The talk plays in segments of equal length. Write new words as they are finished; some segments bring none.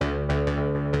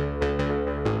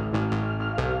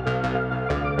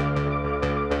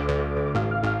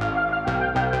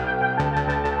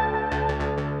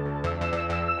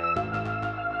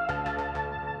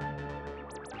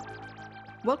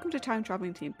Welcome to Time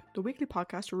Travelling Team, the weekly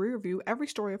podcast where we review every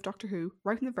story of Doctor Who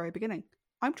right from the very beginning.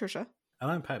 I'm Trisha. And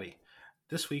I'm Paddy.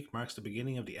 This week marks the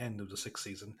beginning of the end of the 6th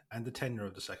season and the tenure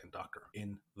of the Second Doctor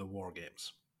in The War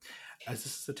Games. As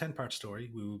this is a 10-part story,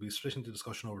 we will be splitting the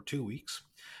discussion over 2 weeks.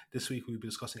 This week we will be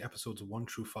discussing episodes 1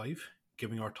 through 5,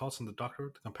 giving our thoughts on the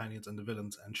Doctor, the companions and the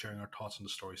villains, and sharing our thoughts on the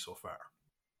story so far.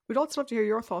 We'd also love to hear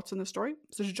your thoughts on the story,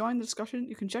 so to join the discussion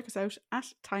you can check us out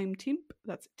at Time Team,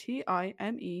 that's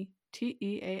TimeTeamp,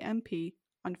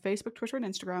 on Facebook, Twitter and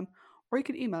Instagram, or you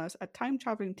can email us at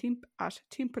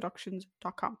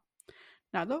timetravelingteam@teamproductions.com.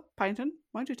 Now though, Paddington,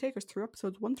 why don't you take us through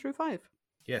episodes 1 through 5?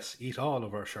 Yes, eat all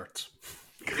of our shirts.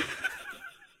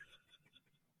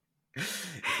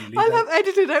 I'll have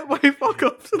edited out my fuck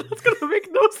up, so that's going to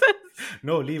make no sense.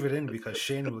 No, leave it in because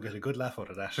Shane will get a good laugh out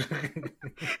of that.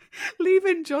 Leave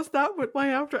in just that with my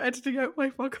after editing out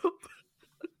my fuck up.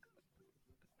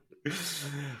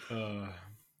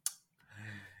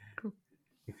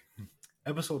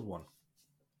 Episode 1.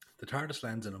 The TARDIS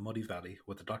lands in a muddy valley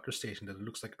with the Doctor stating that it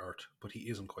looks like Earth, but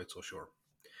he isn't quite so sure.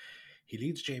 He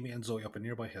leads Jamie and Zoe up a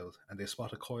nearby hill and they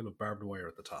spot a coil of barbed wire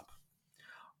at the top.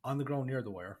 On the ground near the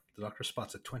wire, the Doctor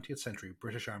spots a 20th century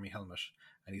British Army helmet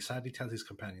and he sadly tells his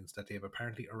companions that they have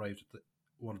apparently arrived at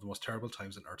one of the most terrible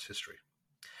times in Earth's history.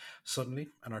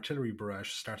 Suddenly, an artillery barrage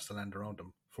starts to land around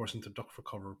them, forcing them to duck for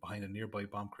cover behind a nearby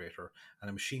bomb crater, and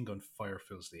a machine gun fire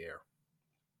fills the air.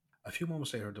 A few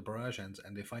moments later, the barrage ends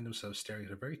and they find themselves staring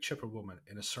at a very chipper woman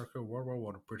in a circa World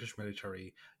War I British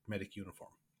military medic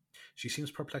uniform. She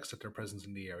seems perplexed at their presence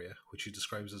in the area, which she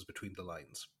describes as between the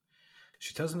lines.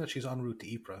 She tells them that she's en route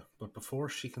to Ypres, but before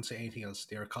she can say anything else,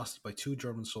 they are accosted by 2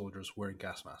 German soldiers wearing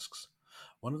gas masks.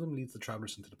 One of them leads the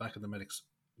travellers into the back of the medic's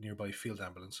nearby field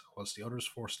ambulance, whilst the others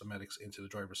force the medics into the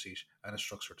driver's seat and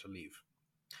instructs her to leave.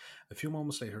 A few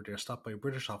moments later, they are stopped by a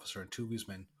British officer and 2 of his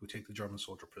men who take the German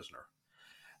soldier prisoner.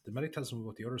 The medic tells them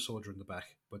about the other soldier in the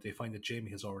back, but they find that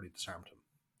Jamie has already disarmed him.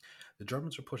 The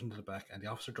Germans are put into the back and the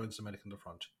officer joins the medic in the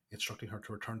front, instructing her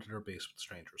to return to their base with the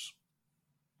strangers.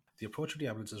 The approach of the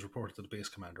ambulance is reported to the base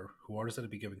commander, who orders that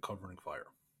it be given covering fire.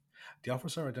 The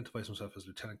officer identifies himself as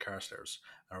Lieutenant Carstairs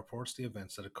and reports the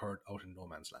events that occurred out in no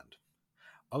man's land.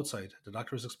 Outside, the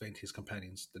Doctor has explained to his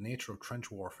companions the nature of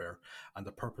trench warfare and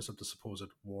the purpose of the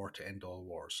supposed war to end all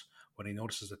wars, when he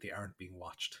notices that they aren't being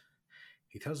watched.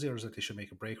 He tells the others that they should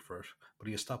make a break for it, but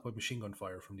he is stopped by machine gun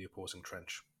fire from the opposing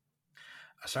trench.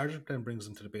 A sergeant then brings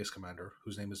them to the base commander,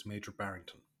 whose name is Major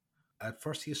Barrington. At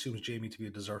first he assumes Jamie to be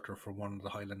a deserter from one of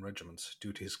the Highland regiments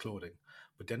due to his clothing,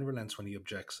 but then relents when he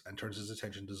objects and turns his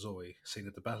attention to Zoe, saying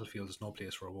that the battlefield is no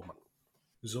place for a woman.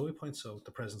 Zoe points out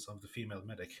the presence of the female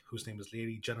medic, whose name is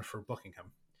Lady Jennifer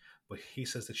Buckingham, but he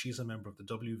says that she's a member of the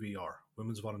WVR,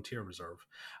 Women's Volunteer Reserve,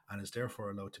 and is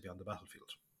therefore allowed to be on the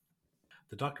battlefield.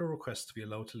 The Doctor requests to be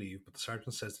allowed to leave, but the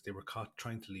sergeant says that they were caught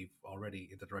trying to leave already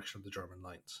in the direction of the German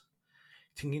lines.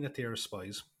 Thinking that they are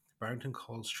spies, Barrington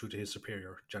calls through to his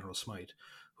superior, General Smythe,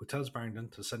 who tells Barrington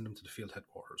to send him to the field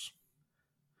headquarters.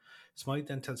 Smythe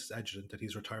then tells his adjutant that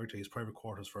he's retired to his private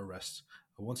quarters for a rest,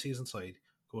 and once he is inside,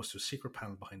 goes to a secret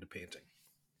panel behind a painting.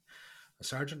 A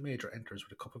sergeant major enters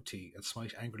with a cup of tea, and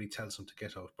Smythe angrily tells him to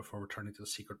get out before returning to the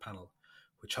secret panel,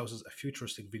 which houses a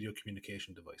futuristic video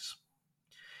communication device.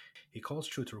 He calls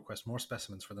through to request more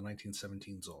specimens for the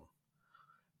 1917 zone.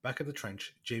 Back at the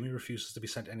trench, Jamie refuses to be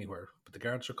sent anywhere, but the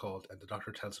guards are called and the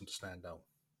Doctor tells him to stand down.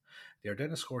 They are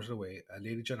then escorted away, and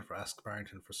Lady Jennifer asks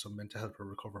Barrington for some men to help her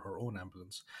recover her own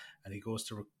ambulance, and he goes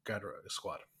to gather a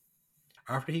squad.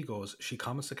 After he goes, she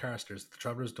comments to Carstairs that the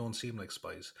travellers don't seem like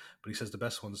spies, but he says the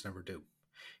best ones never do.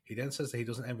 He then says that he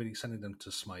doesn't envy sending them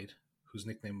to Smythe, whose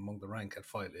nickname among the rank and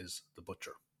file is the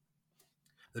Butcher.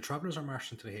 The travellers are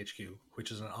marched into the HQ, which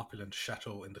is an opulent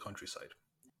chateau in the countryside.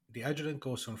 The adjutant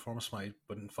goes to inform Smythe,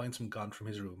 but finds him gone from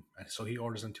his room, and so he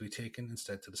orders them to be taken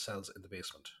instead to the cells in the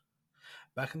basement.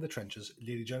 Back in the trenches,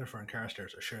 Lady Jennifer and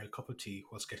Carstairs are sharing a cup of tea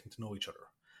whilst getting to know each other.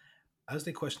 As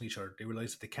they question each other, they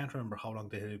realise that they can't remember how long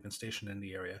they had been stationed in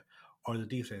the area, or the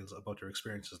details about their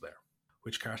experiences there,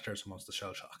 which Carstairs amounts to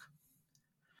shell shock.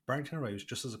 Barrington arrives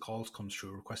just as a call comes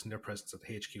through requesting their presence at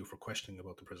the HQ for questioning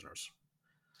about the prisoners.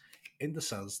 In the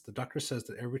cells, the Doctor says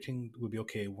that everything will be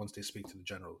okay once they speak to the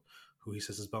General, who he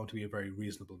says is bound to be a very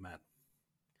reasonable man.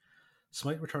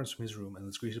 Smythe returns from his room and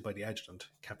is greeted by the adjutant,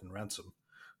 Captain Ransom,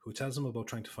 who tells him about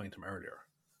trying to find him earlier.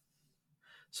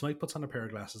 Smythe puts on a pair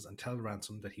of glasses and tells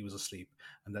Ransom that he was asleep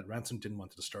and that Ransom didn't want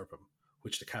to disturb him,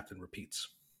 which the captain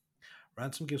repeats.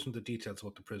 Ransom gives him the details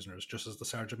about the prisoners just as the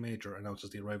Sergeant Major announces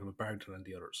the arrival of Barrington and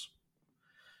the others.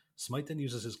 Smythe then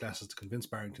uses his glasses to convince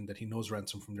Barrington that he knows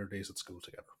Ransom from their days at school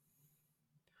together.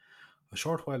 A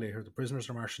short while later, the prisoners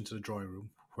are marched into the drawing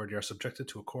room, where they are subjected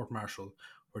to a court-martial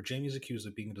where Jamie is accused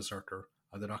of being a deserter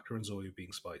and the Doctor and Zoe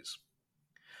being spies.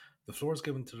 The floor is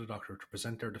given to the Doctor to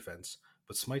present their defence,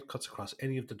 but Smythe cuts across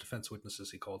any of the defence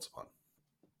witnesses he calls upon.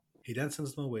 He then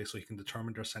sends them away so he can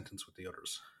determine their sentence with the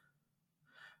others.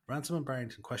 Ransom and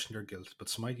Barrington question their guilt, but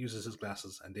Smythe uses his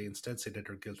glasses and they instead say that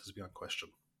their guilt is beyond question.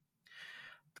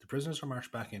 The prisoners are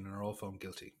marched back in and are all found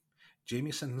guilty.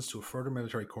 Jamie is sentenced to a further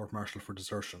military court-martial for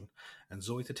desertion, and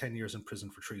Zoe to 10 years in prison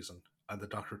for treason, and the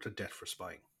Doctor to death for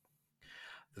spying.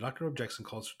 The Doctor objects and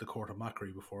calls for the court a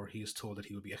mockery before he is told that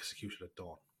he will be executed at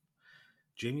dawn.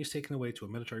 Jamie is taken away to a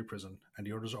military prison, and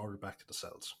the others are ordered back to the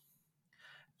cells.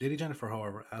 Lady Jennifer,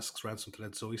 however, asks Ransom to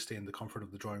let Zoe stay in the comfort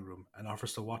of the drawing room and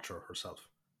offers to watch her herself.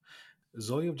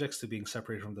 Zoe objects to being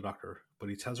separated from the Doctor, but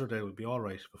he tells her that it will be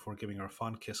alright before giving her a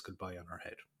fond kiss goodbye on her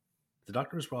head. The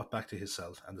Doctor is brought back to his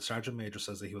cell, and the Sergeant Major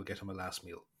says that he will get him a last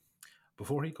meal.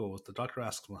 Before he goes, the Doctor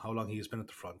asks him how long he has been at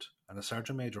the front, and the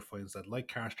Sergeant Major finds that, like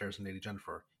Carstairs and Lady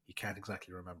Jennifer, he can't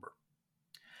exactly remember.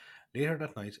 Later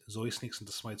that night, Zoe sneaks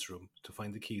into Smythe's room to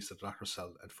find the keys to the Doctor's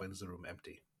cell and finds the room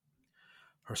empty.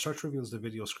 Her search reveals the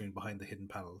video screen behind the hidden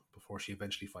panel before she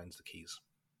eventually finds the keys.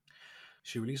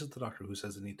 She releases the Doctor, who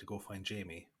says they need to go find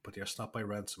Jamie, but they are stopped by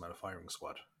Ransom and a firing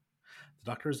squad.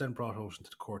 The Doctor is then brought out into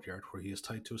the courtyard where he is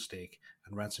tied to a stake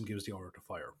and Ransom gives the order to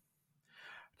fire.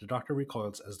 The Doctor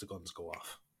recoils as the guns go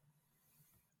off.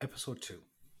 Episode 2.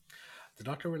 The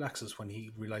Doctor relaxes when he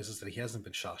realises that he hasn't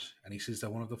been shot and he sees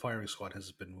that one of the firing squad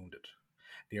has been wounded.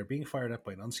 They are being fired at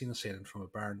by an unseen assailant from a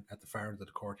barn at the far end of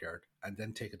the courtyard and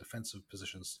then take a defensive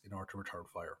positions in order to return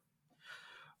fire.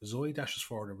 Zoe dashes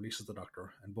forward and releases the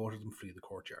Doctor, and both of them flee the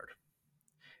courtyard.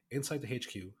 Inside the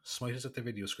HQ, Smythe is at the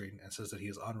video screen and says that he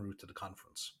is en route to the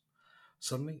conference.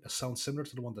 Suddenly, a sound similar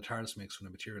to the one the TARDIS makes when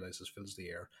it materializes fills the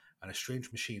air, and a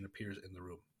strange machine appears in the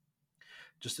room.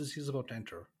 Just as he is about to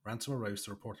enter, Ransom arrives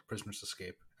to report the prisoner's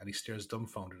escape, and he stares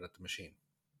dumbfounded at the machine.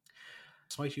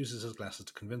 Smythe uses his glasses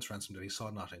to convince Ransom that he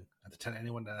saw nothing, and to tell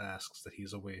anyone that asks that he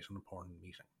is away at an important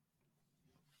meeting.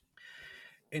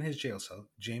 In his jail cell,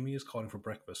 Jamie is calling for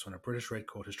breakfast when a British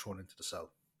redcoat is thrown into the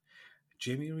cell.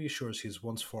 Jamie reassures his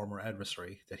once former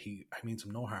adversary that he means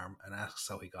him no harm and asks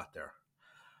how he got there.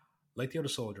 Like the other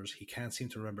soldiers, he can't seem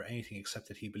to remember anything except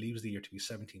that he believes the year to be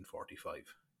 1745.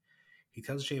 He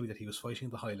tells Jamie that he was fighting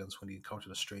in the Highlands when he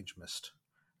encountered a strange mist.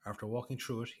 After walking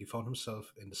through it, he found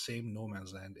himself in the same no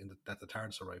man's land that the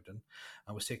TARDIS arrived in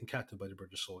and was taken captive by the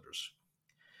British soldiers.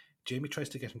 Jamie tries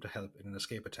to get him to help in an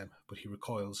escape attempt, but he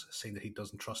recoils, saying that he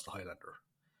doesn't trust the Highlander.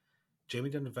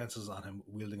 Jamie then advances on him,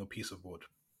 wielding a piece of wood.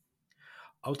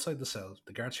 Outside the cell,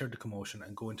 the guards hear the commotion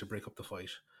and go in to break up the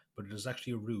fight, but it is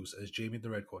actually a ruse as Jamie and the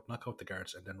Redcoat knock out the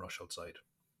guards and then rush outside.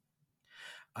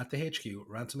 At the HQ,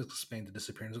 Ransom explains the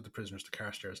disappearance of the prisoners to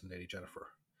Carstairs and Lady Jennifer.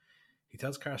 He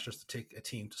tells Carstairs to take a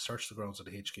team to search the grounds of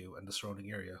the HQ and the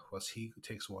surrounding area, whilst he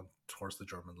takes one towards the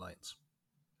German lines.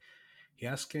 He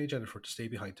asks Lady Jennifer to stay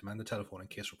behind to man the telephone in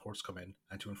case reports come in,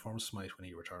 and to inform Smythe when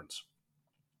he returns.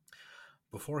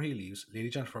 Before he leaves, Lady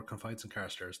Jennifer confides in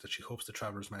Carstairs that she hopes the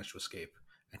travellers manage to escape,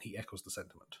 and he echoes the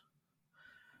sentiment.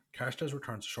 Carstairs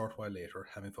returns a short while later,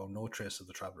 having found no trace of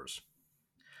the travellers.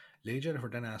 Lady Jennifer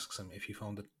then asks him if he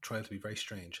found the trial to be very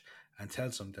strange, and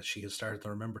tells him that she has started to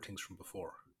remember things from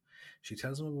before. She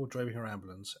tells him about driving her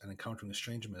ambulance and encountering a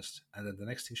strange mist, and then the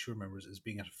next thing she remembers is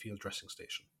being at a field dressing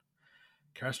station.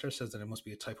 Carstairs says that it must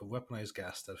be a type of weaponized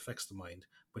gas that affects the mind,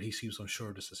 but he seems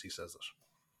unsure just as he says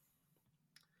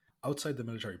it. Outside the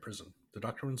military prison, the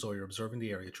Doctor and Zoe are observing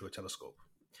the area through a telescope.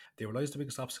 They realise the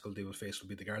biggest obstacle they will face will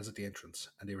be the guards at the entrance,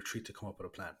 and they retreat to come up with a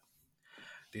plan.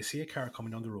 They see a car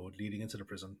coming down the road leading into the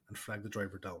prison and flag the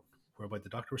driver down, whereby the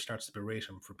Doctor starts to berate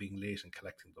him for being late in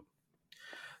collecting them.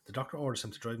 The Doctor orders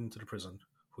him to drive them to the prison,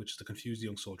 which the confused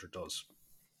young soldier does.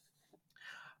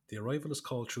 The arrival is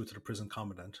called through to the prison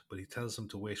commandant, but he tells him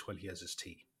to wait while he has his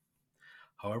tea.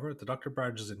 However, the Doctor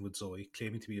barges in with Zoe,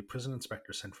 claiming to be a prison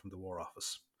inspector sent from the War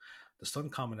Office. The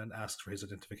stunned commandant asks for his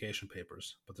identification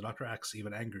papers, but the Doctor acts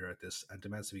even angrier at this and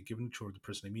demands to be given a tour of the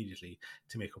prison immediately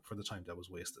to make up for the time that was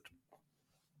wasted.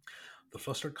 The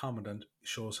flustered commandant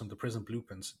shows him the prison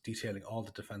blueprints detailing all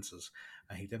the defences,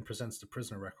 and he then presents the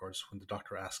prisoner records when the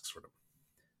Doctor asks for them.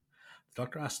 The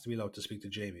Doctor asks to be allowed to speak to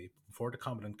Jamie, but before the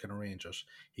commandant can arrange it,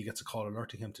 he gets a call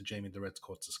alerting him to Jamie and the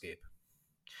Redcoat's escape.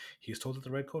 He is told that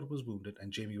the Redcoat was wounded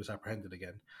and Jamie was apprehended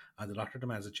again, and the Doctor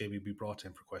demands that Jamie be brought to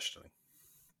him for questioning.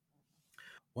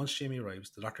 Once Jamie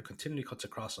arrives, the Doctor continually cuts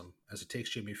across him, as it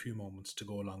takes Jamie a few moments to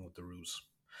go along with the ruse.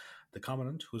 The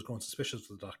Commandant, who has grown suspicious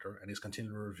of the Doctor and his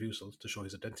continual refusal to show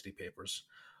his identity papers,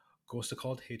 goes to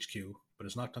call the HQ, but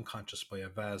is knocked unconscious by a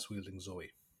vase-wielding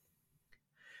Zoe.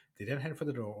 They then head for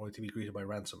the door, only to be greeted by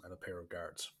Ransom and a pair of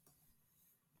guards.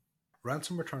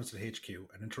 Ransom returns to the HQ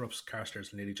and interrupts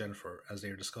Carstairs and Lady Jennifer as they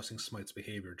are discussing Smythe's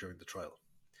behaviour during the trial.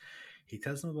 He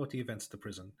tells them about the events at the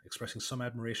prison, expressing some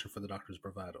admiration for the doctor's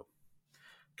bravado.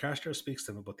 Carstairs speaks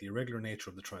to him about the irregular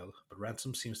nature of the trial, but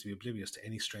Ransom seems to be oblivious to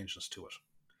any strangeness to it.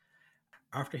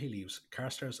 After he leaves,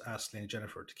 Carstairs asks Lady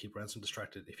Jennifer to keep Ransom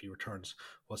distracted if he returns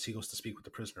whilst he goes to speak with the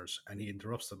prisoners, and he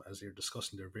interrupts them as they are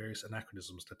discussing their various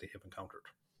anachronisms that they have encountered.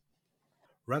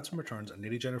 Ransom returns and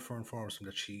Lady Jennifer informs him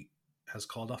that she has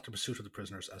called off the pursuit of the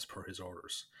prisoners as per his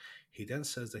orders. He then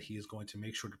says that he is going to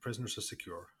make sure the prisoners are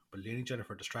secure, but Lady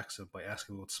Jennifer distracts him by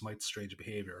asking about Smythe's strange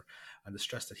behaviour and the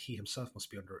stress that he himself must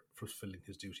be under fulfilling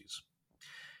his duties.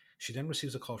 She then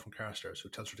receives a call from Carstairs, who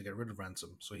tells her to get rid of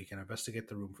Ransom so he can investigate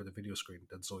the room for the video screen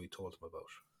that Zoe told him about.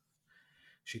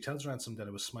 She tells Ransom that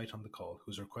it was Smythe on the call,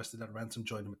 who's requested that Ransom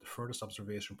join him at the furthest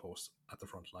observation post at the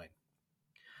front line.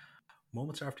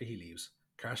 Moments after he leaves,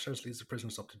 Carstairs leads the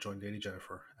prisoners up to join Lady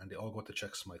Jennifer, and they all go to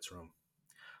check Smythe's room.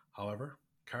 However,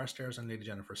 Carstairs and Lady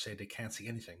Jennifer say they can't see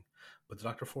anything, but the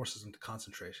doctor forces them to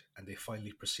concentrate, and they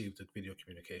finally perceive the video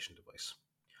communication device.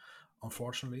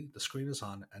 Unfortunately, the screen is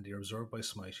on, and they are observed by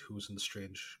Smythe, who is in the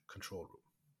strange control room.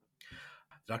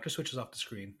 The doctor switches off the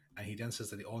screen, and he then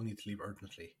says that they all need to leave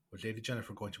urgently, with Lady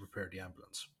Jennifer going to prepare the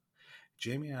ambulance.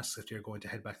 Jamie asks if they are going to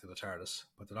head back to the TARDIS,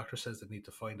 but the doctor says they need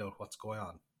to find out what's going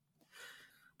on.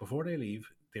 Before they leave,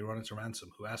 they run into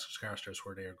Ransom, who asks Carstairs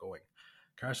where they are going.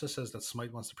 Carstairs says that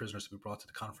Smythe wants the prisoners to be brought to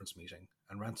the conference meeting,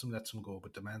 and Ransom lets him go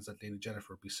but demands that Lady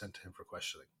Jennifer be sent to him for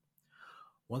questioning.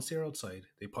 Once they are outside,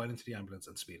 they pile into the ambulance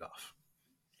and speed off.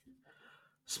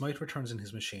 Smythe returns in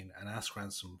his machine and asks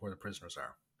Ransom where the prisoners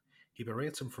are. He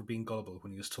berates him for being gullible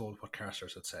when he is told what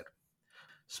Carstairs had said.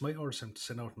 Smythe orders him to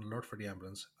send out an alert for the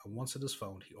ambulance, and once it is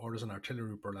found, he orders an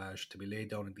artillery barrage to be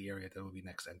laid down in the area that will be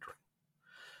next entering.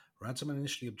 Ransom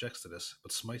initially objects to this,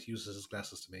 but Smythe uses his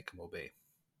glasses to make him obey.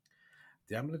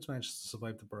 The ambulance manages to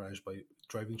survive the barrage by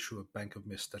driving through a bank of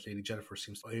mist that Lady Jennifer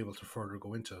seems unable to further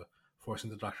go into, forcing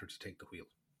the doctor to take the wheel.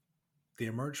 They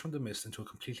emerge from the mist into a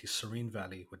completely serene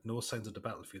valley with no signs of the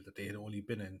battlefield that they had only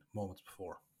been in moments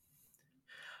before.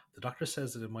 The doctor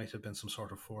says that it might have been some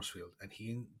sort of force field, and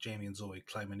he and Jamie and Zoe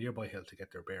climb a nearby hill to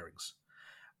get their bearings.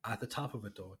 At the top of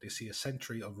it, though, they see a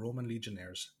sentry of Roman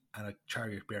legionnaires and a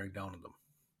chariot bearing down on them.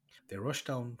 They rush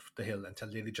down the hill and tell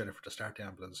Lady Jennifer to start the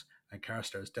ambulance, and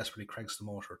Carstairs desperately cranks the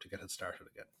motor to get it started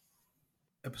again.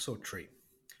 Episode 3.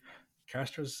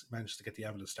 Carstairs manages to get the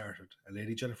ambulance started, and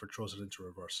Lady Jennifer throws it into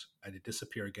reverse, and they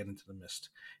disappear again into the mist,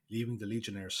 leaving the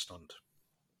legionnaires stunned.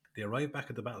 They arrive back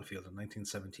at the battlefield in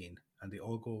 1917, and they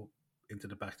all go into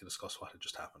the back to discuss what had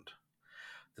just happened.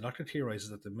 The doctor theorizes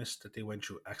that the mist that they went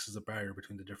through acts as a barrier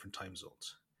between the different time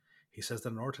zones. He says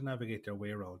that in order to navigate their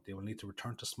way around, they will need to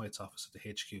return to Smythe's office at the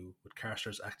HQ, with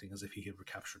Carstairs acting as if he had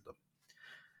recaptured them.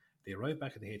 They arrive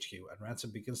back at the HQ, and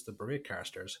Ransom begins to berate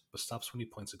Carstairs, but stops when he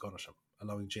points a gun at him,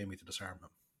 allowing Jamie to disarm him.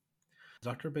 The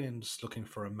doctor begins looking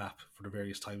for a map for the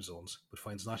various time zones, but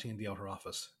finds nothing in the outer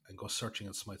office, and goes searching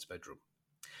in Smythe's bedroom.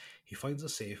 He finds a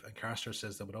safe, and Carstairs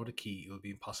says that without a key it will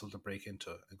be impossible to break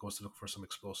into, and goes to look for some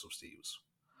explosives to use.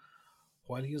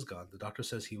 While he is gone, the doctor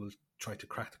says he will try to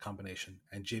crack the combination,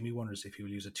 and Jamie wonders if he will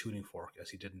use a tuning fork as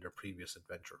he did in their previous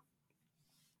adventure.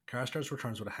 Carstairs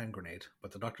returns with a hand grenade,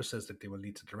 but the doctor says that they will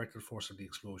need to direct the force of the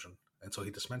explosion, and so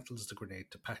he dismantles the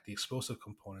grenade to pack the explosive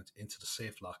component into the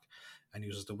safe lock and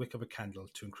uses the wick of a candle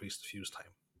to increase the fuse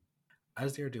time.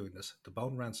 As they are doing this, the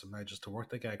bound Ransom manages to work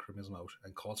the gag from his mouth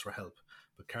and calls for help,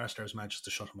 but Carstairs manages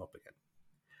to shut him up again.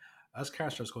 As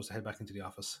Carstairs goes to head back into the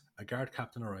office, a guard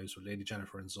captain arrives with Lady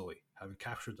Jennifer and Zoe, having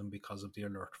captured them because of the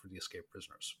alert for the escaped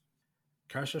prisoners.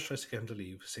 Carstairs tries to get him to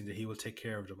leave, saying that he will take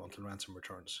care of them until Ransom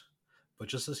returns. But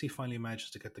just as he finally manages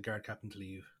to get the guard captain to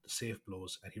leave, the safe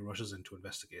blows and he rushes in to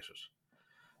investigate it.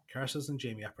 Carstairs and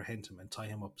Jamie apprehend him and tie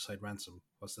him up beside Ransom,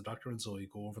 whilst the doctor and Zoe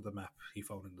go over the map he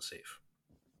found in the safe.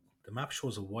 The map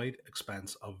shows a wide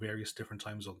expanse of various different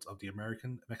time zones of the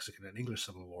American, Mexican and English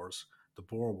Civil Wars, the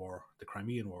Boer War, the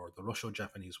Crimean War, the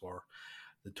Russo-Japanese War,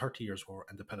 the 30 Years' War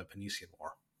and the Peloponnesian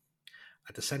War.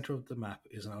 At the centre of the map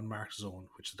is an unmarked zone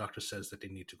which the doctor says that they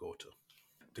need to go to.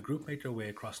 The group make their way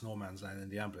across no man's land in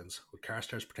the ambulance, with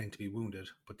Carstairs pretending to be wounded,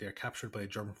 but they are captured by a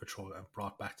German patrol and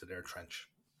brought back to their trench.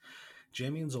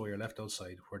 Jamie and Zoe are left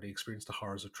outside, where they experience the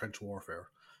horrors of trench warfare,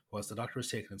 whilst the doctor is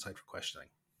taken inside for questioning.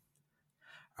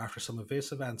 After some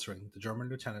evasive answering, the German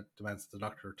lieutenant demands that the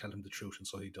doctor tell him the truth, and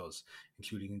so he does,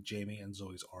 including Jamie and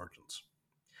Zoe's origins.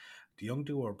 The young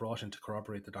duo are brought in to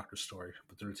corroborate the doctor's story,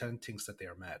 but the lieutenant thinks that they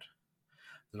are mad.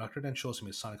 The doctor then shows him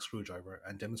his sonic screwdriver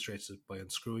and demonstrates it by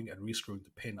unscrewing and rescrewing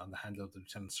the pin on the handle of the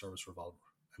lieutenant's service revolver,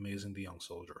 amazing the young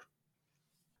soldier.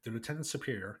 The lieutenant's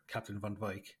superior, Captain Van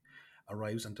Wyck,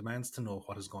 arrives and demands to know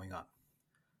what is going on.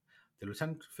 The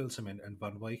lieutenant fills him in, and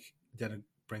Van Wyck then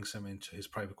brings him into his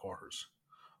private quarters.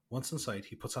 Once inside,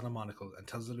 he puts on a monocle and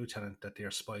tells the lieutenant that they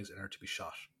are spies and are to be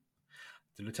shot.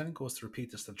 The lieutenant goes to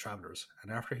repeat this to the travellers,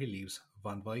 and after he leaves,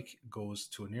 Van Wyck goes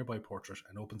to a nearby portrait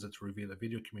and opens it to reveal a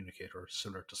video communicator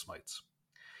similar to Smythe's.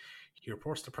 He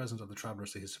reports the presence of the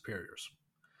travellers to his superiors.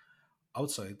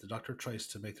 Outside, the doctor tries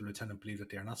to make the lieutenant believe that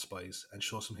they are not spies and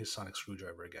shows him his sonic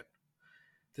screwdriver again.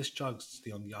 This jogs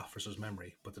the young officer's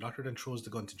memory, but the doctor then throws the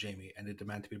gun to Jamie and they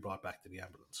demand to be brought back to the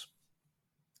ambulance.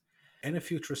 In a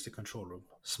futuristic control room,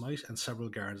 Smythe and several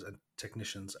guards and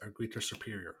technicians are greet their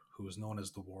superior, who is known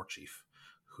as the War Chief,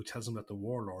 who tells them that the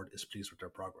Warlord is pleased with their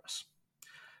progress.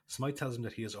 Smythe tells him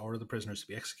that he has ordered the prisoners to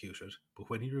be executed, but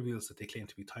when he reveals that they claim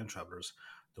to be time travelers,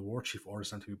 the War Chief orders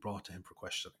them to be brought to him for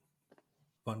questioning.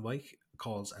 Van Wyck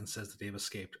calls and says that they have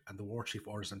escaped, and the War Chief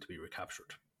orders them to be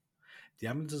recaptured. The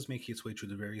ambulance is making its way through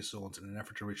the various zones in an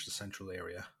effort to reach the central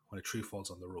area when a tree falls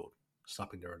on the road,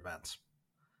 stopping their advance.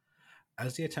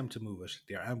 As they attempt to move it,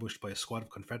 they are ambushed by a squad of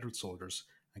Confederate soldiers,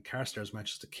 and Carstairs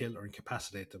manages to kill or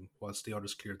incapacitate them whilst the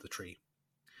others clear the tree.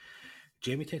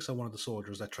 Jamie takes on one of the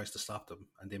soldiers that tries to stop them,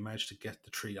 and they manage to get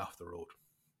the tree off the road.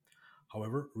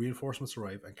 However, reinforcements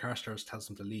arrive, and Carstairs tells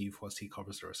them to leave whilst he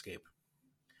covers their escape.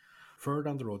 Further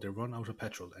down the road, they run out of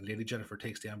petrol, and Lady Jennifer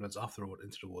takes the ambulance off the road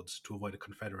into the woods to avoid a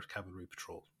Confederate cavalry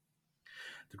patrol.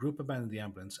 The group abandon the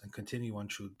ambulance and continue on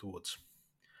through the woods.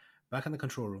 Back in the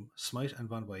control room, Smythe and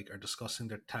Van Wyck are discussing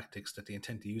their tactics that they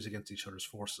intend to use against each other's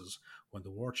forces when the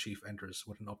War Chief enters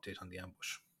with an update on the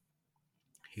ambush.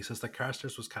 He says that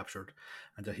Carstairs was captured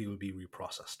and that he will be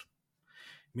reprocessed.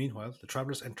 Meanwhile, the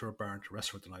travellers enter a barn to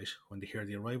rest for the night when they hear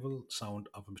the arrival sound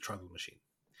of a travel machine.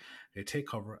 They take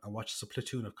cover and watch as a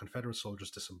platoon of Confederate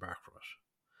soldiers disembark from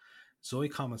it. Zoe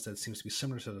comments that it seems to be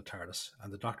similar to the TARDIS,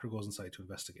 and the doctor goes inside to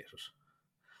investigate it.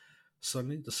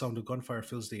 Suddenly, the sound of gunfire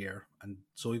fills the air, and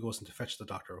Zoe goes in to fetch the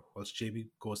doctor, whilst Jamie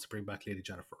goes to bring back Lady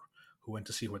Jennifer, who went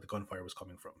to see where the gunfire was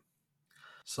coming from.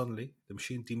 Suddenly, the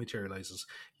machine dematerializes,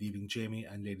 leaving Jamie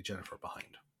and Lady Jennifer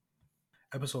behind.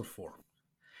 Episode 4.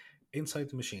 Inside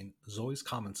the machine, Zoe's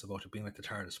comments about it being like the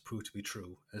TARDIS prove to be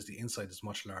true, as the inside is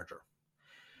much larger.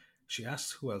 She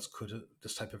asks who else could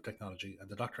this type of technology, and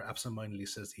the doctor absentmindedly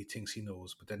says he thinks he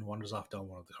knows, but then wanders off down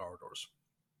one of the corridors.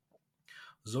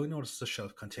 Zoe notices a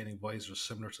shelf containing visors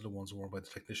similar to the ones worn by the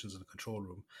technicians in the control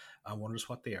room and wonders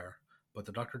what they are, but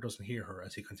the doctor doesn't hear her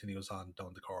as he continues on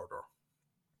down the corridor.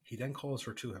 He then calls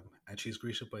her to him, and she is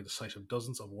greeted by the sight of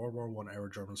dozens of World War I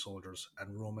era German soldiers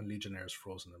and Roman legionnaires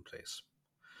frozen in place.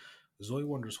 Zoe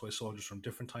wonders why soldiers from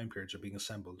different time periods are being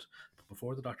assembled, but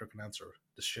before the doctor can answer,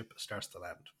 the ship starts to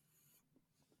land.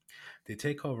 They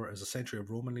take cover as a century of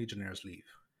Roman legionnaires leave.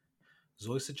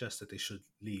 Zoe suggests that they should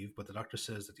leave, but the doctor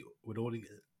says that it would only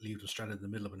leave them stranded in the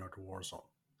middle of another war zone.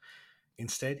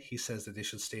 Instead, he says that they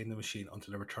should stay in the machine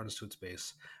until it returns to its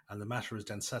base, and the matter is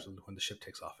then settled when the ship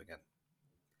takes off again.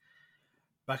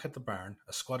 Back at the barn,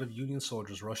 a squad of Union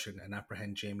soldiers rush in and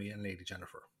apprehend Jamie and Lady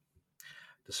Jennifer.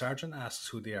 The sergeant asks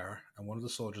who they are, and one of the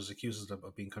soldiers accuses them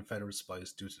of being Confederate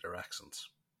spies due to their accents.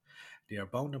 They are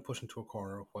bound and put into a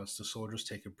corner whilst the soldiers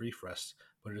take a brief rest,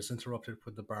 but it is interrupted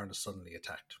when the barn is suddenly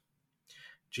attacked.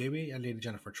 Jamie and Lady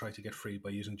Jennifer try to get free by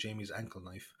using Jamie's ankle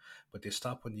knife, but they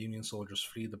stop when the Union soldiers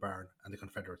flee the barn and the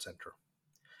Confederates enter.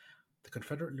 The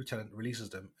Confederate lieutenant releases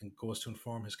them and goes to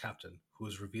inform his captain, who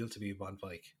is revealed to be Van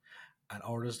Wyck, and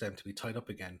orders them to be tied up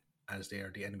again as they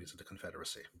are the enemies of the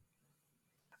Confederacy.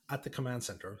 At the command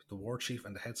center, the War Chief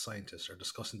and the head scientist are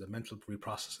discussing the mental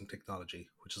reprocessing technology,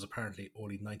 which is apparently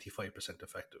only 95%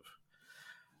 effective.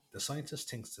 The scientist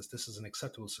thinks that this is an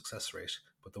acceptable success rate,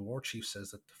 but the War Chief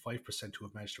says that the 5% who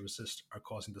have managed to resist are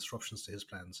causing disruptions to his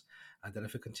plans, and that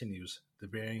if it continues, the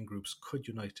varying groups could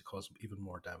unite to cause even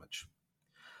more damage.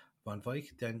 Van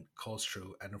Wyck then calls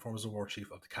through and informs the War Chief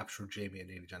of the capture of Jamie and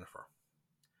Lady Jennifer.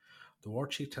 The War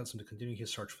Chief tells him to continue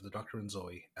his search for the Doctor and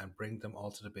Zoe and bring them all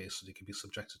to the base so they can be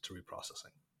subjected to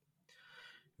reprocessing.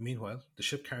 Meanwhile, the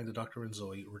ship carrying the Doctor and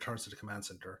Zoe returns to the command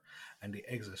center, and they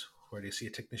exit where they see a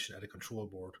technician at a control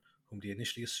board whom they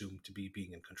initially assumed to be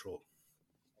being in control.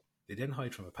 They then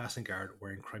hide from a passing guard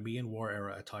wearing Crimean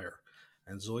War-era attire,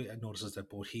 and Zoe notices that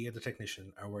both he and the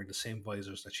technician are wearing the same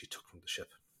visors that she took from the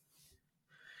ship.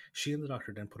 She and the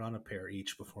Doctor then put on a pair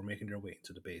each before making their way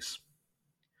into the base.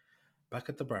 Back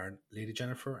at the barn, Lady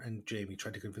Jennifer and Jamie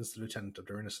try to convince the lieutenant of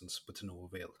their innocence, but to no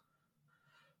avail.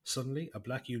 Suddenly, a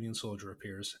black Union soldier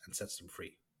appears and sets them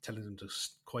free, telling them to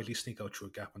quietly sneak out through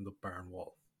a gap in the barn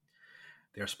wall.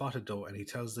 They are spotted though, and he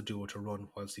tells the duo to run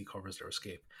whilst he covers their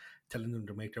escape, telling them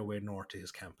to make their way north to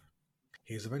his camp.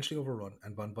 He is eventually overrun,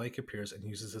 and Von Veich appears and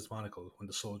uses his monocle when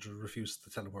the soldier refuses to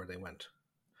tell him where they went.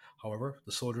 However,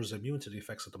 the soldier is immune to the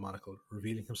effects of the monocle,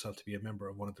 revealing himself to be a member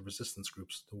of one of the resistance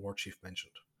groups the war chief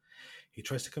mentioned. He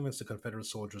tries to convince the Confederate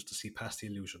soldiers to see past the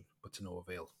illusion, but to no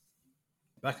avail.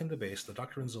 Back in the base, the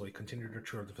Doctor and Zoe continue their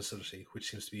tour of the facility, which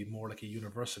seems to be more like a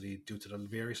university due to the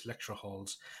various lecture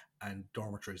halls and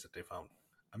dormitories that they found.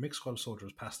 A mixed squad of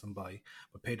soldiers pass them by,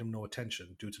 but pay them no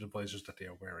attention due to the visors that they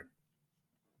are wearing.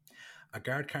 A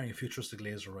guard carrying a futuristic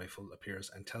laser rifle appears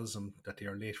and tells them that they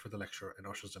are late for the lecture and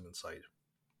ushers them inside.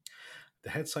 The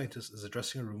head scientist is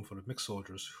addressing a room full of mixed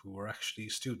soldiers who are actually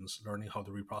students learning how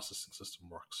the reprocessing system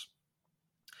works.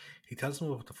 He tells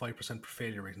them about the 5%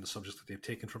 failure rate in the subjects that they've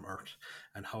taken from Earth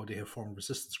and how they have formed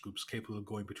resistance groups capable of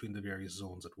going between the various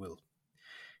zones at will.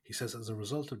 He says as a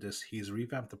result of this, he has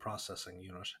revamped the processing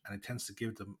unit and intends to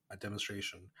give them a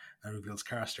demonstration and reveals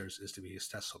Carstairs is to be his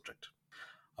test subject.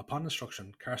 Upon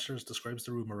instruction, Carstairs describes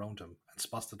the room around him and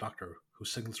spots the Doctor, who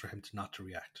signals for him not to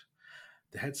react.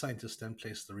 The head scientist then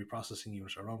places the reprocessing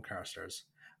unit around Carstairs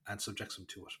and subjects him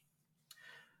to it.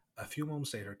 A few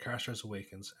moments later, Carstairs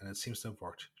awakens and it seems to have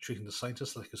worked, treating the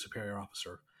scientist like a superior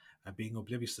officer and being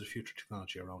oblivious to the future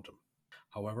technology around him.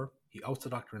 However, he outs the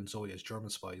Doctor and Zoe as German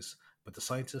spies, but the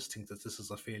scientists think that this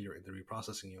is a failure in the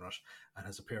reprocessing unit and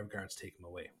has a pair of guards take him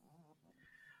away.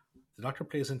 The Doctor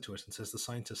plays into it and says the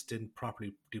scientists didn't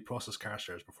properly deprocess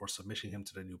Carstairs before submitting him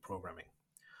to the new programming.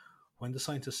 When the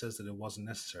scientist says that it wasn't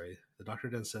necessary, the Doctor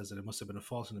then says that it must have been a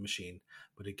fault in the machine,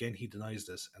 but again he denies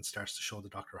this and starts to show the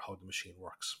Doctor how the machine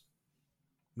works.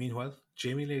 Meanwhile,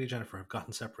 Jamie and Lady Jennifer have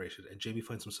gotten separated and Jamie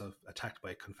finds himself attacked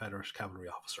by a Confederate cavalry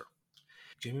officer.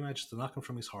 Jamie manages to knock him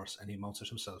from his horse and he mounts it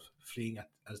himself, fleeing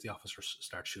as the officers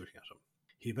start shooting at him.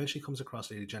 He eventually comes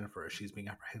across Lady Jennifer as she's being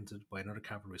apprehended by another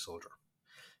cavalry soldier.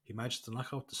 He manages to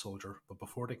knock out the soldier, but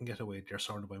before they can get away, they are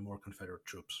surrounded by more Confederate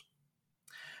troops.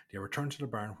 They are returned to the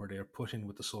barn where they are put in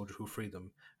with the soldier who freed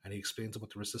them, and he explains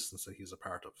about the resistance that he is a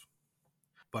part of.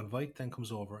 Von Veich then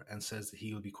comes over and says that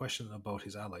he will be questioned about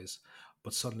his allies,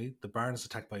 but suddenly the barn is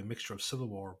attacked by a mixture of Civil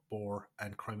War, Boer,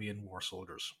 and Crimean War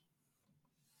soldiers.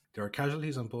 There are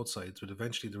casualties on both sides, but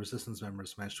eventually the resistance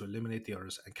members manage to eliminate the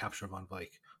others and capture Von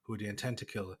Veich, who they intend to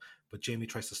kill, but Jamie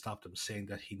tries to stop them, saying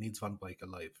that he needs Von Veich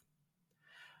alive.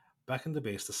 Back in the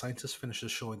base, the scientist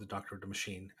finishes showing the Doctor the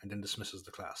machine and then dismisses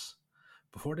the class.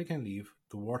 Before they can leave,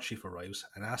 the war chief arrives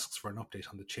and asks for an update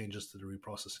on the changes to the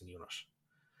reprocessing unit.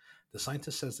 The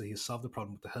scientist says that he has solved the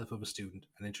problem with the help of a student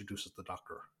and introduces the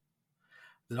Doctor.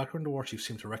 The Doctor and the war chief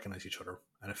seem to recognize each other,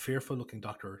 and a fearful-looking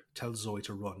Doctor tells Zoe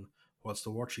to run, whilst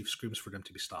the war chief screams for them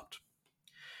to be stopped.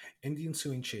 In the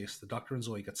ensuing chase, the Doctor and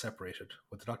Zoe get separated,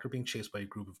 with the Doctor being chased by a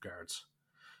group of guards.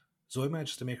 Zoe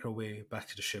manages to make her way back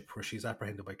to the ship where she is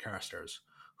apprehended by Carstairs,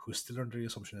 who is still under the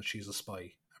assumption that she is a spy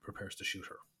and prepares to shoot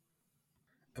her.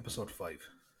 Episode 5.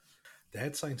 The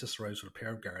head scientist arrives with a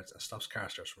pair of guards and stops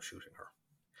Carstairs from shooting her.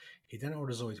 He then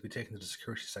orders Zoe to be taken to the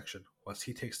security section, whilst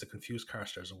he takes the confused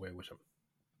Carstairs away with him.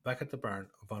 Back at the barn,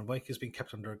 Von Veich is being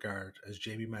kept under guard as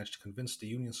Jamie managed to convince the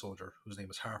Union soldier, whose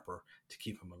name is Harper, to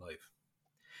keep him alive.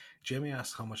 Jamie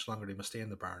asks how much longer they must stay in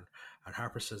the barn, and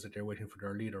Harper says that they're waiting for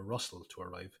their leader, Russell, to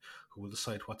arrive, who will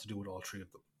decide what to do with all three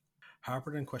of them.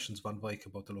 Harper then questions Von Veich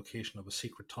about the location of a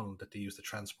secret tunnel that they use to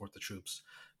transport the troops,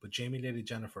 but Jamie and Lady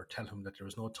Jennifer tell him that there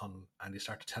is no tunnel, and they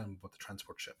start to tell him about the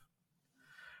transport ship.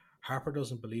 Harper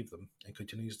doesn't believe them and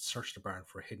continues to search the barn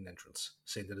for a hidden entrance,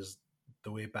 saying that it is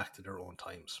the way back to their own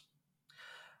times.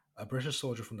 A British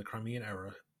soldier from the Crimean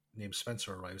era named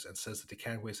Spencer arrives and says that they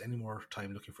can't waste any more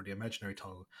time looking for the imaginary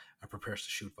tunnel and prepares to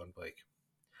shoot Von Veich.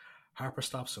 Harper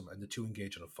stops him and the two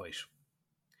engage in a fight.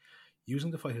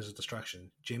 Using the fight as a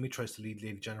distraction, Jamie tries to lead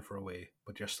Lady Jennifer away,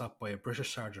 but they are stopped by a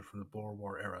British sergeant from the Boer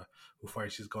War era who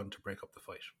fires his gun to break up the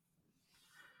fight.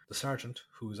 The sergeant,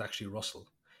 who is actually Russell,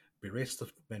 berates the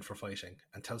men for fighting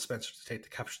and tells Spencer to take the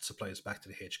captured supplies back to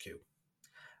the HQ.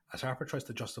 As Harper tries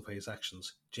to justify his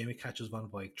actions, Jamie catches Von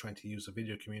Veich trying to use a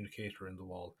video communicator in the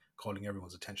wall, calling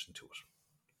everyone's attention to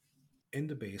it. In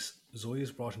the base, Zoe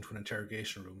is brought into an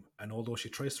interrogation room, and although she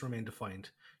tries to remain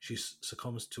defiant, she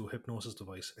succumbs to a hypnosis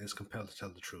device and is compelled to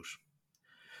tell the truth.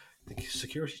 The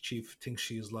security chief thinks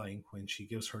she is lying when she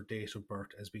gives her date of birth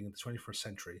as being in the 21st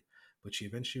century, but she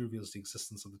eventually reveals the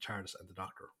existence of the TARDIS and the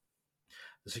Doctor.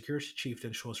 The security chief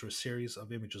then shows her a series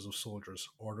of images of soldiers,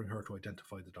 ordering her to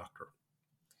identify the Doctor.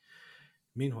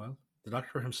 Meanwhile, the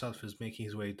Doctor himself is making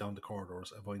his way down the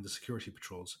corridors, avoiding the security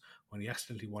patrols, when he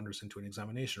accidentally wanders into an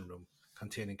examination room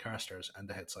containing Carstairs and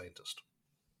the head scientist.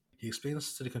 He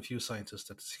explains to the confused scientist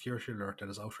that the security alert that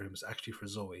is out for him is actually for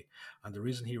Zoe, and the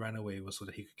reason he ran away was so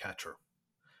that he could catch her.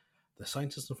 The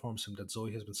scientist informs him that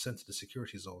Zoe has been sent to the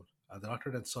security zone, The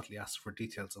Doctor then subtly asks for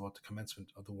details about the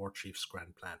commencement of the War Chief's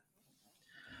grand plan.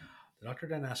 The Doctor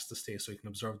then asks to stay so he can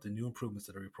observe the new improvements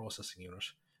to the reprocessing unit,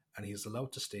 and he is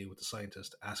allowed to stay with the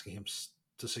scientist, asking him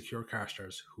to secure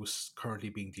Carstairs, who is currently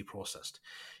being deprocessed,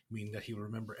 meaning that he will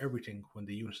remember everything when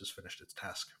the unit has finished its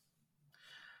task.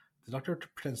 The Doctor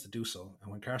pretends to do so,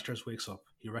 and when Carstairs wakes up,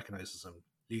 he recognizes him,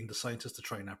 leading the scientist to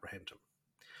try and apprehend him.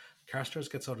 Carstairs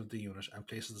gets out of the unit and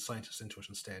places the scientist into it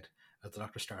instead, as the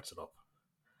Doctor starts it up.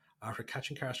 After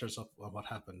catching Carstairs up on what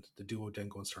happened, the duo then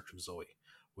go in search of Zoe,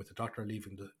 with the Doctor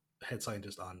leaving the head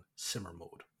scientist on simmer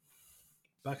mode.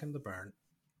 Back in the barn,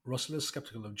 Russell is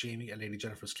skeptical of Jamie and Lady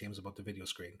Jennifer's claims about the video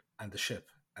screen and the ship,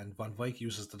 and Von Vike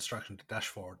uses the distraction to dash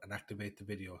forward and activate the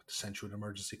video to send through an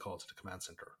emergency call to the command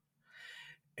center.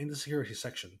 In the security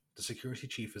section, the security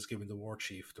chief is giving the war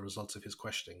chief the results of his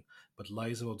questioning, but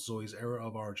lies about Zoe's era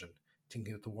of origin,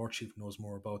 thinking that the war chief knows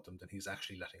more about them than he's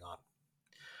actually letting on.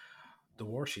 The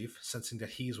war chief, sensing that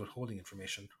he is withholding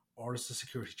information, orders the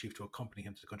security chief to accompany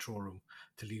him to the control room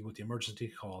to leave with the emergency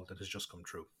call that has just come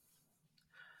through.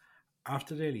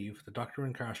 After they leave, the Doctor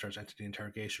and Carstairs enter the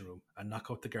interrogation room and knock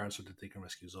out the guards so that they can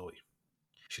rescue Zoe.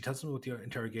 She tells them about the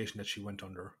interrogation that she went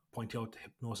under, pointing out the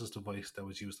hypnosis device that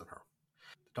was used on her.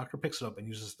 The Doctor picks it up and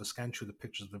uses it to scan through the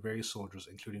pictures of the various soldiers,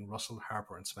 including Russell,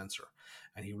 Harper, and Spencer,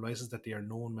 and he realizes that they are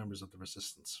known members of the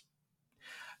Resistance.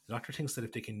 The Doctor thinks that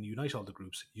if they can unite all the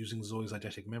groups, using Zoe's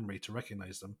eidetic memory to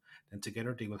recognize them, then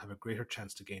together they will have a greater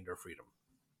chance to gain their freedom.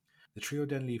 The trio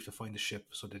then leave to find the ship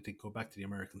so that they go back to the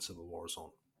American Civil War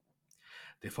zone.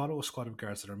 They follow a squad of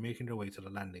guards that are making their way to the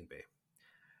landing bay.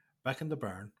 Back in the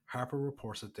barn, Harper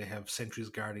reports that they have sentries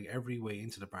guarding every way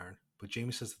into the barn, but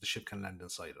Jamie says that the ship can land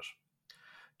inside it.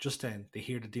 Just then, they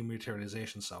hear the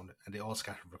dematerialization sound and they all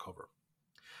scatter for cover.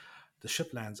 The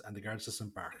ship lands and the guards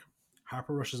disembark.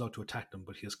 Harper rushes out to attack them,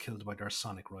 but he is killed by their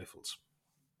sonic rifles.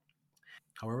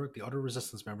 However, the other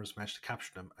Resistance members manage to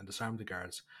capture them and disarm the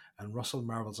guards, and Russell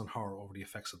marvels in horror over the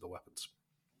effects of the weapons.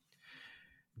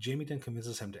 Jamie then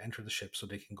convinces him to enter the ship so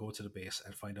they can go to the base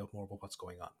and find out more about what's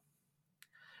going on.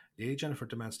 Lady Jennifer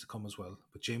demands to come as well,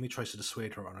 but Jamie tries to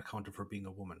dissuade her on account of her being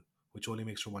a woman, which only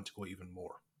makes her want to go even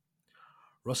more.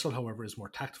 Russell, however, is more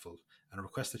tactful and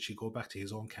requests that she go back to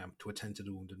his own camp to attend to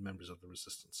the wounded members of the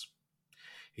Resistance.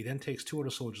 He then takes 2 other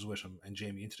soldiers with him and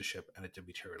Jamie into the ship, and it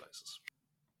dematerializes.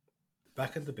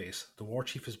 Back at the base, the war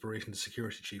chief is berating the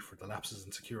security chief for the lapses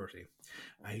in security,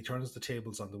 and he turns the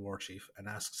tables on the war chief and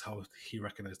asks how he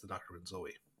recognized the Doctor and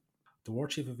Zoe. The war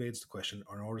chief evades the question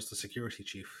and orders the security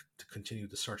chief to continue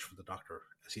the search for the Doctor,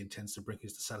 as he intends to bring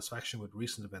his dissatisfaction with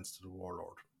recent events to the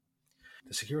warlord.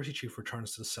 The security chief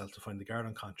returns to the cell to find the guard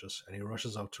unconscious, and he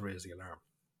rushes out to raise the alarm.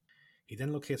 He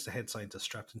then locates the head scientist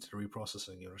strapped into the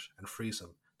reprocessing unit and frees him,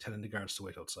 telling the guards to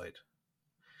wait outside.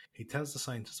 He tells the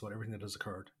scientist about everything that has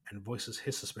occurred and voices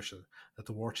his suspicion that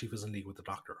the war chief is in league with the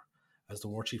Doctor, as the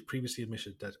war chief previously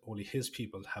admitted that only his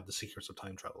people have the secrets of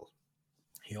time travel.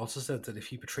 He also said that if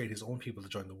he betrayed his own people to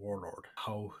join the warlord,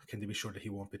 how can they be sure that he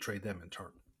won't betray them in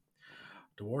turn?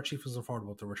 The war chief is informed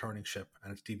about the returning ship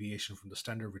and its deviation from the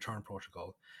standard return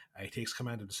protocol, and he takes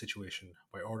command of the situation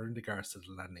by ordering the guards to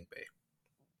the landing bay.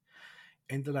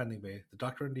 In the landing bay, the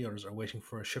Doctor and the others are waiting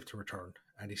for a ship to return,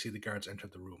 and they see the guards enter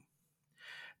the room.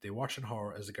 They watch in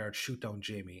horror as the guards shoot down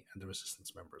Jamie and the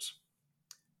Resistance members.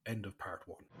 End of part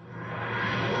 1.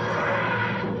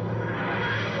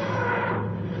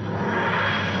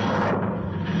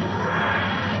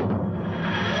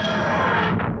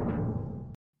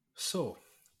 So,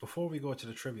 before we go to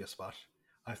the trivia spot,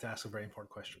 I have to ask a very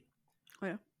important question. Oh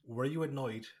yeah. Were you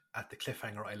annoyed at the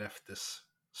cliffhanger I left this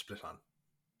split on?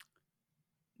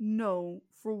 No,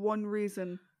 for one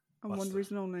reason, and one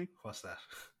reason only. What's that?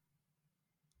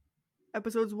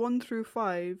 Episodes 1 through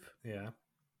 5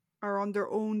 are on their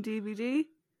own DVD,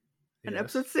 and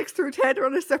episodes 6 through 10 are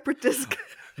on a separate disc.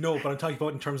 No, but I'm talking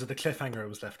about in terms of the cliffhanger it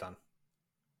was left on.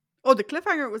 Oh, the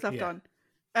cliffhanger it was left on.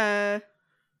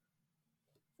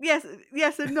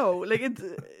 Yes and no. Like, it's,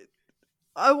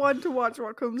 I want to watch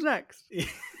what comes next.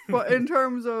 But in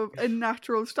terms of a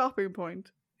natural stopping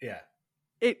point,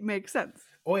 it makes sense.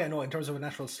 Oh yeah, no, in terms of a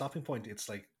natural stopping point, it's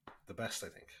like the best, I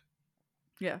think.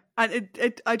 Yeah, and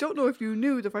it I don't know if you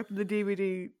knew the fact that the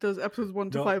DVD does episodes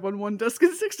 1 to 5 on one disc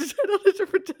and 6 to 10 on a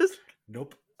different disc.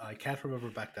 Nope, I can't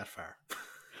remember back that far.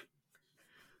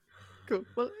 Cool.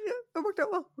 Well, yeah, it worked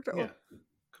out well.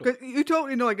 Cool. You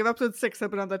totally know, like, if episode 6 had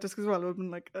been on that disc as well, it would have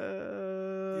been like,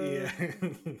 yeah.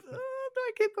 No,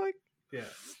 I keep going. Yeah.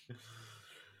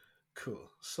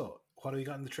 Cool. So, what have you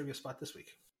got in the trivia spot this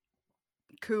week?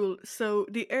 Cool. So,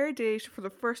 the air date for the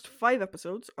first 5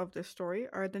 episodes of this story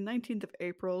are the 19th of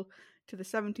April to the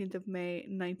 17th of May,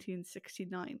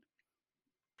 1969.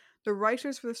 The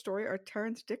writers for the story are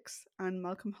Terrence Dicks and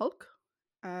Malcolm Hulk.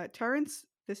 Terrence,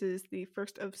 this is the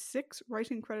first of 6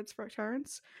 writing credits for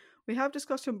Terrence. We have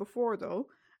discussed him before, though,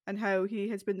 and how he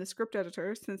has been the script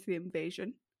editor since the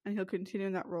invasion, and he'll continue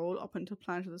in that role up until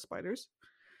Planet of the Spiders.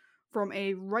 From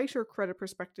a writer credit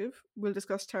perspective, we'll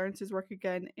discuss Terrence's work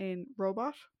again in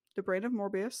Robot, The Brain of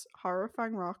Morbius, Horror of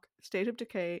Fang Rock, State of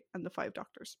Decay, and The Five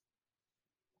Doctors.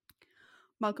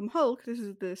 Malcolm Hulk, this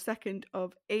is the second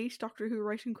of 8 Doctor Who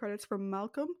writing credits from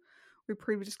Malcolm. We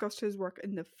previously discussed his work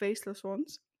in The Faceless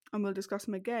Ones, and we'll discuss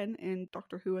him again in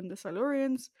Doctor Who and the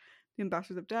Silurians, The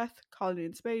Ambassadors of Death, Colony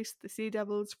in Space, The Sea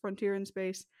Devils, Frontier in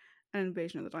Space, and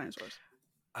Invasion of the Dinosaurs.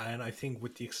 And I think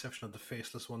with the exception of The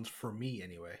Faceless Ones, for me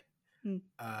anyway,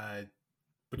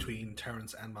 between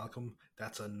Terrence and Malcolm,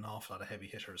 that's an awful lot of heavy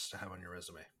hitters to have on your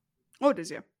resume. Oh, it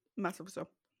is, yeah. Massive so.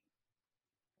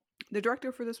 The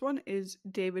director for this one is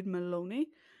David Maloney.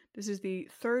 This is the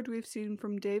 3rd we've seen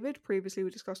from David. Previously,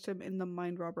 we discussed him in The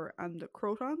Mind Robber and The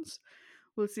Crotons.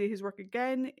 We'll see his work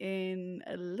again in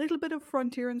a little bit of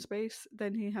Frontier in Space.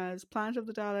 Then he has Planet of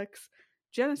the Daleks,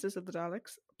 Genesis of the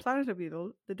Daleks, Planet of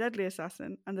Evil, The Deadly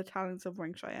Assassin, and The Talents of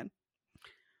Wang Cheyenne.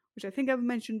 Which I think I've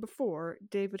mentioned before.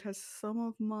 David has some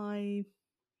of my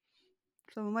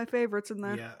favourites in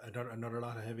there. Yeah, another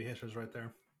lot of heavy hitters right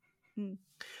there.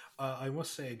 I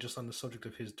must say, just on the subject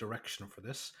of his direction for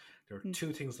this, there are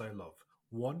 2 things that I love.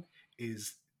 One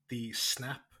is the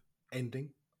snap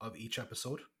ending of each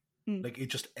episode. Like, it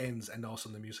just ends and also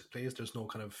the music plays. There's no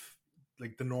kind of,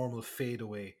 like, the normal fade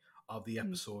away of the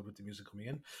episode with the music coming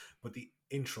in. But the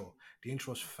intro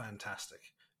is fantastic.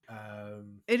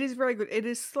 It is very good. It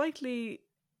is slightly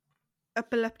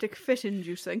epileptic fit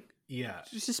inducing. Yeah.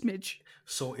 Just a smidge.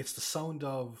 So it's the sound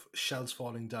of shells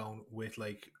falling down with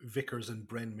like Vickers and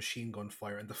Bren machine gun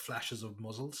fire and the flashes of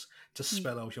muzzles to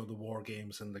spell out, the war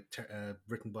games and like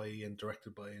written by and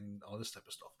directed by and all this type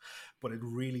of stuff. But it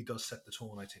really does set the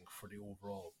tone, I think, for the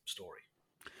overall story.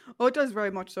 Oh, it does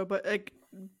very much so. But like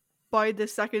by the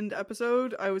 2nd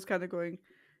episode, I was kind of going,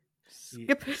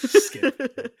 skip.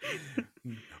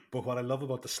 But what I love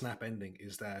about the snap ending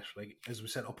is that, like, as we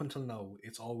said, up until now,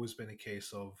 it's always been a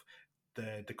case of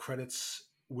the credits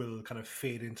will kind of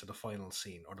fade into the final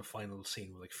scene, or the final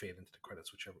scene will like fade into the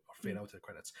credits, whichever, or fade out to the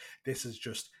credits. This is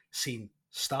just scene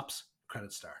stops,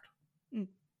 credits start. And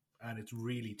it's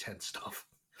really tense stuff.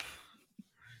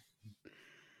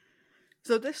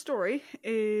 So this story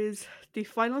is the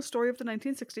final story of the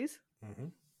 1960s.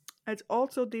 It's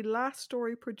also the last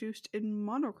story produced in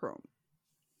monochrome.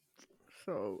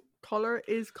 So color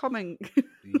is coming.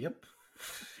 Yep.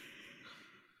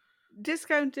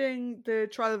 Discounting the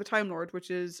Trial of a Time Lord,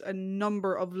 which is a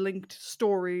number of linked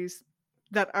stories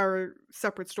that are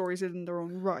separate stories in their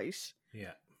own right.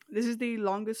 Yeah. This is the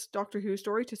longest Doctor Who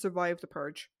story to survive the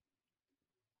Purge.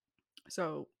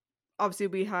 So obviously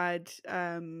we had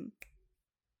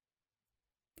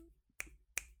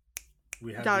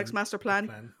Dalek's Master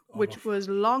Plan, which was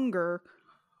longer,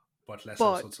 but less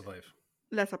episodes survive.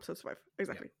 Less episodes survive,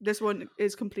 exactly. Yeah. This one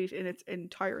is complete in its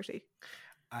entirety.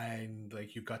 And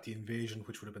like you've got the Invasion,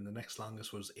 which would have been the next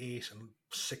longest, was 8, and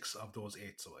 6 of those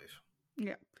 8 survive.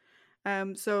 Yeah.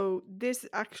 So this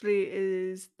actually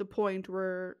is the point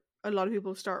where a lot of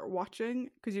people start watching,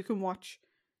 because you can watch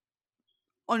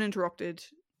uninterrupted,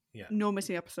 no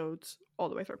missing episodes all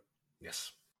the way through.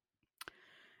 Yes.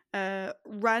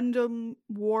 Random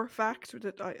war fact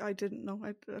that I didn't know.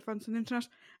 I found on the internet.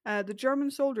 The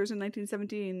German soldiers in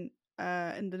 1917,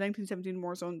 in the 1917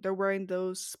 war zone, they're wearing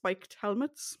those spiked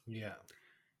helmets. Yeah.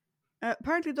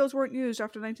 Apparently, those weren't used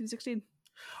after 1916.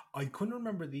 I couldn't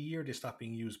remember the year they stopped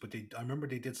being used, but I remember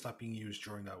they did stop being used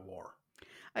during that war.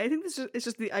 I think it's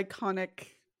just the iconic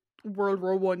World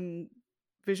War I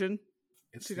vision.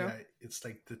 It's it's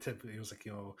like the tip. It was like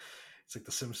it's like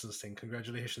the Simpsons thing.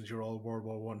 Congratulations, you're all World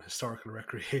War I historical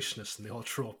recreationists, and they all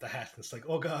throw up the hat. And it's like,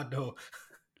 oh God, no.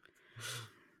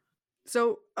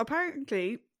 So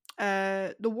apparently,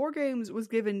 the War Games was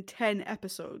given 10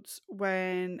 episodes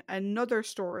when another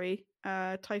story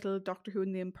titled Doctor Who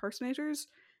and the Impersonators,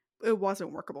 it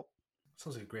wasn't workable.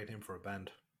 Sounds like a great name for a band.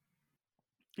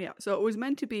 Yeah, so it was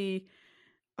meant to be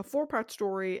a 4-part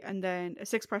story and then a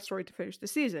 6-part story to finish the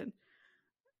season.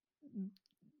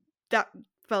 That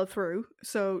fell through.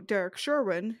 So Derek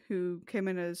Sherwin, who came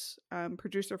in as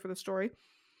producer for the story,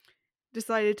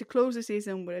 decided to close the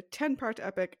season with a 10-part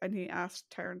epic, and he asked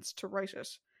Terrence to write it.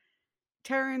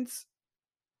 Terrence,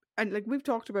 and like we've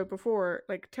talked about before,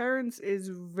 like Terrence is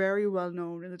very well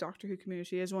known in the Doctor Who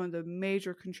community as one of the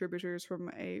major contributors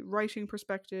from a writing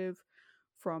perspective,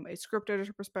 from a script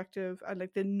editor perspective, and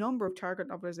like the number of Target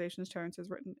novelizations Terrence has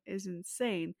written is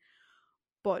insane.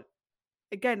 But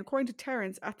again, according to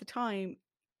Terrence, at the time,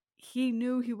 he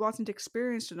knew he wasn't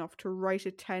experienced enough to write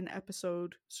a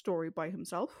 10-episode story by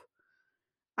himself.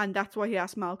 And that's why he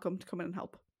asked Malcolm to come in and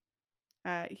help.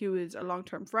 He was a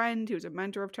long-term friend. He was a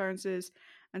mentor of Terrence's.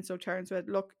 And so Terrence said,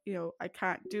 look, I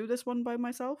can't do this one by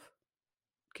myself.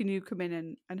 Can you come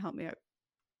in and help me out?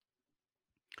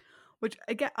 Which,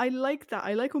 again, I like that.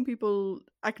 I like when people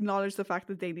acknowledge the fact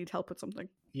that they need help with something.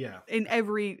 Yeah. In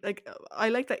every, I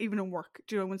like that even in work.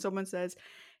 Do you know, when someone says,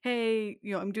 hey,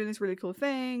 I'm doing this really cool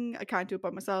thing. I can't do it by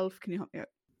myself. Can you help me out?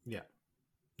 Yeah.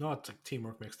 No, it's like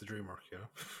teamwork makes the dream work,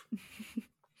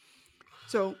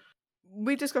 So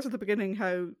we discussed at the beginning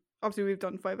how, obviously, we've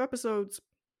done 5 episodes.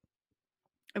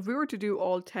 If we were to do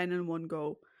all 10 in one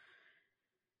go,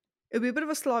 it'd be a bit of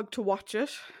a slog to watch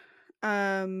it.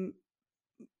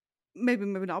 Maybe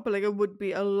not, but it would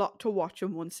be a lot to watch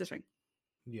in one sitting.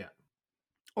 Yeah.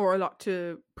 Or a lot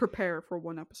to prepare for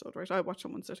one episode, right? I watch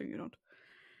in one sitting, you don't.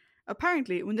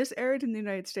 Apparently, when this aired in the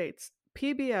United States,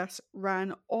 PBS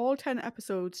ran all 10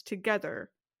 episodes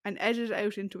together and edited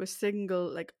out into a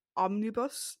single,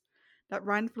 omnibus that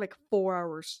ran for 4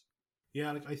 hours.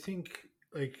 Yeah, I think,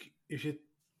 if you...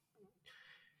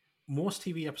 Most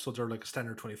TV episodes are a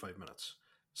standard 25 minutes.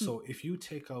 So if you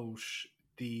take out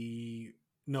the...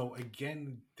 No,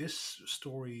 again, this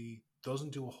story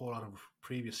doesn't do a whole lot of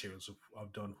previous series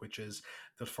I've done, which is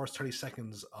the first 30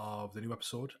 seconds of the new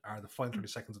episode are the final 30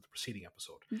 seconds of the preceding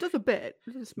episode. It does a bit.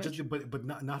 But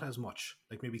not as much,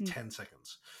 maybe 10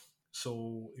 seconds.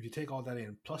 So if you take all that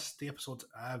in, plus the episodes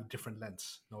have different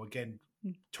lengths. Now, again,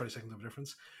 30 seconds of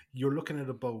difference, you're looking at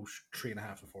about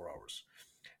 3.5 to 4 hours.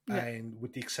 Yeah. And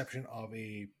with the exception of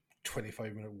a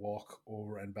 25-minute walk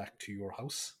over and back to your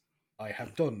house, I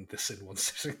have done this in one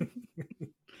sitting.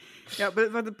 Yeah,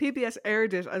 but the PBS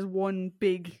aired it as one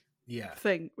big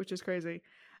thing, which is crazy.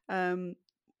 At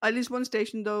least one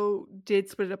station, though, did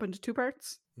split it up into 2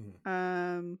 parts.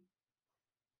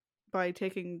 By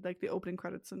taking the opening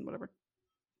credits and whatever.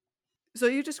 So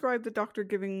you described the doctor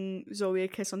giving Zoe a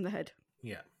kiss on the head.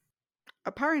 Yeah.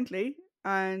 Apparently,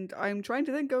 and I'm trying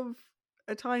to think of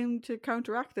a time to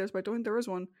counteract this, but I don't think there is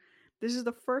one. This is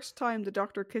the first time the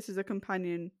doctor kisses a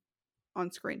companion on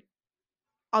screen,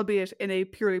 albeit in a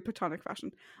purely platonic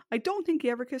fashion. I don't think he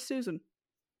ever kissed Susan.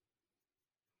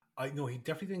 I know he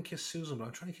definitely didn't kiss Susan, but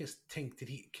I'm trying to think, did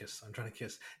he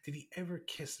ever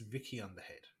kiss Vicky on the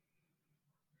head?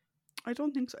 I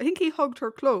don't think so. I think he hugged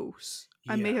her close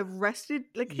and may have rested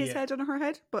his head on her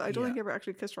head, but I don't think he ever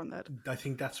actually kissed her on the head. I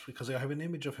think that's because I have an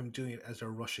image of him doing it as they're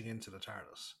rushing into the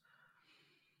TARDIS.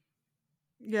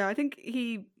 Yeah, I think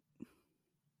he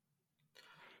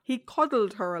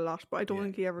cuddled her a lot, but I don't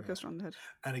think he ever kissed her on the head.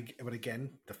 But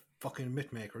again, the fucking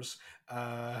myth makers,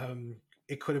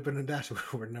 it could have been in that.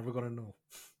 We're never going to know.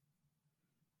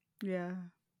 Yeah.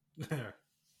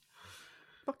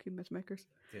 Fucking myth makers.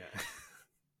 Yeah.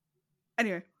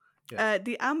 Anyway,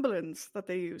 the ambulance that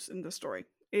they use in the story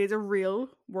is a real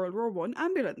World War I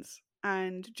ambulance.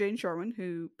 And Jane Sherman,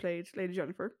 who played Lady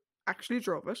Jennifer, actually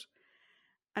drove it.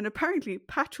 And apparently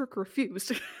Patrick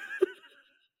refused.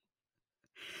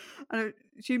 And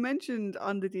she mentioned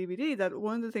on the DVD that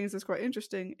one of the things that's quite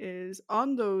interesting is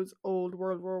on those old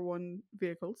World War I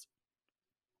vehicles,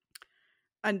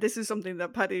 and this is something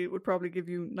that Paddy would probably give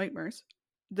you nightmares,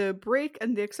 the brake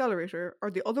and the accelerator are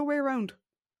the other way around.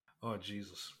 Oh,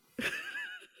 Jesus.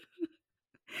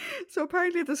 So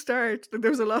apparently at the start, there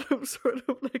was a lot of sort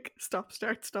of stop,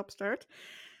 start.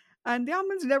 And the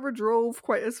ambulance never drove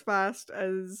quite as fast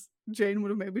as Jane would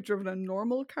have maybe driven a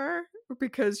normal car,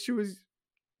 because she was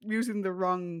using the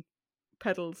wrong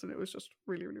pedals, and it was just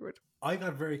really, really weird. I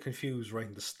got very confused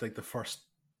writing this, the first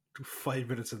 5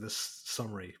 minutes of this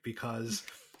summary, because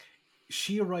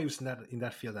she arrives in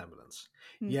that field ambulance,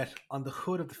 yet on the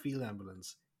hood of the field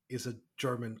ambulance is a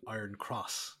German Iron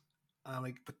Cross.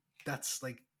 I'm but that's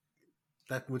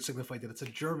that would signify that it's a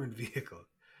German vehicle.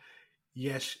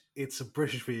 Yet it's a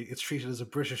British vehicle. It's treated as a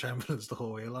British ambulance the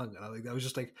whole way along. And I was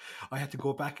just I had to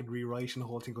go back and rewrite, and the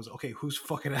whole thing goes, okay, whose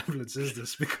fucking ambulance is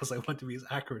this? Because I want to be as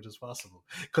accurate as possible,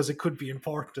 because it could be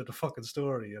important to the fucking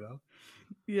story,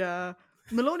 Yeah.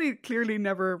 Maloney clearly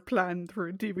never planned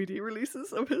for DVD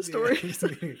releases of his stories.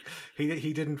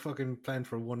 He didn't fucking plan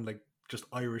for one just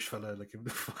Irish fella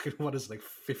fucking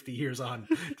 50 years on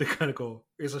to kind of go,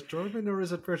 is it German or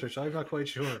is it British? I'm not quite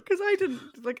sure, because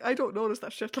I don't notice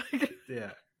that shit.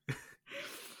 Yeah.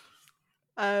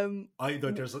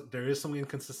 There is some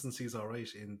inconsistencies, all right,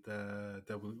 in the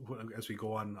as we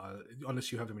go on,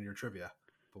 unless you have them in your trivia,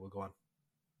 but we'll go on.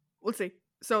 We'll see.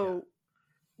 So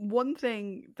one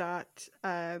thing that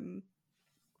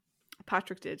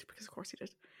Patrick did, because of course he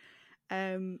did,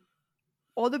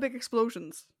 all the big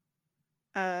explosions,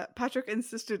 Patrick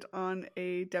insisted on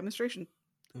a demonstration.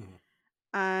 Mhm.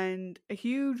 And a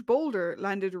huge boulder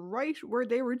landed right where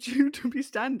they were due to be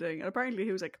standing. And apparently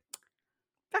he was like,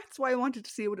 that's why I wanted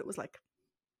to see what it was like.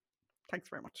 Thanks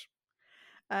very much.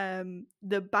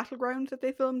 The battleground that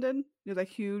they filmed in, that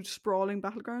huge sprawling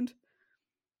battleground,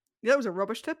 that was a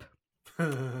rubbish tip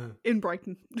in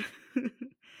Brighton. And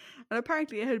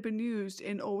apparently it had been used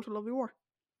in Oh What a Lovely War.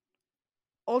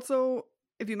 Also,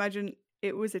 if you imagine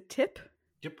it was a tip,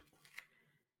 Yep.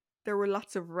 there were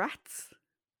lots of rats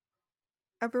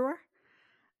everywhere.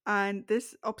 And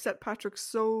this upset Patrick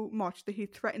so much that he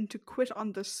threatened to quit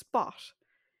on the spot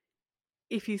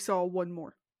if he saw one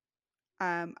more.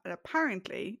 And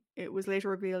apparently, it was later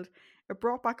revealed it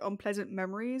brought back unpleasant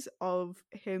memories of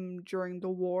him during the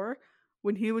war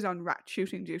when he was on rat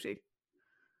shooting duty.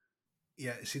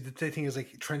 Yeah, see, the thing is,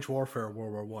 like, trench warfare,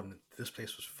 World War One, this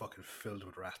place was fucking filled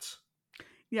with rats.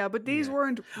 Yeah, but these Yeah.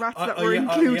 weren't rats that were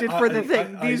included for the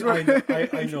thing. These were.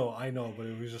 I know, but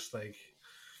it was just like.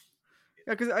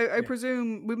 Yeah, because I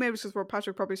presume we maybe just where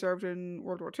Patrick probably served in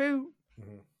World War II,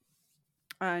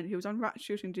 and he was on rat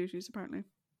shooting duties apparently,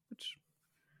 which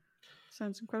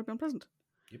sounds incredibly unpleasant.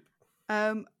 Yep.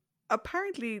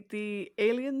 Apparently, the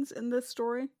aliens in this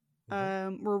story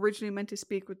were originally meant to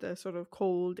speak with the sort of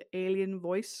cold alien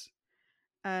voice,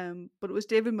 but it was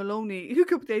David Maloney who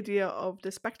came up with the idea of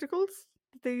the spectacles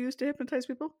that they used to hypnotize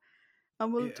people,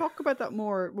 and we'll talk about that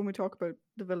more when we talk about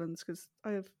the villains because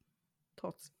I have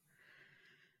thoughts.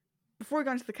 Before we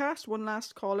go into the cast, one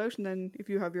last call out, and then if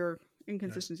you have your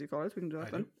inconsistency call outs, we can do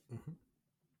that then. Mm-hmm.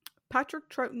 Patrick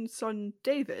Troughton's son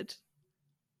David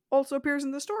also appears in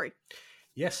the story.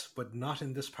 Yes, but not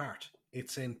in this part.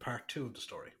 It's in part 2 of the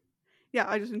story. Yeah,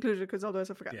 I just included it because otherwise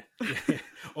I forget. Yeah.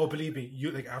 Oh, believe me, you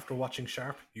like after watching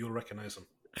Sharp, you'll recognize him.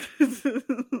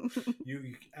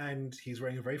 And he's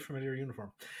wearing a very familiar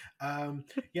uniform.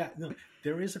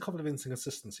 There is a couple of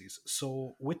inconsistencies.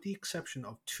 So, with the exception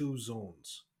of 2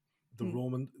 zones, the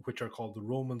Roman, which are called the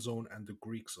Roman zone and the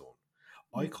Greek zone,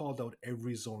 I called out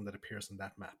every zone that appears in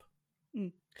that map.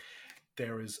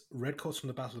 There is redcoats from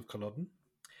the Battle of Culloden.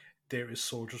 There is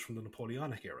soldiers from the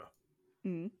Napoleonic era.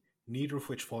 Neither of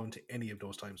which fall into any of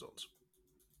those time zones.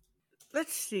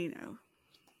 Let's see now.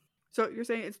 So you're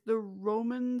saying it's the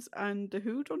Romans and the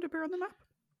who don't appear on the map?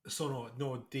 So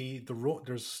no,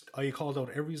 there's I called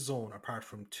out every zone apart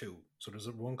from 2. So there's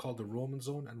one called the Roman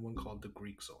zone and one called the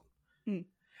Greek zone.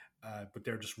 But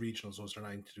they're just regional zones. They're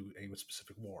not to do any with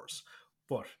specific wars.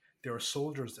 But there are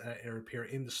soldiers that appear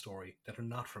in the story that are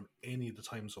not from any of the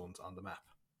time zones on the map.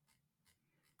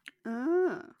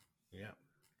 Ah. Yeah.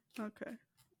 Okay.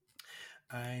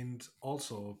 And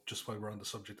also, just while we're on the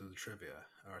subject of the trivia,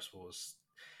 I suppose,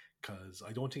 because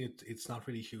I don't think it's not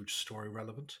really huge story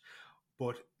relevant,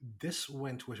 but this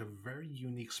went with a very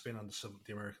unique spin on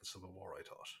the American Civil War, I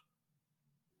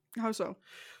thought. How so?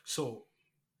 So,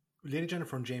 Lady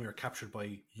Jennifer and Jamie are captured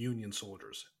by Union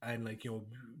soldiers, and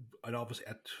and obviously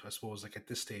at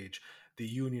this stage, the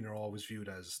Union are always viewed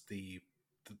as the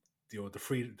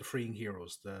freeing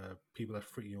heroes, the people that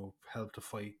help to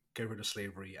fight, get rid of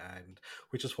slavery, and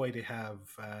which is why they have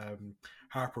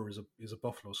Harper is a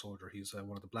Buffalo soldier. He's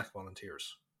one of the Black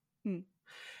Volunteers.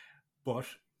 But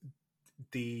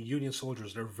the Union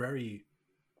soldiers, they're very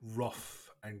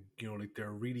rough, and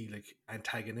they're really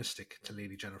antagonistic to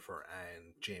Lady Jennifer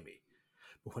and Jamie.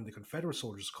 But when the Confederate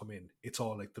soldiers come in, it's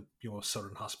all like the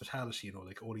Southern hospitality.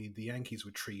 Only the Yankees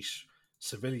would treat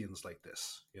civilians like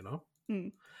this.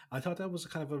 I thought that was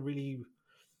kind of a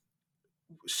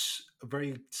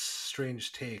very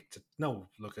strange take.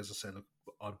 As I said,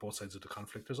 on both sides of the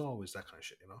conflict, there's always that kind of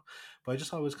shit, But I just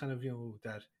thought it was kind of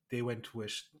that they went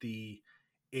with the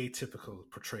atypical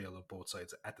portrayal of both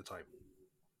sides at the time.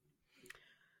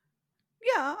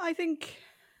 Yeah, I think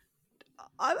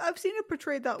I've seen it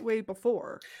portrayed that way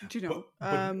before. Do you know?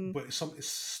 But some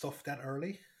stuff that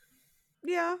early.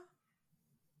 Yeah.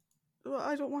 Well,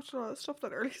 I don't watch a lot of stuff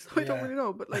that early, so I don't really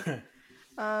know. But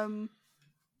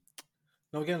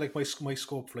now again, my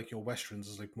scope for westerns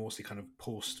is mostly kind of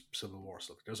post Civil War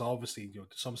stuff. There's obviously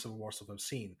some Civil War stuff I've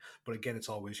seen, but again, it's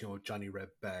always Johnny Reb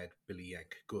bad, Billy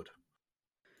Yank good.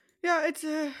 Yeah, it's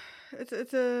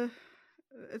an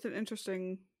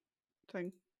interesting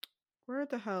thing. Where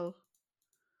the hell?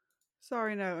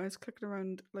 Sorry, now I was clicking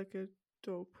around like a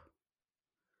dope.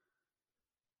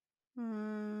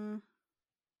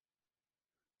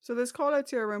 So there's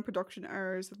call-outs here around production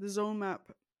errors that the zone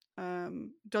map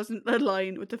doesn't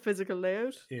align with the physical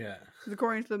layout. Yeah. Because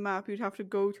according to the map, you'd have to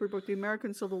go through both the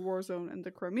American Civil War zone and the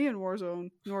Crimean War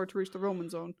zone in order to reach the Roman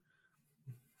zone,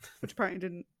 which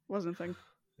apparently wasn't a thing.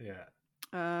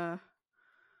 Yeah.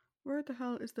 Where the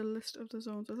hell is the list of the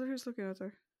zones? I was just looking at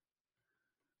there.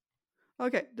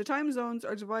 Okay, the time zones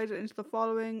are divided into the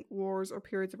following wars or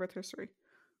periods of Earth history: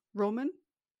 Roman,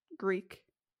 Greek,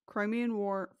 Crimean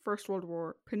War, First World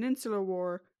War, Peninsular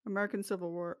War, American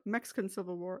Civil War, Mexican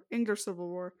Civil War, English Civil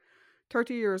War,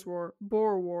 30 Years' War,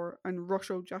 Boer War, and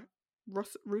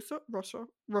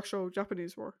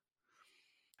Russo-Japanese War.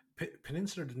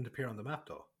 Peninsula didn't appear on the map,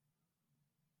 though.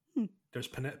 There's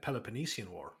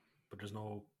Peloponnesian War, but there's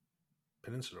no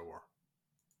Peninsular War.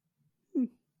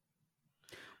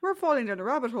 We're falling down a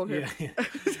rabbit hole here. Yeah.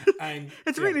 And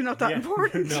it's really not that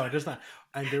important. No, it is not.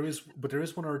 And there is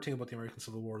one other thing about the American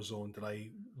Civil War zone that I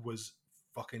was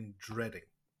fucking dreading.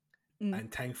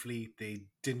 And thankfully they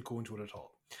didn't go into it at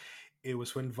all. It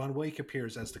was when Von Wyk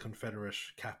appears as the Confederate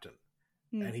captain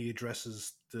and he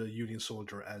addresses the Union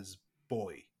soldier as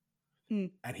boy.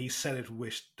 And he said it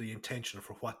with the intention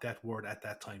for what that word at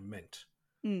that time meant.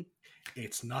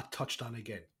 It's not touched on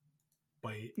again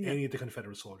by any of the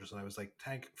Confederate soldiers. And I was like,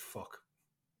 thank fuck.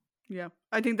 Yeah.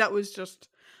 I think that was just...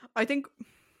 I think...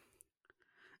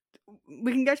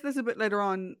 We can get to this a bit later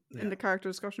on in the character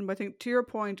discussion, but I think to your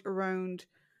point around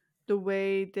the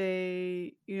way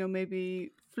they,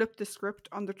 maybe flip the script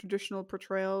on the traditional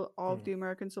portrayal of the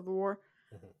American Civil War,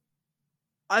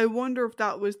 I wonder if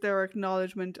that was their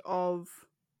acknowledgement of,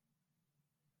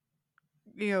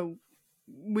 we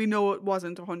know it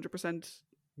wasn't 100%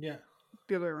 the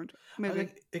other way around. Maybe.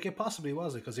 It possibly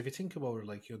was, because if you think about it,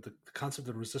 like, the concept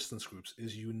of resistance groups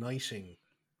is uniting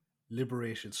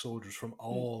liberated soldiers from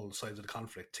all sides of the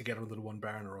conflict together under the one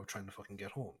banner of trying to fucking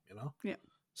get home, Yeah.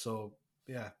 So,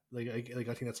 yeah, I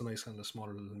think that's a nice kind of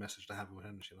smaller little message to have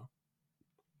within it,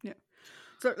 Yeah.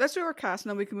 So let's do our cast, and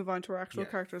then we can move on to our actual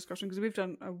character discussion, because we've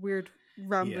done a weird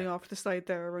rambling off the side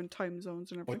there around time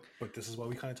zones and everything. But this is what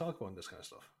we kind of talk about in this kind of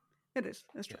stuff. It is.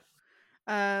 That's true.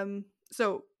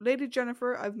 So Lady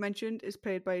Jennifer, I've mentioned, is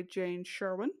played by Jane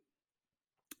Sherwin.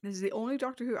 This is the only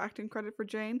Doctor Who acting credit for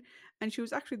Jane, and she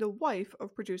was actually the wife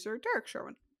of producer Derek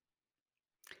Sherwin.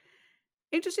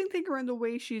 Interesting thing around the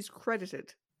way she's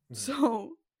credited.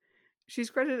 So,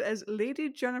 she's credited as Lady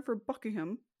Jennifer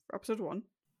Buckingham for episode 1,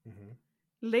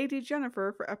 Lady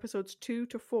Jennifer for episodes 2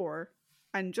 to 4,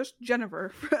 and just Jennifer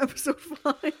for episode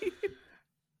 5.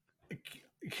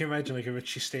 Can you imagine, like, if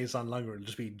she stays on longer, it'll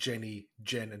just be Jenny,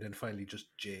 Jen, and then finally just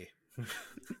J.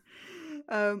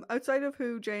 Outside of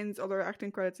Who, Jane's other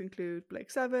acting credits include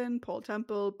Blake Seven, Paul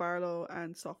Temple, Barlow,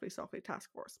 and Softly Softly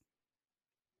Task Force.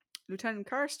 Lieutenant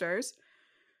Carstairs,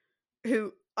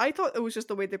 who I thought it was just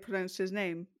the way they pronounced his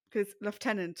name, because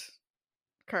Lieutenant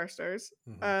Carstairs.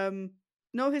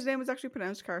 No, his name was actually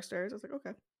pronounced Carstairs. I was like,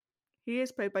 okay. He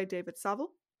is played by David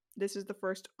Saville. This is the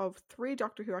first of 3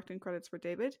 Doctor Who acting credits for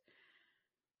David.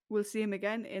 We'll see him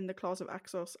again in The Claws of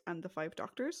Axos and The 5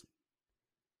 Doctors.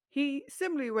 He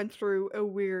similarly went through a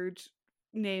weird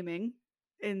naming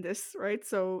in this, right?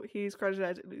 So he's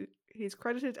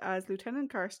credited as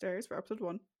Lieutenant Carstairs for episode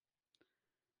 1.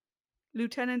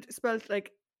 Lieutenant spelled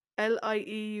like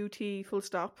Lieut full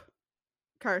stop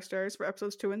Carstairs for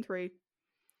episodes 2 and 3.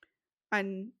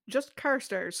 And just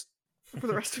Carstairs for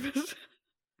the rest of it.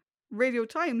 Radio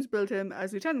Times billed him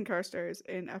as Lieutenant Carstairs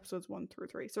in episodes 1 through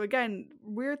 3. So again,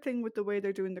 weird thing with the way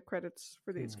they're doing the credits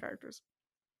for these characters.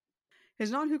 His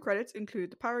non-Who credits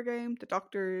include The Power Game, The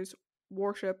Doctors,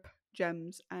 Warship,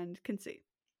 Gems, and Kinsey.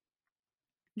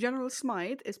 General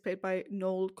Smythe is played by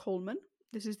Noel Coleman.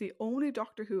 This is the only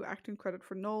Doctor Who acting credit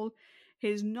for Noel.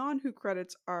 His non-Who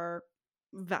credits are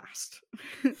vast.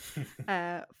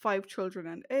 5 Children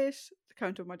and It, The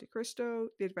Count of Monte Cristo,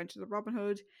 The Adventures of Robin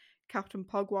Hood, Captain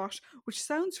Pugwash, which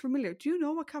sounds familiar. Do you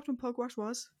know what Captain Pugwash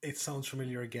was? It sounds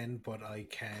familiar again, but I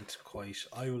can't quite.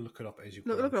 I will look it up as you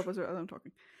go. Look it up as I'm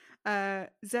talking.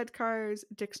 Zed Cars,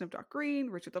 Dixon of Dock Green,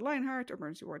 Richard the Lionheart,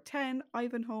 Emergency Ward 10,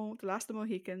 Ivanhoe, The Last of the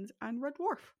Mohicans, and Red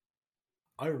Dwarf.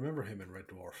 I remember him in Red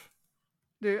Dwarf.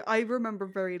 I remember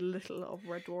very little of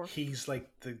Red Dwarf. He's like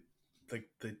the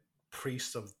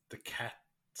priest of the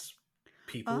cats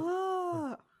people.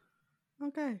 Ah,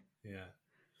 okay. Yeah.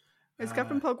 Is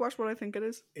Captain Pugwash what I think it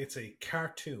is? It's a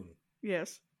cartoon.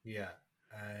 Yes. Yeah,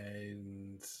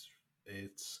 and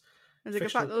it's... Is it a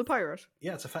fat little pirate?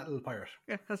 Yeah, it's a fat little pirate.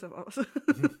 Yeah, that's what it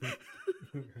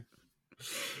was.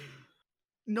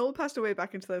 Noel passed away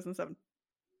back in 2007.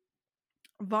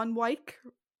 Von Wyk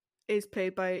is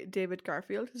played by David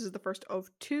Garfield. This is the first of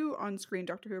 2 on-screen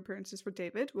Doctor Who appearances for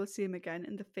David. We'll see him again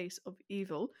in The Face of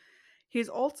Evil. He is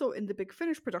also in the Big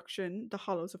Finish production, The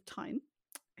Hollows of Time.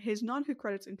 His non-Who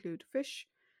credits include Fish.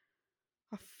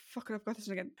 Oh, fuck it, I've got this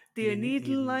one again. The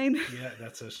Aeneidal Line. Yeah,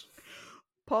 that's it.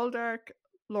 Paul Dark,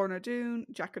 Lorna Doone,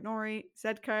 Jack O'Norrie,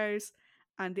 Zed Cars,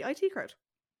 and the IT Crowd.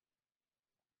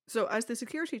 So, as the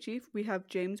security chief, we have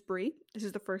James Bree. This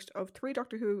is the first of 3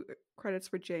 Doctor Who credits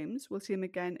for James. We'll see him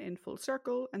again in Full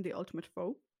Circle and The Ultimate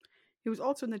Foe. He was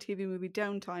also in the TV movie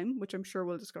Downtime, which I'm sure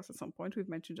we'll discuss at some point. We've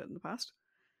mentioned it in the past.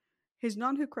 His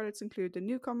non-Who credits include The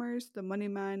Newcomers, The Money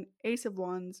Man, Ace of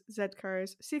Wands,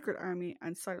 Z-Cars, Secret Army,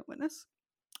 and Silent Witness.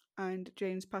 And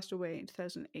James passed away in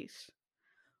 2008.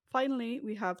 Finally,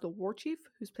 we have the War Chief,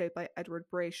 who's played by Edward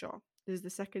Brayshaw. This is the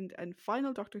second and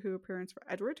final Doctor Who appearance for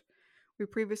Edward. We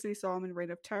previously saw him in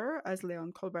Reign of Terror as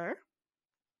Leon Colbert.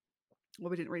 Well,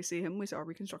 we didn't really see him. We saw a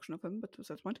reconstruction of him, but that's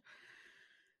the point.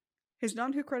 His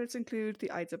non-Who credits include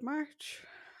The Ides of March,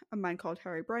 A Man Called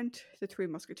Harry Brent, The Three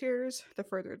Musketeers, The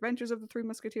Further Adventures of the Three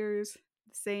Musketeers,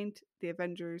 The Saint, The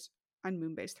Avengers, and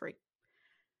Moonbase 3.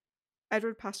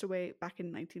 Edward passed away back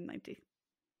in 1990.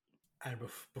 And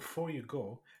before you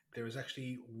go, there is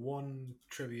actually one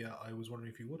trivia I was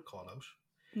wondering if you would call out.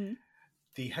 Mm-hmm.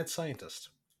 The head scientist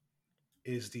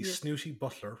is the snooty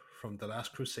butler from The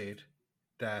Last Crusade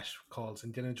that calls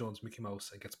Indiana Jones Mickey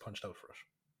Mouse and gets punched out for it.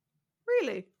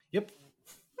 Really? Yep.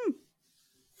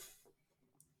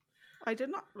 I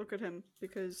did not look at him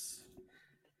because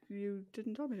you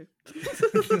didn't tell me to.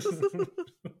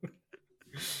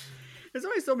 There's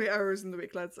only so many hours in the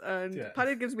week, lads, and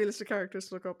Paddy gives me a list of characters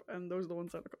to look up, and those are the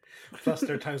ones I look up. Plus,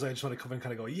 there are times I just want to come and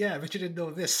kind of go, yeah, but you didn't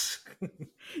know this.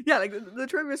 Yeah, like the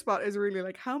trivia spot is really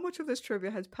like, how much of this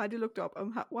trivia has Paddy looked up,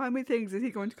 and how many things is he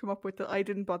going to come up with that I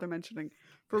didn't bother mentioning?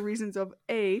 For reasons of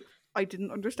A, I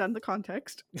didn't understand the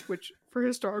context, which for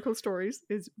historical stories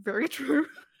is very true,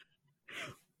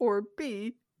 or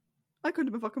B, I couldn't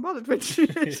have been fucking bothered mentioning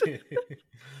it.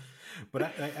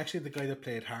 But actually, the guy that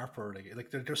played Harper,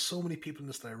 like there's so many people in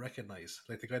this that I recognize.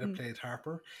 Like the guy that played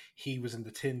Harper, he was in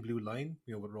The Thin Blue Line,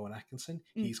 with Rowan Atkinson.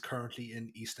 He's currently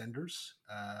in EastEnders.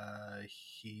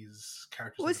 He's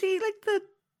characters. Was he like the?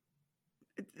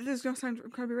 This is gonna sound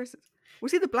incredibly racist.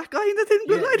 Was he the black guy in The Thin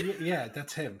Blue Line? Yeah,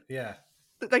 that's him. Yeah,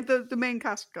 like the main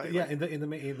cast guy. Yeah, right? in the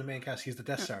main cast, he's the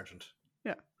desk sergeant.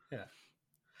 Yeah.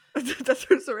 That's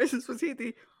what's so racist. Was he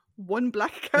the one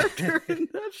black character in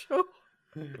that show?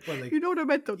 Well, like, you know what I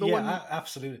meant, though. The one,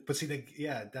 absolutely. But see,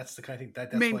 that's the kind of thing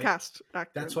that's main why, cast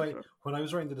actor. That's why when I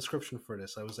was writing the description for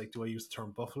this, I was like, do I use the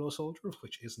term Buffalo Soldier,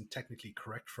 which isn't technically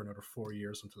correct for another 4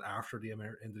 years until after the end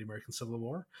of the American Civil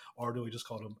War, or do I just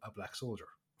call him a black soldier?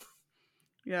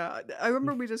 Yeah, I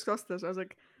remember we discussed this. I was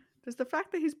like, does the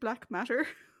fact that he's black matter?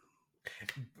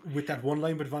 With that one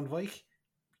line with Van Wyck?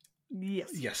 Yes.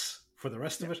 Yes. For the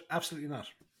rest of it, absolutely not.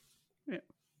 Yeah.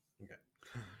 Okay.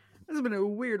 This has been a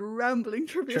weird rambling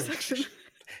trivia section.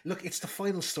 Look, it's the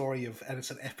final story and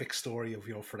it's an epic story of,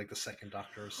 for like the second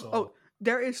Doctor. So. Oh,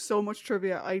 there is so much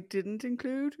trivia I didn't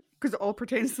include because it all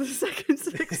pertains to the second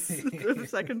 6, the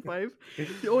second 5.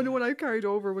 The only one I carried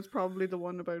over was probably the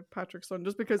one about Patrick's son,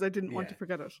 just because I didn't want to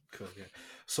forget it. Cool, yeah.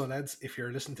 So, lads, if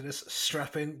you're listening to this,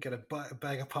 strap in, get a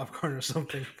bag of popcorn or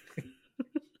something.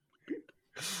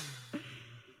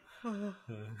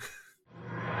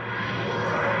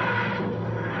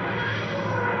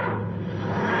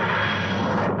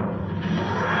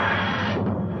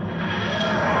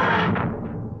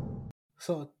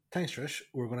 So, thanks, Trish.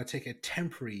 We're going to take a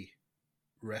temporary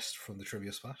rest from the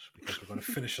trivia spot because we're going to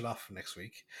finish it off next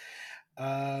week.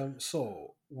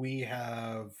 So, we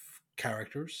have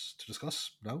characters to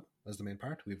discuss now as the main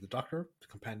part. We have the Doctor, the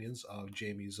companions of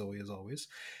Jamie, Zoe, as always,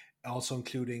 also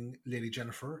including Lady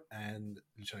Jennifer and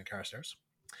Lieutenant Carstairs.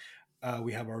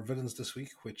 We have our villains this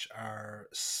week, which are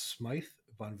Smythe,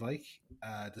 Van Wyck,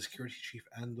 the Security Chief,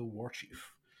 and the War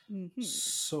Chief. Mm-hmm.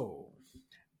 So,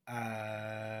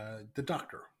 the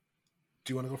Doctor.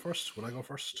 Do you want to go first? Will I go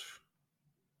first?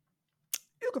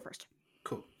 You go first.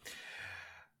 Cool.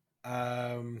 Where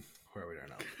are we there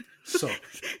now? So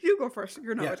you go first.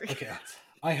 You're not ready. Okay.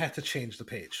 I had to change the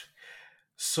page.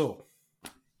 So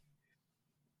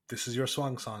this is your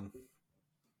swan song,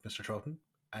 Mr. Troughton,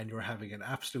 and you're having an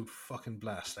absolute fucking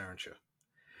blast, aren't you?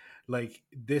 Like,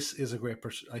 this is a great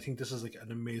I think this is like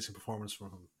an amazing performance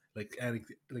from him. Like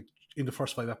in the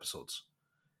first 5 episodes.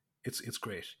 It's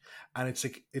great, and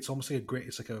it's almost like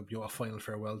a final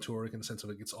farewell tour in the sense of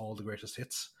like it's all the greatest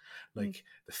hits, like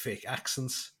the fake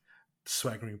accents, the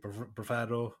swaggering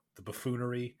bravado, the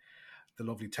buffoonery, the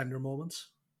lovely tender moments,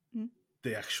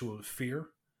 the actual fear.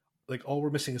 Like, all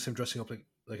we're missing is him dressing up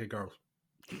like a girl,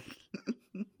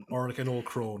 or like an old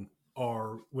crone,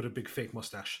 or with a big fake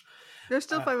mustache. There's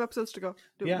still 5 episodes to go.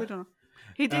 We don't know.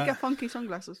 He did get funky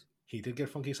sunglasses. He did get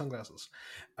funky sunglasses.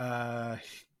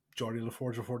 Geordie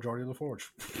LaForge before Geordie LaForge.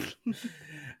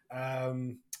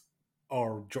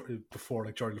 Or before,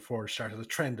 like, Geordie LaForge started a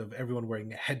trend of everyone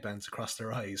wearing headbands across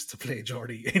their eyes to play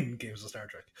Geordie in games of Star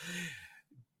Trek.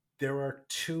 there are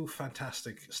two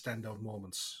fantastic standout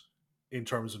moments in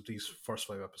terms of these first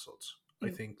 5 episodes. I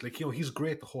Mm. think, like, he's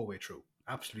great the whole way through,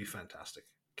 absolutely fantastic.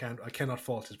 I cannot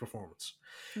fault his performance.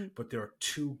 Mm. But there are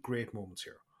two great moments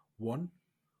here. One,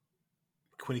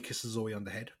 when he kisses Zoe on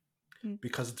the head, Mm.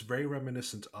 because it's very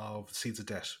reminiscent of Seeds of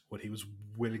Debt, when he was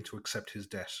willing to accept his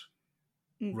debt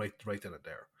right then and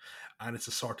there. And it's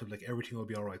a sort of like, everything will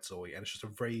be all right, Zoe. And it's just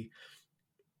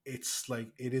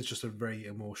it is just a very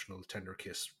emotional, tender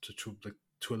kiss to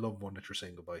a loved one that you're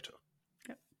saying goodbye to.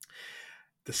 Yep.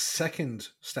 The second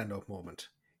standout moment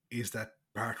is that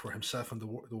part where himself and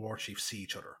the war chief see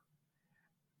each other.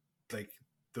 Like,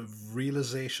 the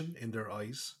realization in their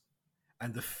eyes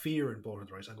and the fear in both of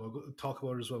their eyes. I'm going to talk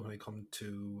about it as well when I come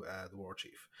to the war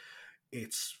chief.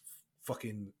 It's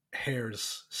fucking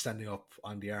hairs standing up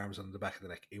on the arms and the back of the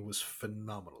neck. It was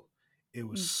phenomenal. It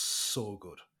was so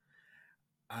good.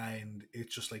 And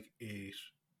it's just like it.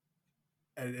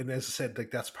 And as I said,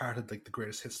 like, that's part of like the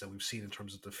greatest hits that we've seen in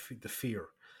terms of the fear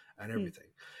and everything.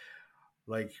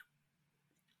 Like,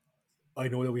 I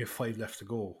know that we have 5 left to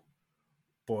go,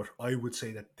 but I would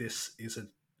say that this is a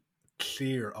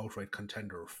clear outright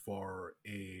contender for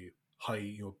a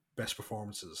high, best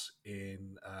performances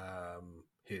in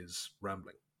his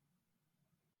Rambling.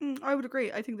 I would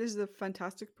agree. I think this is a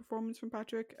fantastic performance from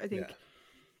Patrick. I think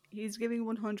he's giving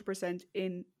 100%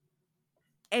 in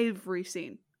every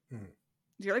scene.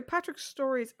 You're like, Patrick's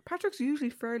usually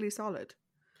fairly solid.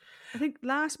 I think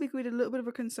last week we did a little bit of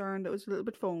a concern that was a little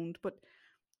bit phoned, but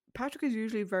Patrick is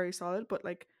usually very solid. But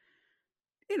like,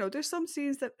 there's some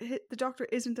scenes that the Doctor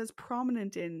isn't as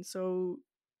prominent in, so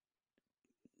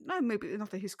maybe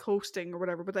not that he's coasting or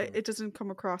whatever, but it doesn't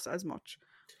come across as much.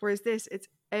 Whereas this, it's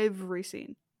every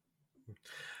scene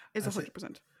is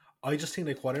 100%. I just think,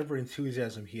 like, whatever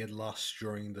enthusiasm he had lost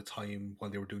during the time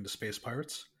when they were doing the Space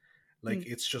Pirates, like,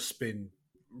 it's just been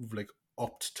like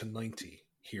upped to 90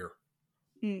 here.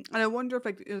 And I wonder if,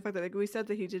 like, the fact that, like, we said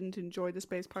that he didn't enjoy the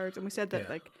Space Pirates, and we said that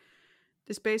like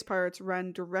the Space Pirates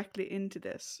ran directly into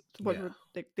this. Like,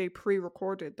 they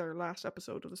pre-recorded their last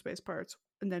episode of the Space Pirates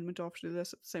and then went off to do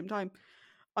this at the same time.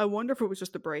 I wonder if it was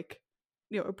just a break,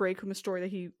 a break from a story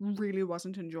that he really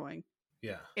wasn't enjoying.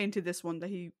 Yeah. Into this one that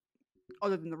he,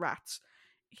 other than the rats,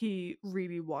 he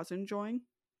really was enjoying.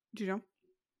 Do you know?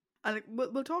 And like,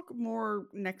 we'll talk more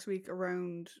next week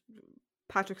around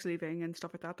Patrick's leaving and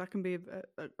stuff like that. That can be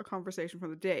a conversation for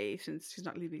the day, since he's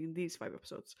not leaving in these 5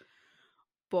 episodes.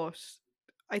 But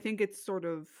I think it's sort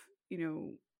of,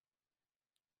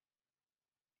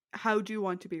 how do you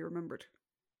want to be remembered?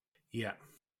 Yeah.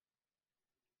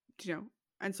 Do you know?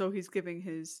 And so he's giving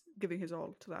his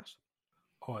all to that.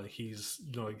 Oh, he's,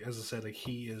 as I said, like,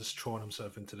 he is throwing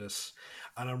himself into this,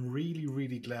 and I'm really,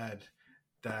 really glad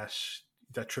that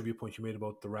trivia point you made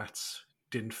about the rats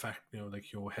did in fact,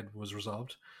 head was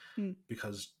resolved,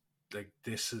 because like,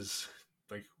 this is,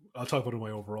 like, I'll talk about it in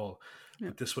my overall,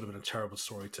 but this would have been a terrible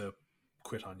story to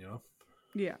quit on,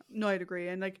 Yeah, no, I'd agree.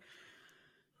 And like,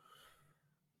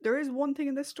 there is one thing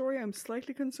in this story I'm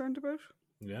slightly concerned about.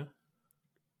 Yeah.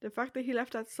 The fact that he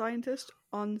left that scientist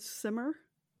on simmer.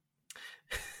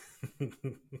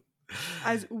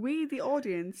 As we, the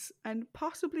audience, and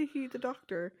possibly he, the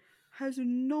Doctor, has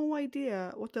no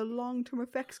idea what the long-term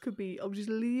effects could be of just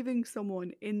leaving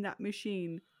someone in that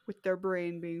machine with their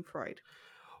brain being fried.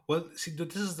 Well, see,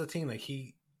 this is the thing, like,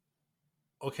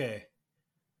 okay.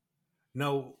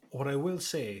 Now, what I will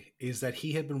say is that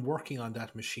he had been working on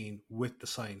that machine with the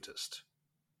scientist.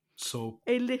 So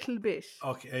a little bit.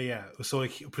 Okay, yeah. So,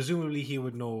 like, presumably he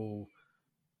would know,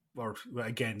 or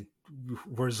again,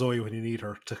 where's Zoe when you need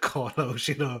her to call out,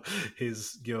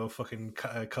 his, fucking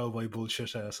cowboy bullshit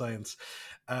science.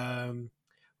 I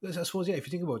suppose, yeah, if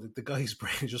you think about it, the guy's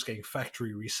brain is just getting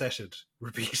factory resetted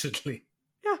repeatedly.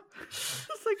 Yeah.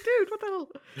 It's like, dude, what the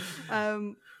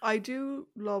hell? I do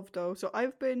love, though, so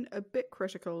I've been a bit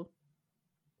critical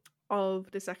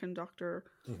of the Second Doctor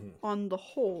on the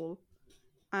whole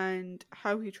and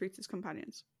how he treats his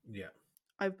companions. Yeah.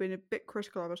 I've been a bit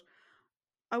critical of it.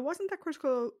 I wasn't that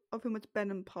critical of him with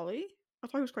Ben and Polly. I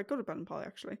thought he was quite good with Ben and Polly,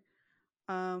 actually.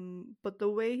 But the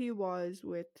way he was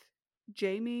with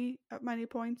Jamie at many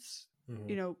points,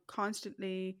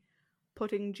 constantly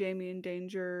putting Jamie in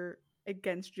danger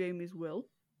against Jamie's will,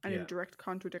 and in direct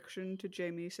contradiction to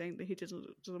Jamie saying that he doesn't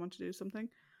want to do something.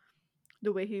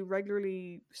 The way he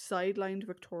regularly sidelined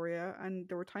Victoria, and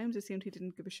there were times it seemed he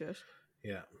didn't give a shit.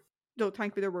 Yeah. Though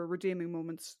thankfully there were redeeming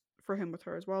moments for him with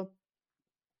her as well.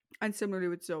 And similarly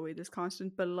with Zoe, this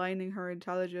constant belining her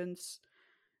intelligence,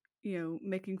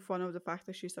 making fun of the fact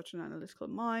that she's such an analytical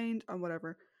mind and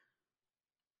whatever.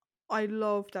 I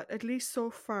love that, at least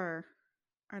so far,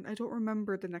 and I don't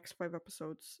remember the next 5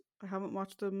 episodes. I haven't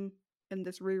watched them in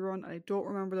this rerun, and I don't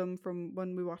remember them from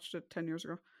when we watched it 10 years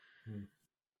ago.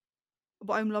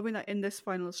 But I'm loving that in this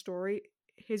final story,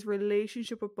 his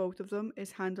relationship with both of them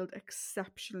is handled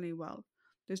exceptionally well.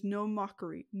 There's no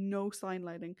mockery, no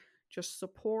sidelighting, just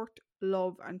support,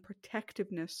 love, and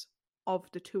protectiveness of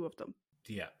the two of them.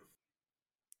 Yeah.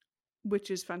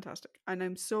 Which is fantastic. And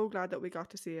I'm so glad that we got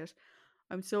to see it.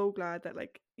 I'm so glad that,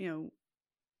 like, you know,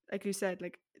 like you said,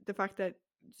 like, the fact that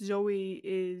Zoe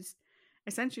is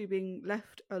essentially being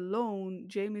left alone.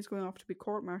 Jamie's going off to be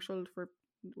court-martialed for,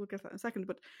 we'll get that in a second,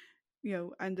 but, you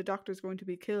know, and the doctor's going to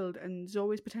be killed, and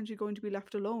Zoe's potentially going to be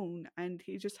left alone, and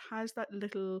he just has that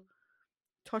little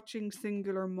touching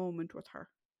singular moment with her.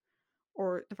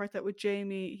 Or the fact that with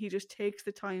Jamie, he just takes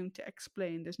the time to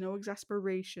explain. There's no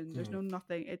exasperation, there's no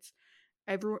nothing. It's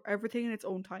everything in its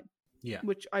own time. Yeah.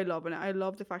 Which I love, and I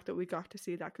love the fact that we got to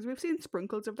see that, because we've seen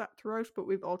sprinkles of that throughout, but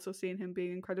we've also seen him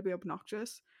being incredibly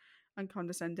obnoxious and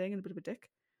condescending and a bit of a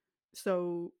dick.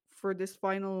 So for this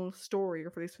final story, or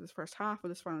for this first half of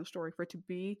this final story, for it to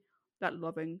be that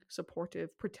loving,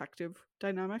 supportive, protective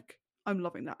dynamic, I'm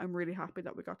loving that. I'm really happy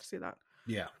that we got to see that.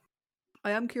 Yeah.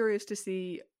 I am curious to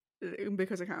see,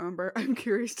 because I can't remember, I'm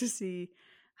curious to see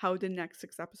how the next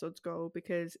 6 episodes go,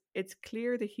 because it's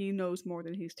clear that he knows more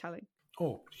than he's telling.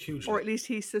 Oh, hugely. Or at least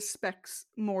he suspects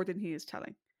more than he is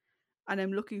telling. And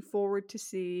I'm looking forward to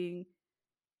seeing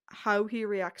how he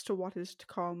reacts to what is to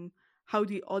come, how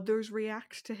the others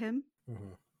react to him,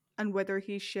 and whether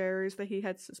he shares that he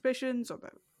had suspicions, or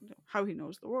that, you know, how he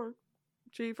knows the war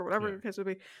chief, or whatever the case would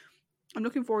be. I'm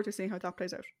looking forward to seeing how that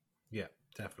plays out. Yeah,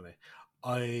 definitely.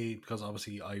 Because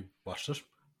obviously I watched it,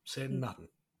 said nothing.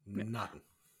 Nothing.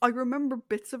 I remember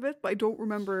bits of it, but I don't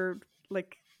remember,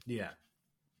 like,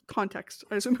 context.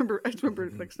 I just remember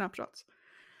like snapshots.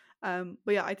 But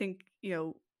yeah, I think, you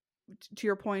know, to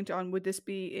your point on, would this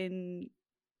be in,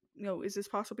 you know, is this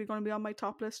possibly going to be on my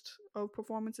top list of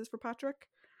performances for Patrick?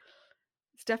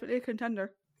 It's definitely a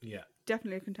contender. Yeah.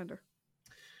 Definitely a contender.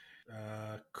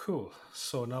 Cool.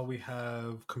 So now we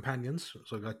have companions.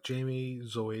 So we got Jamie,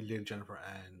 Zoe, Lily Jennifer,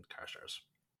 and Carstairs.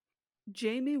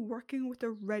 Jamie working with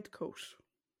a redcoat.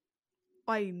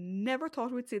 I never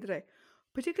thought we'd see the day.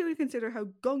 Particularly consider how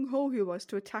gung-ho he was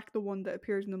to attack the one that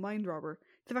appeared in the Mind Robber.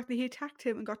 The fact that he attacked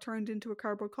him and got turned into a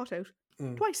cardboard cutout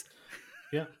twice.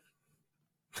 Yeah.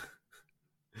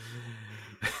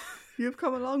 You've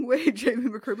come a long way, Jamie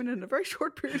McCrimmon, in a very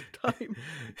short period of time.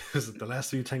 The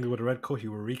last time you tangled with a red coat,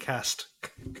 you were recast.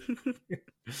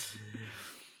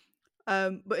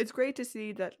 But it's great to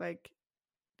see that, like,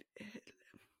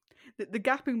 the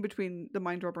gapping between the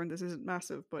Mind Robber and this isn't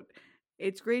massive, but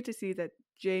it's great to see that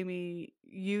Jamie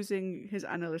using his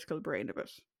analytical brain a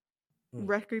bit,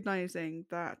 recognizing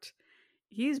that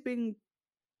he's being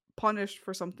punished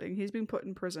for something. He's been put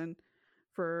in prison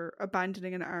for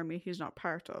abandoning an army he's not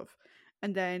part of.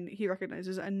 And then he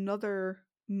recognizes another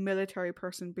military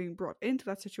person being brought into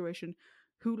that situation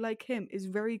who, like him, is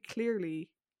very clearly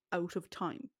out of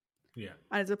time. Yeah.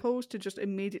 And as opposed to just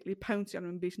immediately pouncing on him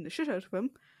and beating the shit out of him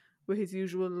with his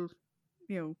usual,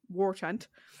 you know, war chant,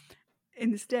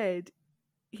 instead,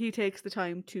 he takes the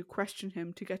time to question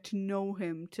him, to get to know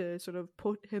him, to sort of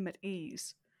put him at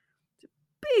ease.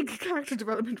 Big character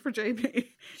development for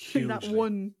Jamie in that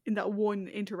one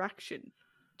interaction,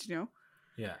 do you know?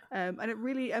 Yeah. And it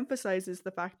really emphasizes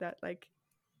the fact that, like,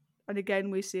 and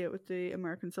again we see it with the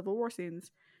American Civil War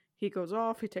scenes. He goes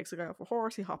off, he takes a guy off a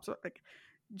horse, he hops up, like,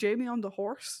 Jamie on the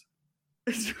horse.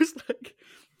 It's just like,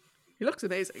 he looks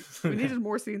amazing. We needed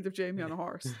more scenes of Jamie on a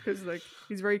horse because, like,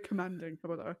 he's very commanding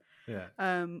about that.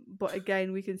 Yeah. But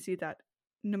again, we can see that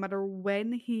no matter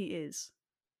when he is,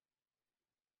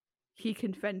 he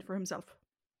can fend for himself.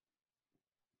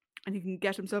 And he can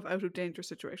get himself out of dangerous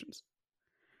situations.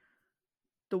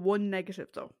 The one negative,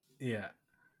 though. Yeah.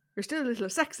 You're still a little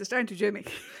sexist, aren't you, Jamie?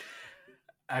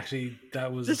 Actually,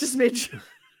 that was... Just a smidge.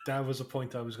 That was a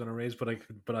point I was going to raise,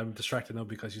 but I'm distracted now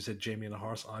because you said Jamie on a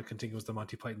horse. All I can think was the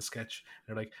Monty Python sketch.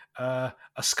 They're like, a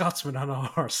Scotsman on a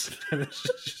horse.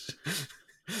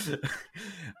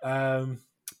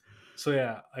 So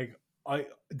yeah, I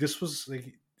this was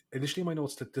like initially my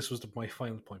notes that this was my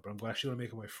final point, but I'm actually going to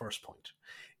make it my first point.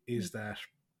 Is that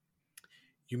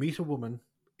you meet a woman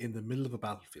in the middle of a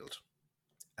battlefield,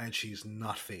 and she's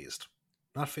not phased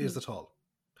at all.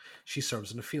 She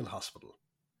serves in a field hospital.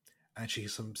 And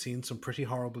she's seen some pretty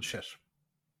horrible shit.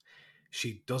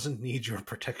 She doesn't need your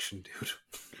protection, dude.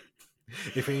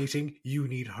 If anything, you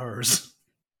need hers.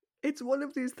 It's one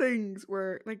of these things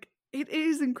where, like, it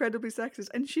is incredibly sexist,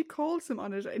 and she calls him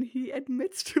on it, and he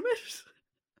admits to it.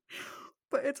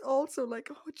 But it's also like,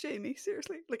 oh, Jamie,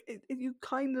 seriously, like you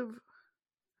kind of.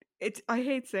 I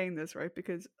hate saying this, right?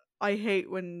 Because I hate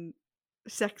when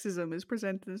sexism is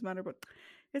presented in this manner, but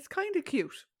it's kind of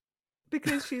cute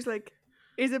because she's like,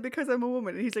 "Is it because I'm a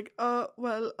woman?" And he's like,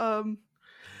 well,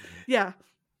 yeah,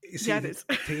 See, yeah, it the is."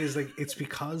 thing is, like, it's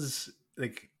because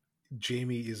like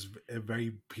Jamie is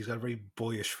he's got a very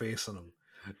boyish face on him,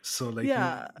 so like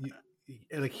Yeah,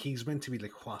 like he's meant to be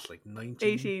like what, like 19,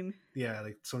 18. yeah,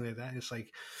 like something like that. It's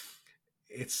like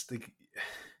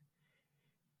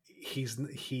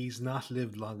he's not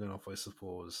lived long enough, I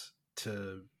suppose,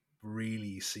 to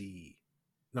really see.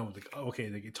 No, like okay,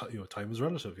 like time is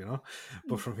relative,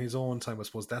 but from his own time, I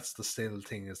suppose that's the still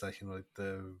thing is that like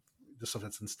the stuff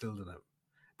that's instilled in him,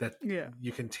 that Yeah,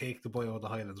 you can take the boy out of the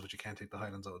Highlands, but you can't take the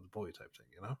Highlands out of the boy type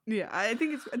thing. yeah. I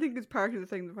think it's part of the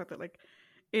thing, the fact that like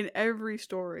in every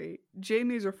story,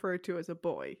 Jamie is referred to as a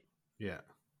boy. Yeah.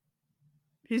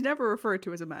 He's never referred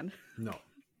to as a man. No.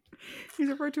 He's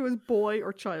referred to as boy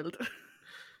or child.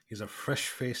 He's a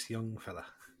fresh-faced young fella.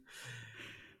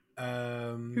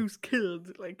 Who's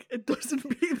killed like a dozen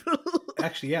people.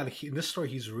 Actually, yeah, like in this story,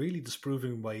 he's really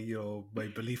disproving my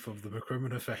belief of the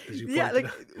McCrimmon effect, as you Yeah, pointed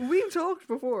like out. we've talked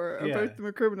before Yeah. about the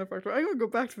McCrimmon effect. I'm going to go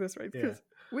back to this, right? Yeah. Because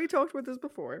we talked about this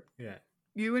before. Yeah.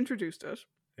 You introduced it.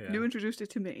 Yeah. You introduced it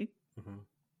to me. Mm-hmm.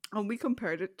 And we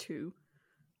compared it to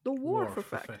the Worf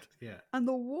effect. Yeah. And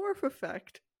the Worf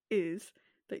effect is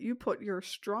that you put your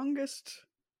strongest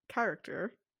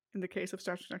character, in the case of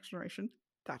Star Trek Next Generation,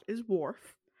 that is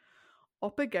Worf,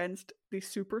 up against the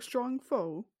super strong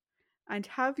foe and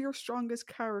have your strongest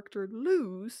character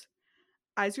lose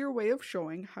as your way of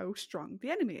showing how strong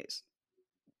the enemy is.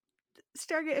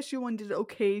 Stargate SG-1 did it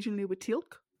occasionally with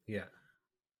Teal'c. Yeah.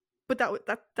 But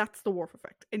that's the Worf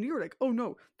effect. And you were like, oh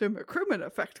no, the McCrimmon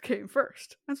effect came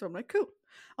first. And so I'm like, cool.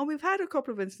 And we've had a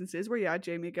couple of instances where, yeah,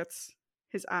 Jamie gets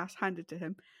his ass handed to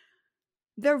him.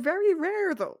 They're very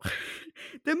rare, though.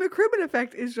 The McCrimmon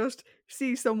effect is just,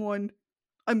 see someone,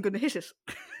 I'm going to hit it.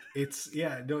 It's,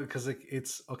 yeah, no, because like,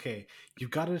 it's, okay,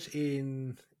 you've got it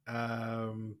in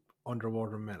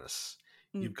Underwater Menace.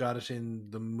 You've got it in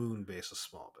the Moon Base a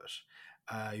small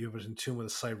bit. You have it in Tomb of the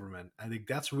Cybermen. I think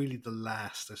that's really the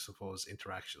last, I suppose,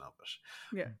 interaction of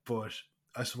it. Yeah. But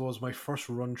I suppose my first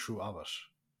run through of it,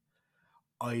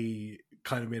 I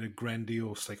kind of made a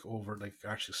grandiose, like, over, like,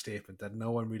 actual statement that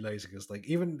now I'm realizing is like,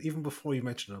 even before you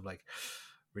mentioned it, I'm like,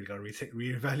 really got to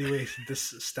reevaluate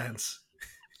this stance.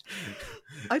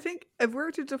 I think if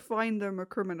we're to define the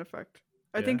McCrimmon effect,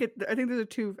 I think there's a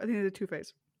two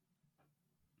phase.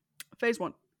 Phase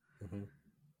one,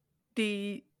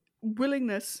 the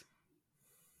willingness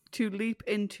to leap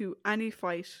into any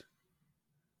fight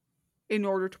in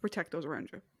order to protect those around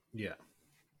you. Yeah.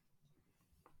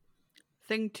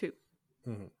 Thing two,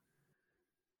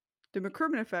 the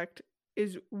McCrimmon effect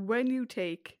is when you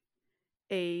take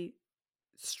a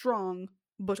strong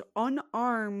but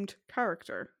unarmed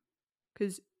character,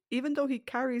 because even though he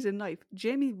carries a knife,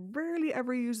 Jamie rarely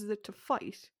ever uses it to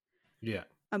fight. Yeah.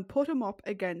 And put him up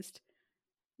against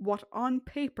what on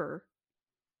paper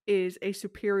is a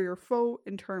superior foe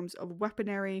in terms of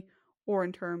weaponry or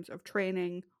in terms of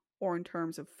training or in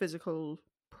terms of physical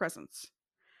presence.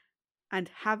 And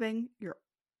having your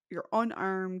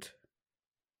unarmed,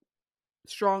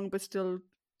 strong but still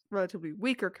relatively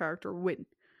weaker character win.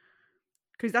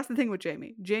 Because that's the thing with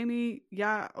Jamie. Jamie,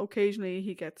 yeah, occasionally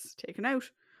he gets taken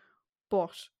out,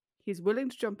 but he's willing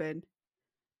to jump in,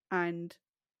 and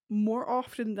more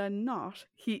often than not,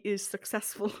 he is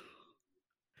successful.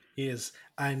 He is.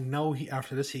 And now,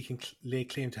 after this, he can lay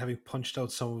claim to having punched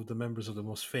out some of the members of the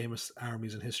most famous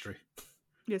armies in history.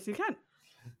 Yes, he can.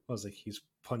 He's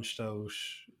punched out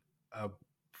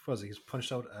he's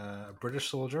punched out a British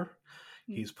soldier.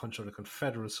 He's punched out a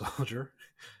Confederate soldier.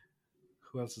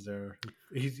 Who else is there?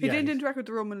 He didn't interact with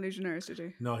the Roman legionnaires, did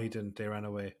he? No, he didn't. They ran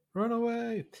away. Run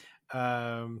away!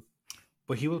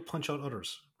 But he will punch out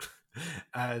others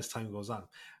as time goes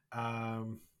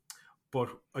on. But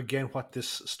again, what this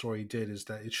story did is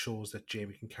that it shows that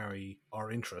Jamie can carry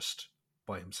our interest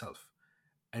by himself.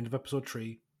 End of episode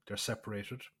 3, they're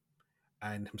separated,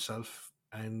 and himself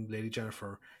and Lady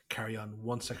Jennifer carry on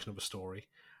one section of a story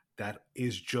that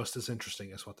is just as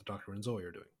interesting as what the Doctor and Zoe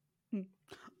are doing.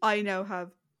 I now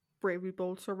have Bravely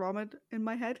Bold Sir Romad in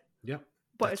my head. Yeah.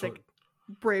 But it's like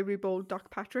Bravely Bold Doc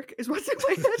Patrick is what's in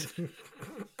my head.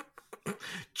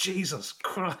 Jesus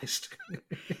Christ.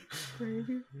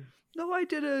 No, I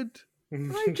didn't.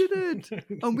 I didn't.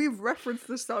 And we've referenced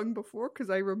the song before because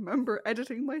I remember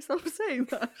editing myself saying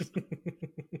that.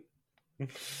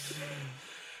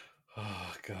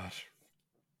 Oh, God.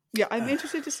 Yeah, I'm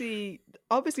interested to see.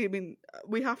 Obviously, I mean,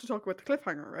 we have to talk about the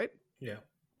cliffhanger, right? Yeah.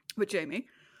 With Jamie.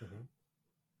 Hmm.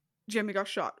 Jamie got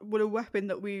shot with a weapon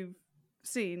that we've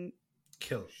seen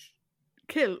Kill.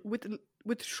 kill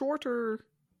with shorter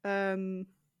um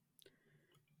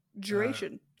Uh,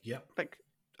 duration, yeah. like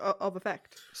of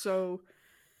effect. So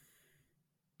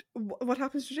what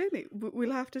happens to Jamie?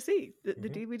 We'll have to see. The Hmm.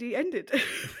 DVD ended.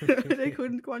 They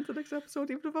couldn't go on to the next episode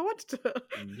even if I wanted to.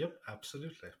 Yep,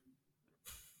 absolutely.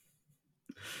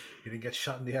 He didn't get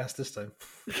shot in the ass this time.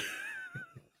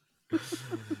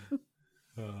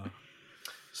 Uh,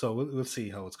 so we'll see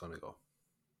how it's going to go.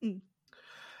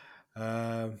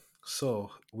 Mm.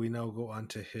 So we now go on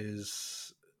to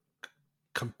his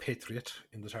compatriot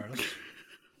in the TARDIS.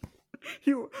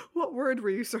 What word were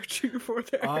you searching for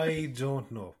there? I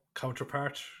don't know.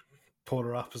 Counterpart,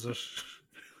 polar opposite.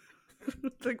 I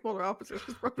think polar opposite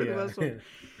is probably the Yeah. best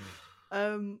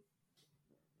one.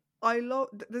 I love.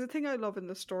 There's a thing I love in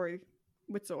this story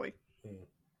with Zoe Mm.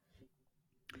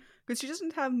 because she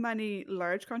doesn't have many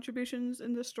large contributions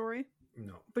in this story,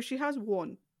 No. but she has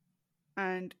one,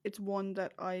 and it's one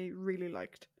that I really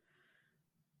liked.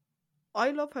 I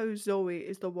love how Zoe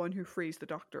is the one who frees the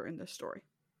Doctor in this story.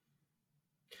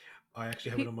 I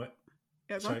actually have it on my.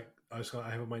 Yeah, Sorry, I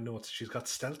have in my notes. She's got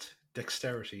stealth,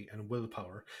 dexterity, and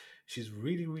willpower. She's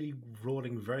really, really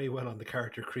rolling very well on the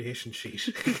character creation sheet.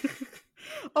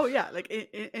 Oh yeah, like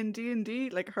in D&D,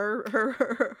 like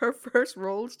her first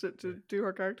roles to do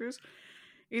her characters,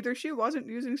 either she wasn't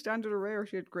using standard array or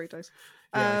she had great dice.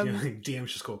 Yeah, DMs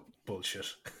just go bullshit.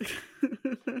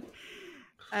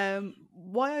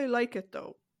 Why I like it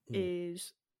though Mm.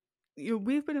 is,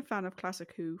 we've been a fan of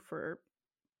Classic Who for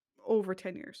over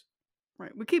 10 years,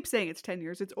 right? We keep saying it's 10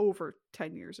 years. It's over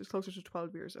 10 years. It's closer to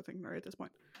 12 years, I think, right at this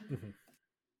point. Mm-hmm.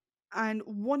 And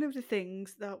one of the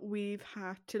things that we've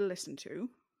had to listen to,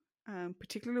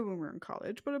 particularly when we were in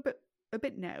college, but a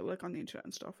bit now, like on the internet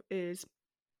and stuff, is,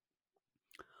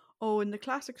 in the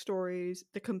classic stories,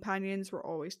 the companions were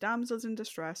always damsels in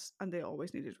distress and they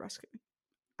always needed rescuing.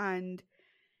 And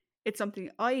it's something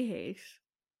I hate.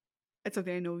 It's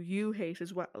something I know you hate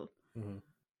as well. Mm-hmm.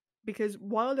 Because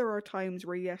while there are times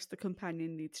where, yes, the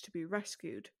companion needs to be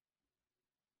rescued,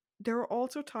 there are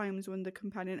also times when the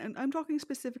companion, and I'm talking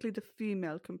specifically the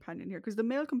female companion here, because the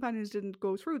male companions didn't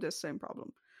go through this same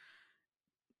problem.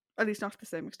 At least not to the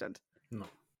same extent. No.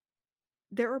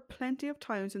 There are plenty of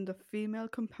times when the female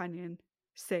companion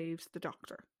saves the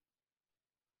Doctor.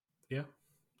 Yeah.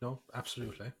 No,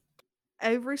 absolutely.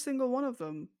 Every single one of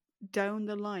them, down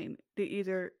the line, they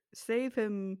either save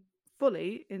him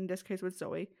fully, in this case with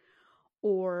Zoe,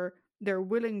 or they're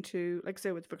willing to, like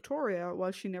say with Victoria,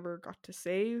 while she never got to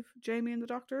save Jamie and the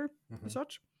Doctor as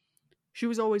such, she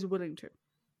was always willing to.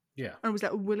 Yeah. And it was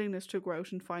that willingness to go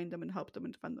out and find them and help them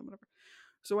and defend them, whatever.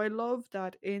 So I love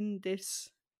that in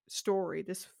this story,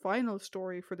 this final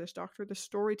story for this Doctor, the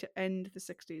story to end the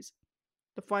 60s,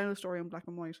 the final story in black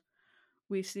and white,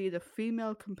 we see the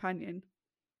female companion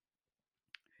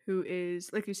who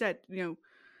is, like you said,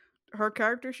 her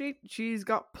character sheet, she's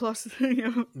got plus,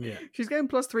 Yeah. she's getting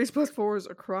plus 3s, plus 4s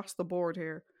across the board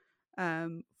here,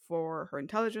 for her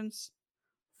intelligence,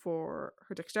 for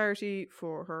her dexterity,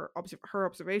 for her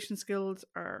observation skills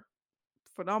are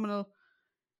phenomenal.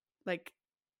 Like,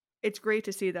 it's great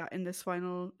to see that in this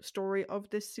final story of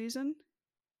this season,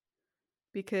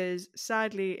 because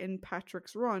sadly in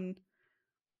Patrick's run,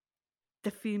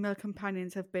 the female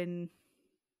companions have been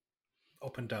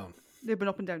up and down. They've been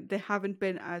up and down. They haven't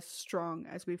been as strong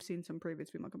as we've seen some previous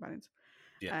female companions.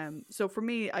 Yeah. So for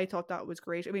me, I thought that was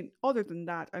great. I mean, other than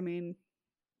that, I mean,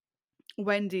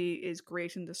 Wendy is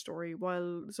great in the story.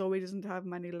 While Zoe doesn't have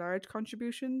many large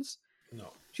contributions,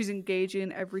 No. she's engaging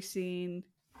in every scene.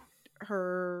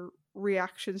 Her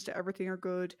reactions to everything are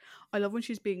good. I love when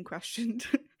she's being questioned,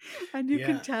 and you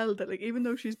can tell that, like, even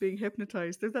though she's being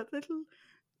hypnotized, there's that little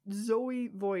Zoe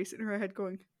voice in her head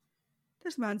going,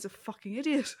 "This man's a fucking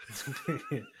idiot."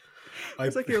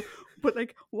 It's like, but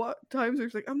like, what times are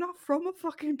like, I'm not from a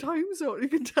fucking time zone. You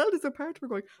can tell there's a part where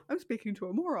going, I'm speaking to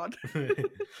a moron.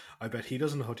 I bet he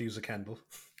doesn't know how to use a candle.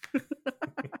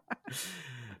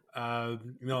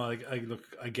 No, I look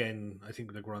again. I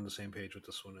think like we're on the same page with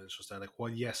this one. It's just that, like, well,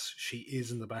 yes, she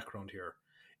is in the background here.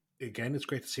 Again, it's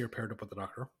great to see her paired up with the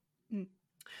Doctor. Mm.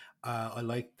 I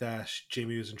like that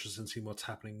Jamie was interested in seeing what's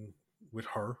happening with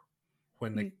her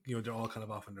when, like, they're all kind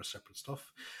of off on their separate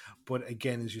stuff. But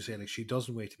again, as you say, like, she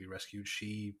doesn't wait to be rescued.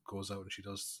 She goes out and she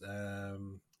does.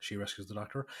 She rescues the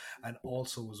Doctor, and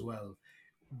also as well,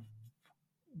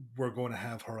 we're going to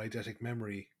have her eidetic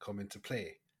memory come into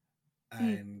play,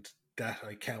 and that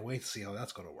I can't wait to see how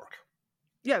that's going to work.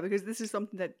 Yeah, because this is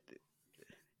something that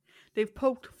they've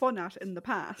poked fun at in the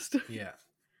past. Yeah.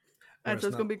 And Whereas so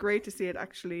it's going not to be great to see it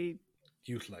actually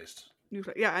utilized.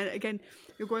 yeah, and again,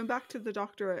 you're going back to the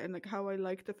Doctor and like how I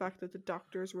like the fact that the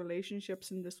Doctor's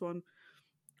relationships in this one,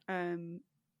 they're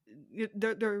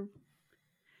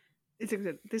it's like I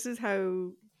said, this is how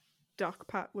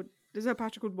this is how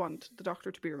Patrick would want the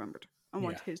Doctor to be remembered and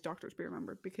want his Doctor to be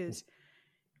remembered, because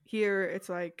here it's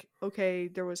like, okay,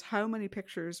 there was how many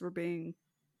pictures were being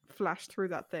flashed through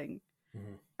that thing,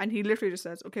 and he literally just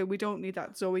says, okay, we don't need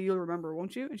that, Zoe, you'll remember,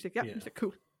 won't you? And she's like, yeah. He's like,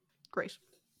 cool, great,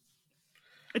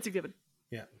 it's a given.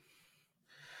 Yeah.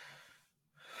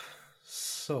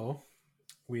 So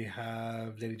we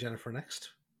have Lady Jennifer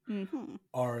next,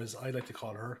 or as I like to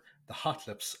call her, the hot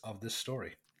lips of this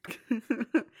story.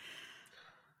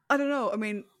 I don't know. I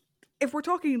mean, if we're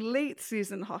talking late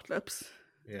season hot lips,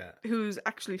 who's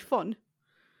actually fun,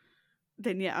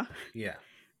 then yeah.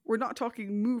 We're not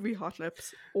talking movie hot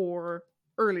lips or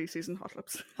early season hot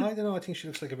lips. I don't know. I think she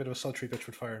looks like a bit of a sultry bitch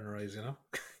with fire in her eyes, you know?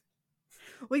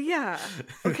 Well, yeah.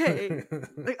 Okay.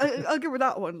 Like, I'll give her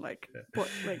that one. Like, but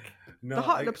like the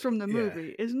hot lips from the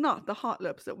movie is not the hot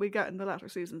lips that we get in the latter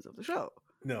seasons of the show.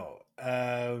 No.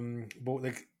 But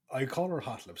like, I call her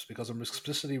hot lips because I'm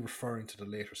explicitly referring to the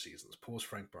later seasons, post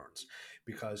Frank Burns,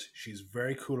 because she's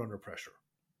very cool under pressure,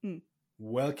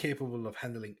 well capable of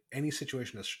handling any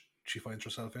situation that she finds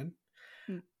herself in,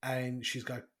 and she's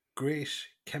got great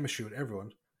chemistry with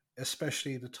everyone,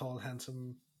 especially the tall,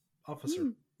 handsome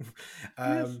officer.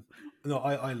 No,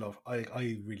 I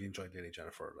really enjoyed Lady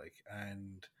Jennifer, like,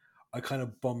 and I kind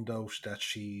of bummed out that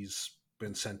she's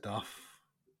been sent off,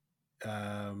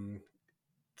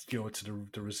 to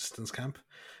the resistance camp,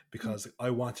 because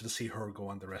I wanted to see her go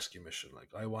on the rescue mission. Like,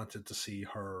 I wanted to see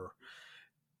her,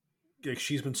 like,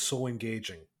 she's been so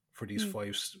engaging for these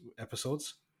 5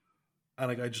 episodes, and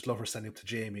like, I just love her standing up to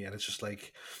Jamie, and it's just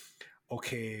like,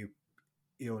 okay,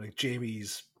 like,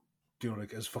 Jamie's,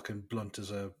 like, as fucking blunt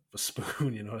as a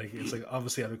spoon, like, it's like,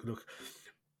 obviously, look,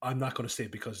 I'm not going to stay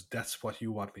because that's what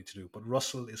you want me to do. But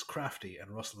Russell is crafty, and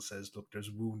Russell says, look,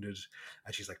 there's wounded,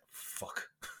 and she's like, fuck.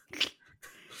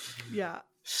 Yeah.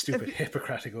 Stupid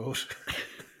Hippocratic oath.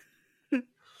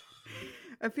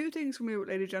 A few things for me with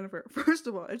Lady Jennifer. First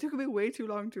of all, it took me way too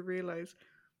long to realize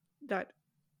that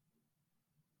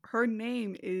her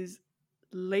name is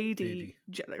Lady.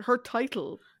 Her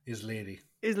title is Lady.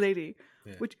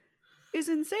 Yeah. Which is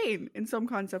insane in some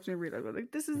concepts when you realize. But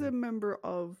like, this is a member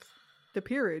of the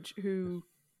peerage who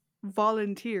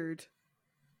volunteered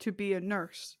to be a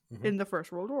nurse in the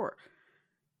First World War.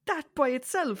 That by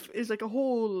itself is like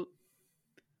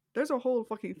there's a whole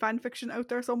fucking fan fiction out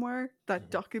there somewhere that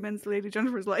documents Lady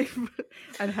Jennifer's life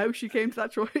and how she came to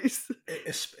that choice.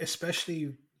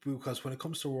 Especially because when it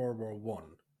comes to World War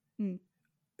One,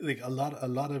 like, a lot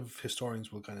of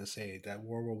historians will kind of say that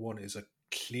World War One is a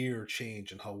clear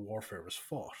change in how warfare was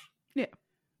fought. Yeah.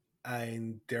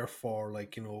 And therefore,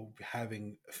 like,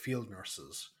 having field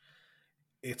nurses,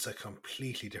 it's a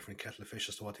completely different kettle of fish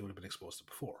as to what they would have been exposed to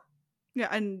before. Yeah,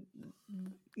 and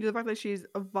the fact that she's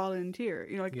a volunteer,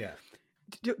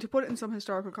 to put it in some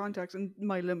historical context, in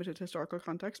my limited historical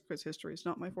context, because history is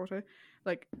not my forte,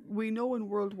 like, we know in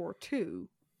World War II,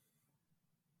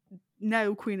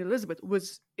 now Queen Elizabeth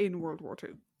was in World War II.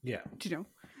 Yeah. Do you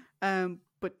know?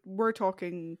 But we're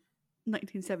talking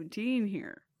 1917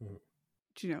 here.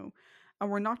 Do you know? And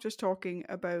we're not just talking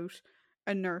about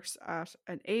a nurse at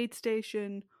an aid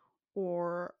station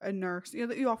or a nurse,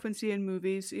 that you often see in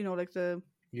movies, like the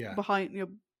behind,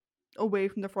 away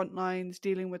from the front lines,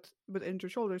 dealing with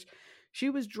injured shoulders. She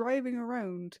was driving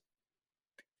around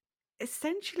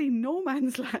essentially no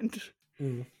man's land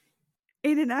in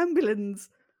an ambulance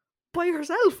by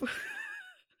herself.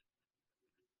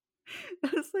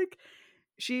 It's like,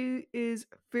 she is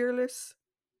fearless,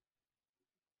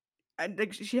 and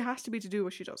like, she has to be to do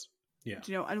what she does. Yeah.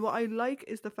 And what I like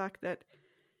is the fact that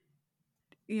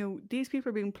these people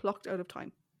are being plucked out of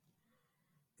time.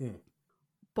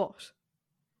 But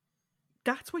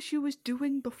that's what she was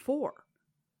doing before.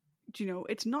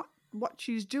 It's not what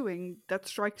she's doing that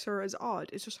strikes her as odd.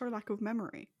 It's just her lack of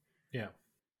memory. Yeah.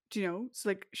 It's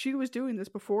like, she was doing this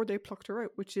before they plucked her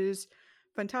out, which is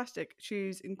fantastic.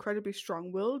 She's incredibly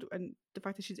strong-willed, and the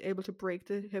fact that she's able to break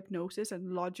the hypnosis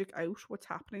and logic out what's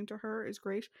happening to her is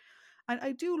great. And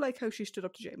I do like how she stood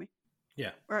up to Jamie.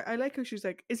 Yeah. Or I like how she's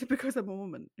like, is it because I'm a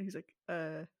woman? And he's like,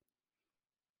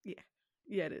 yeah,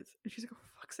 it is. And she's like, oh,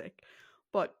 for fuck's sake.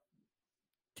 But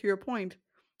to your point,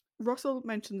 Russell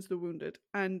mentions the wounded,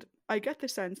 and I get the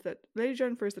sense that Lady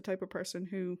Jennifer is the type of person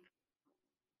who,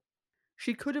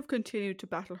 she could have continued to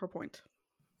battle her point.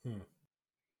 Do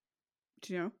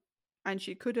you know? And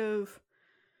she could have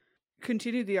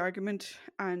continued the argument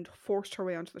and forced her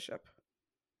way onto the ship.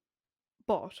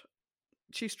 But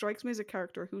she strikes me as a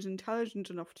character who's intelligent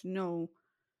enough to know,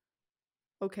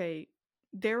 okay,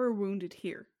 they're wounded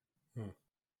here.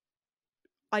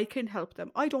 I can help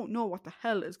them. I don't know what the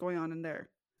hell is going on in there.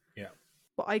 Yeah.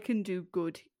 But I can do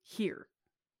good here.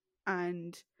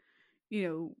 And,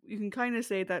 you can kind of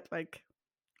say that, like,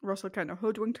 Russell kind of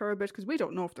hoodwinked her a bit, because we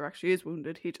don't know if there actually is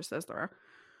wounded. He just says there are.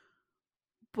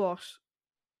 But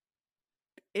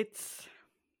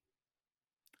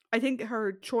I think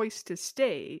her choice to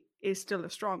stay is still a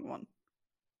strong one.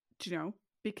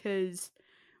 Because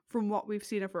from what we've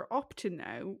seen of her up to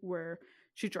now, where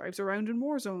she drives around in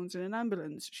war zones in an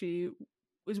ambulance, she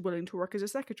is willing to work as a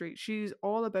secretary. She's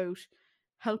all about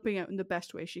helping out in the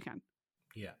best way she can.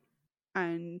 Yeah.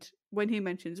 And when he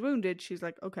mentions wounded, she's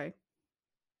like, okay,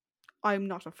 I'm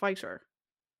not a fighter.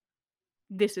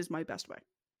 This is my best way.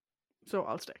 So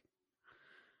I'll stay.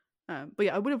 But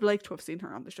yeah, I would have liked to have seen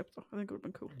her on the ship, though. I think it would have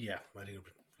been cool. Yeah, I think it would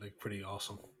be like pretty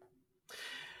awesome.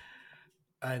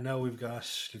 And now we've got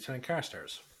Lieutenant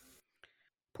Carstairs.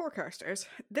 Poor Carstairs.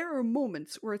 There are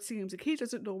moments where it seems like he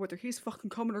doesn't know whether he's fucking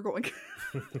coming or going.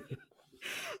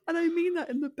 And I mean that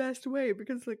in the best way,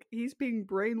 because like he's being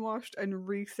brainwashed and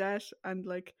reset and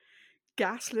like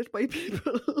gaslit by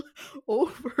people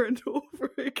over and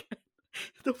over again.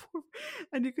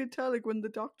 And you could tell, like, when the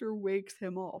doctor wakes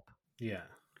him up, Yeah.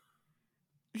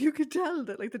 you could tell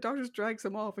that like the doctor just drags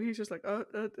him off and he's just like,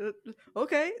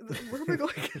 okay, where am I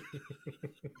going?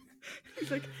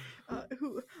 He's like,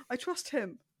 I trust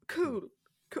him. Cool.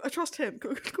 I trust him.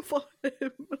 Go follow him.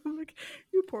 And I'm like,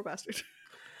 you poor bastard.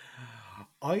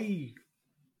 I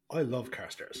love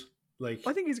Carstairs. Like,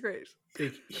 I think he's great.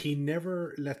 Like, he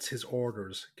never lets his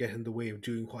orders get in the way of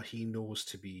doing what he knows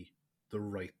to be the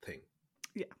right thing.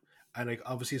 Yeah. And like,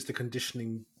 obviously, as the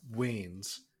conditioning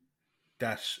wanes,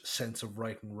 that sense of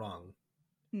right and wrong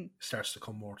starts to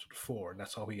come more to the fore, and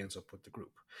that's how he ends up with the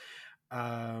group.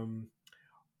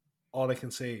 All I can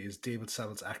say is David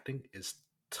Savile's acting is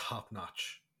top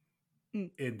notch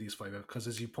in these 5 episodes, because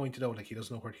as you pointed out, like, he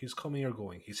doesn't know where he's coming or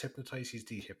going. He's hypnotized, he's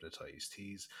dehypnotized,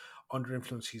 he's under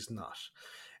influence, he's not.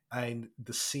 And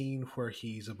the scene where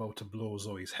he's about to blow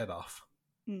Zoe's head off,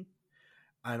 and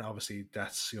obviously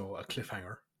that's, a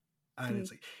cliffhanger, and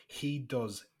it's like he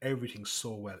does everything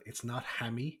so well. It's not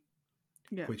hammy,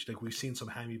 which, like, we've seen some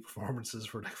hammy performances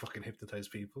for like fucking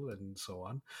hypnotized people and so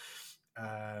on.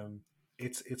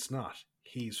 It's not.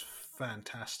 He's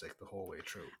fantastic the whole way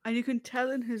through. And you can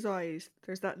tell in his eyes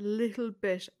there's that little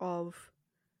bit of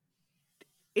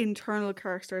internal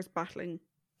Carstairs battling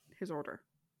his order.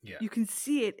 Yeah. You can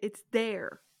see it. It's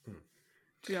there.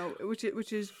 Which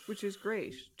is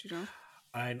great,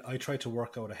 And I tried to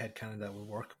work out a headcanon that would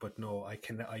work, but no, I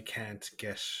can't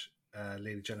get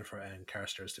Lady Jennifer and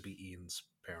Carstairs to be Ian's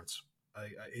parents.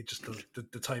 It just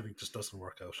the timing just doesn't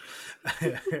work out.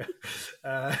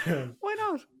 Why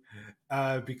not?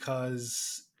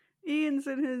 Because Ian's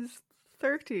in his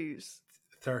 30s.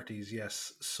 30s,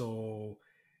 yes. So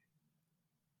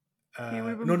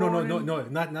no,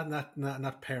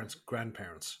 not parents,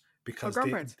 grandparents. Because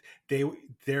grandparents.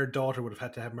 their daughter would have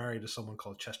had to have married to someone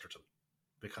called Chesterton,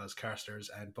 because Carstairs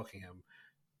and Buckingham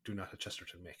do not have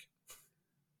Chesterton make.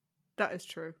 That is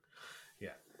true.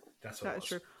 Yeah, that's what that is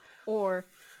true. Or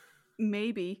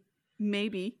maybe,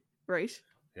 right?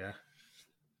 Yeah.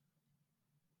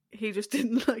 He just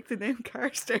didn't like the name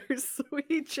Carstairs, so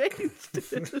he changed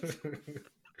it.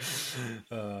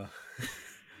 No,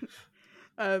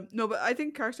 but I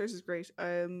think Carstairs is great.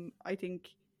 I think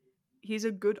he's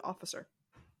a good officer.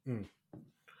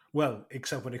 Well,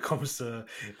 except when it comes to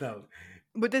no.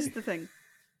 But this is the thing.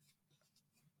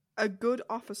 A good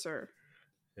officer,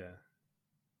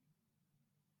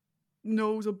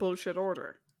 knows a bullshit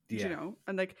order. And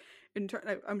like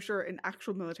I'm sure in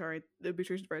actual military they'll be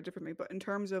treated very differently, but in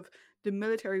terms of the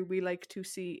military we like to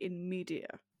see in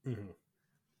media,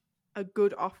 a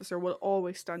good officer will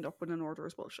always stand up when an order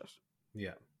is bullshit.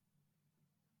 Yeah.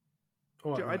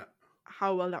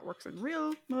 How well that works in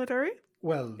real military,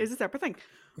 well, is a separate thing.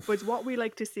 But it's what we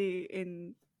like to see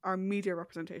in our media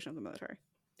representation of the military.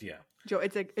 Yeah.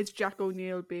 It's like it's Jack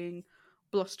O'Neill being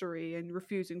blustery and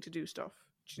refusing to do stuff.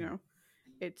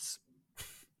 It's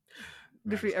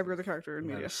literally every other character in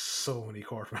media. So many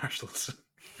court martials.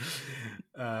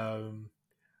 But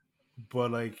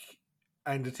like,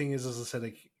 and the thing is, as I said,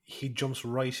 like, he jumps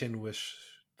right in with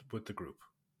the group.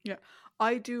 Yeah,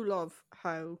 I do love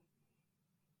how.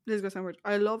 This is gonna sound weird.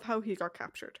 I love how he got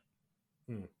captured.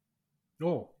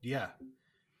 Oh yeah,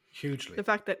 hugely. The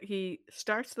fact that he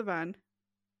starts the van,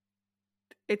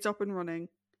 it's up and running,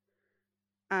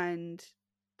 and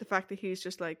the fact that he's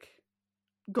just like,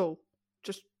 go,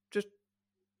 just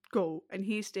go, and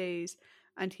he stays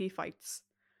and he fights,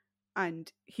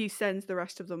 and he sends the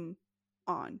rest of them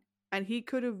on. And he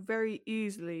could have very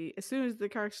easily, as soon as the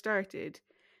car started,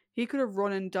 he could have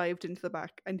run and dived into the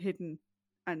back and hidden,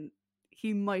 and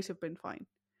he might have been fine.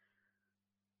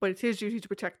 But it's his duty to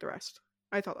protect the rest.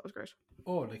 I thought that was great.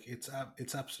 Oh, like it's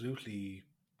absolutely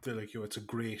like, it's a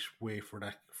great way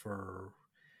for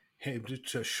him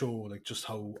to show like just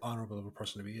how honourable of a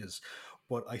person he is.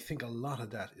 But I think a lot of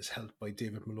that is helped by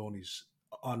David Maloney's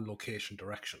on location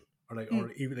direction.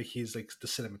 Or even like he's like the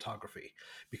cinematography,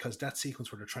 because that sequence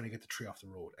where they're trying to get the tree off the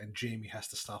road and Jamie has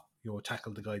to stop,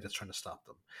 tackle the guy that's trying to stop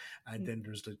them, and then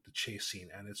there's the chase scene,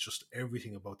 and it's just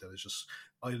everything about that is just,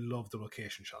 I love the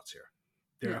location shots here.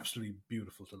 They're absolutely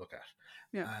beautiful to look at.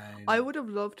 Yeah, and I would have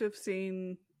loved to have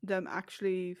seen them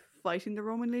actually fighting the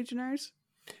Roman legionnaires.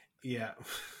 Yeah,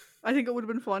 I think it would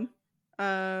have been fun.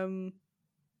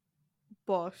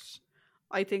 But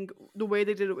I think the way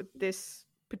they did it with this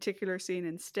particular scene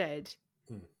instead,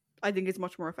 I think it's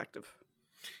much more effective,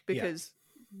 because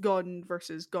gun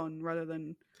versus gun rather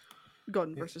than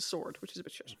gun versus sword, which is a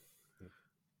bit shit.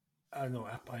 No,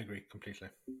 I agree completely.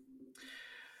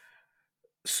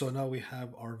 So now we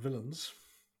have our villains.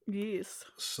 Yes.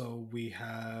 So we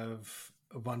have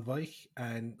Van Wyck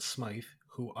and Smythe,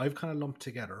 who I've kind of lumped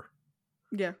together.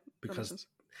 Yeah, because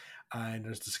and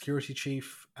there's the security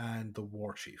chief and the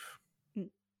war chief.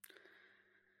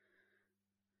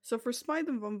 So for Smythe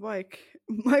and Van Wyck,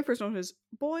 my first note is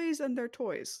boys and their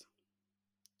toys.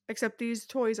 Except these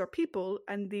toys are people,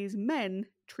 and these men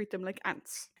treat them like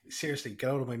ants. Seriously, get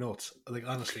out of my notes. Like,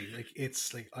 honestly, like,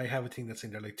 it's like I have a thing that's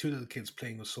in there, like 2 little kids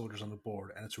playing with soldiers on the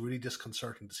board, and it's really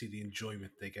disconcerting to see the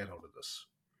enjoyment they get out of this.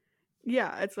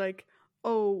 Yeah, it's like,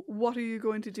 oh, what are you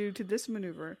going to do to this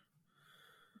maneuver?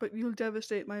 But you'll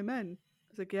devastate my men.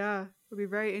 It's like, yeah, it'll be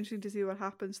very interesting to see what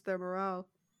happens to their morale.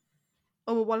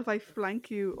 Oh, but what if I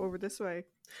flank you over this way?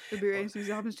 It'll be very interesting to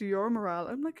see what happens to your morale.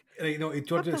 I'm like,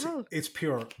 what the hell? It's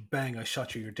pure bang, I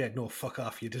shot you, you're dead. No, fuck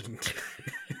off, you didn't.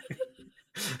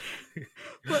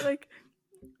 But like,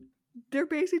 they're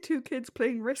basically 2 kids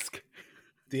playing Risk.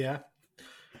 Yeah.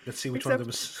 Let's see which one of them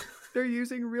is. They're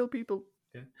using real people.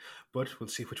 Yeah. But we'll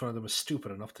see which one of them is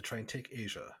stupid enough to try and take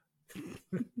Asia.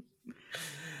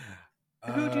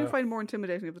 Who do you find more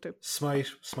intimidating of the 2? Smythe.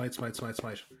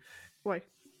 Why?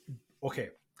 Okay.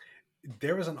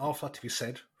 There is an awful lot to be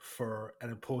said for an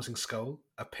imposing skull,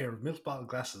 a pair of milk bottle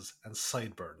glasses, and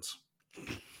sideburns.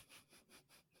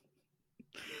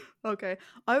 Okay.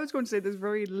 I was going to say there's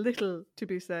very little to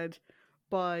be said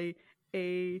by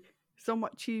a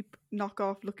somewhat cheap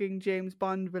knockoff looking James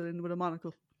Bond villain with a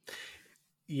monocle.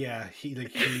 Yeah, he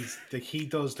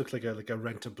does look like a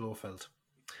Rent a Blofeld.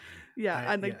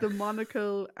 Yeah, and the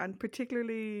monocle, and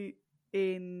particularly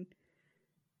in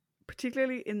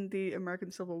the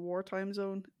American Civil War time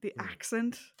zone, the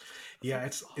accent. Yeah,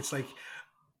 it's like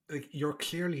you're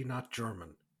clearly not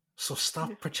German, so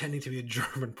stop pretending to be a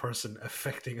German person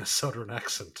affecting a Southern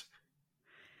accent.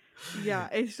 Yeah,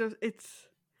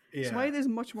 Smythe is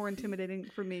much more intimidating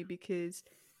for me because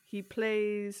he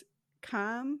plays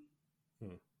calm,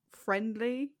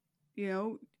 friendly.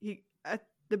 He at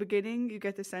the beginning you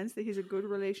get the sense that he's a good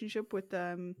relationship with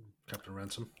Captain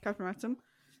Ransom.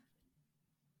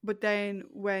 But then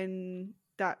when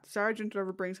that sergeant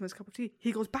whatever brings him his cup of tea,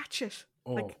 he goes batshit.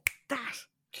 Oh, like that.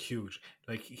 Huge.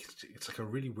 Like, it's like a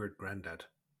really weird granddad.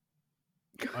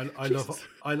 I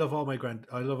love all my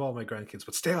grandkids,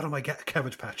 but stay out of my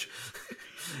cabbage patch.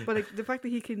 But like the fact that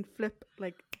he can flip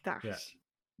like that,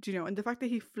 do you know? And the fact that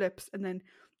he flips, and then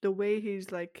the way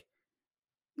he's like,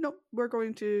 no, we're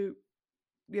going to,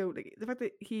 like, the fact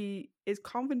that he is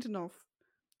confident enough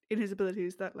in his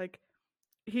abilities that like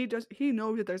he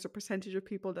knows that there's a percentage of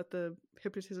people that the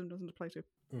hypnotism doesn't apply to,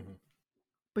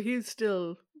 but he's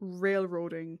still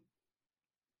railroading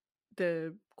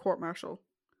the court martial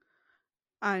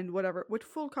and whatever with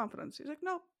full confidence. He's like,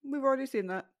 no, we've already seen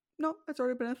that. No, it's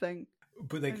already been a thing.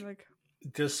 But like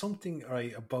there's something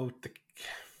about the.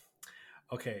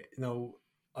 Okay, now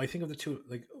I think of the 2,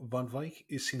 like Van Wyck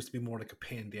seems to be more like a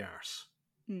pain in the arse.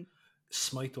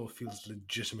 Smythe feels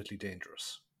legitimately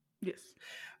dangerous. Yes.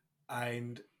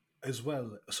 And as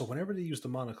well, so whenever they use the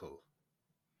monocle,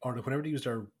 or whenever they use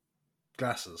their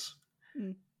glasses,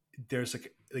 there's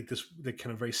like this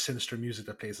kind of very sinister music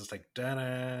that plays. It's like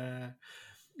da-na.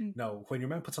 Now, when your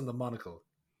man puts on the monocle,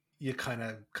 you kind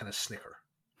of snicker,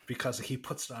 because he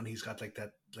puts it on. He's got like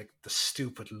that, like the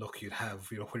stupid look you'd have,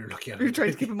 when you're looking at it. You're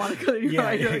trying to keep a monocle in your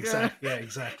eye. Exactly. Yeah,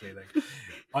 exactly. Like,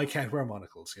 I can't wear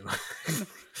monocles,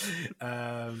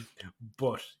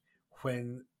 But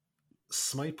when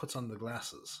Smythe puts on the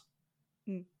glasses,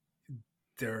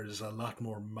 there's a lot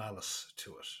more malice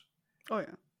to it. Oh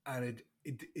yeah. And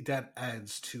it that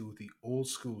adds to the old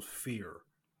school fear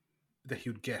that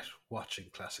you'd get watching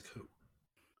Classic Who.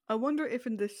 I wonder if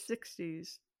in the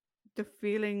 60s the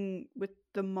feeling with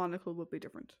the monocle would be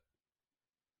different.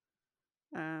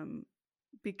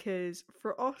 Because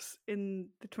for us in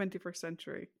the 21st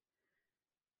century,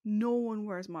 no one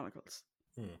wears monocles.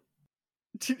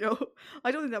 Do you know?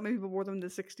 I don't think that many people wore them in the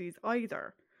 60s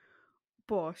either.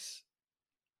 But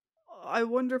I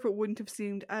wonder if it wouldn't have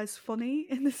seemed as funny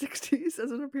in the 60s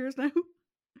as it appears now.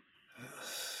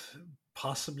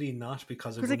 Possibly not,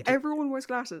 because Because like everyone wears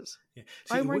glasses. Yeah.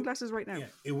 See, I'm wearing glasses right now. Yeah,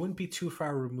 it wouldn't be too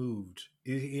far removed.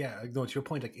 Yeah, no, to your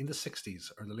point, like in the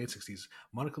 60s or the late 60s,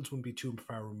 monocles wouldn't be too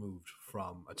far removed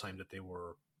from a time that they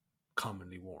were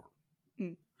commonly worn.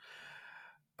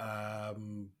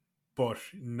 But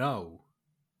now,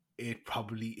 it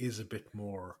probably is a bit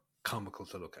more comical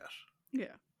to look at.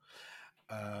 Yeah.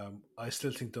 I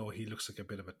still think, though, he looks like a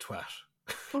bit of a twat.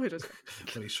 Oh, he does.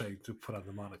 When he's trying to put on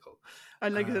the monocle.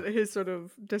 And like his sort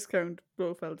of discount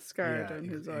Blofeld scar down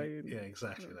his eye. Yeah,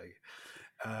 exactly.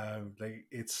 Like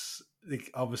it's like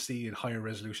obviously in higher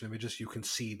resolution images you can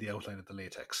see the outline of the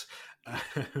latex,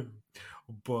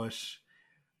 but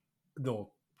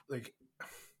no, like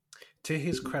to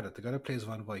his credit, the guy that plays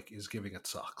Van Wyck is giving it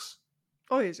socks.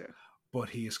 Oh, is it? But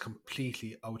he is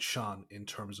completely outshone in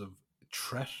terms of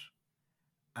threat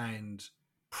and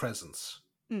presence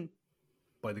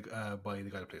by the guy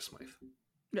that plays Smythe.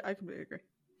 Yeah, I completely agree.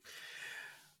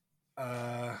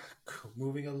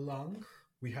 Moving along,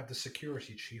 we have the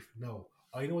security chief. No,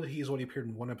 I know that he has only appeared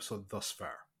in one episode thus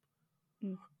far,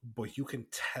 but you can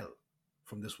tell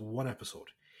from this one episode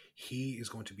he is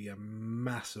going to be a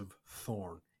massive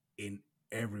thorn in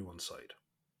everyone's side.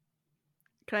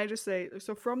 Can I just say,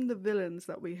 so from the villains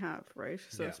that we have, right?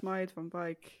 So Yeah. Smythe, Van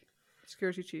Wyck,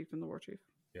 security chief, and the war chief.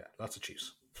 Yeah, lots of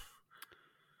chiefs.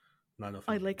 Not enough.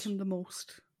 I like him the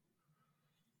most.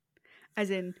 As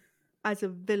in, as a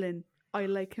villain, I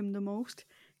like him the most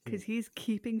because he's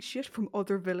keeping shit from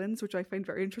other villains, which I find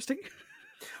very interesting.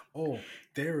 Oh,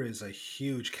 there is a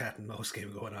huge cat and mouse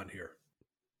game going on here.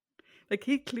 Like,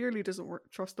 he clearly doesn't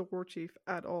trust the war chief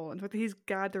at all. In fact, he's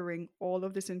gathering all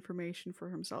of this information for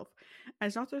himself. And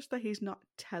it's not just that he's not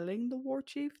telling the war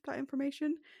chief that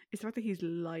information, it's the fact that he's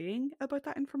lying about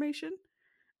that information.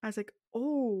 And it's like,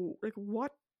 oh, like,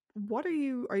 what are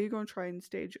you going to try and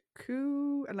stage a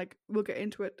coup? And like, we'll get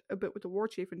into it a bit with the war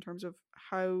chief in terms of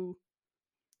how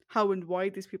and why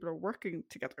these people are working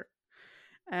together.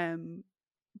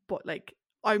 But like,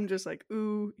 I'm just like,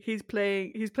 ooh, he's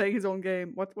playing his own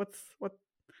game.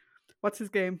 What's his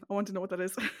game? I want to know what that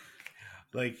is.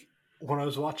 Like, when I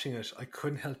was watching it, I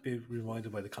couldn't help being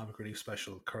reminded by the comic relief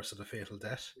special Curse of the Fatal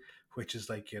Death, which is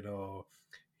like,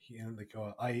 like,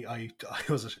 I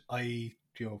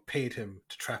paid him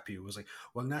to trap you. It was like,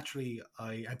 well, naturally,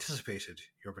 I anticipated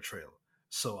your betrayal,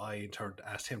 so I in turn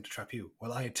asked him to trap you.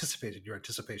 Well, I anticipated your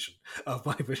anticipation of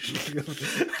my betrayal,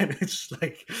 and it's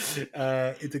like,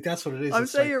 that's what it is. I'm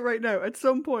it's saying like, it right now. At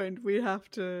some point, we have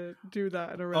to do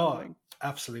that in a rambling.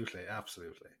 Absolutely,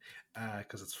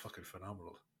 because it's fucking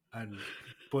phenomenal.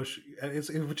 But it's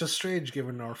just strange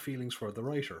given our feelings for the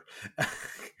writer.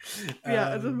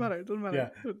 Yeah, it doesn't matter. Yeah,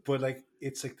 but like,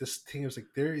 it's like this thing is like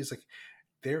there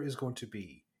is going to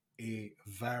be a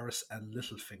Varys and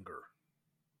Littlefinger.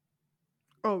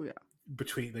 Oh yeah,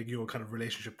 between like kind of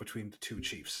relationship between the two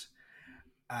chiefs,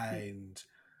 and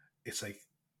it's like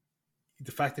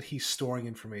the fact that he's storing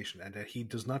information and that he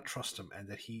does not trust him and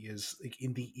that he is like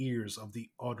in the ears of the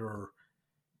other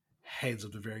heads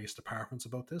of the various departments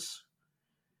about this.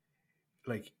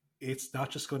 Like, it's not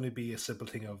just going to be a simple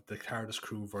thing of the TARDIS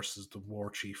crew versus the war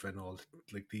chief and all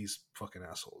like these fucking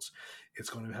assholes. It's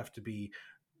going to have to be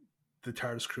the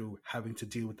TARDIS crew having to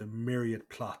deal with the myriad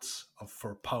plots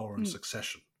for power and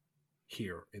succession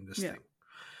here in this thing.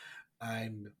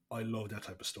 And I love that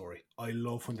type of story. I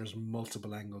love when there's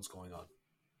multiple angles going on.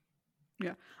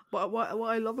 Yeah, but what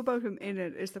I love about him in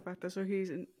it is the fact that so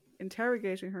he's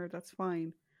interrogating her. That's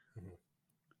fine,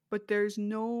 but there's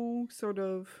no sort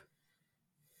of.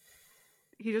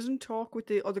 He doesn't talk with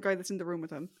the other guy that's in the room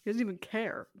with him. He doesn't even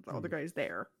care that the other guy is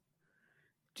there.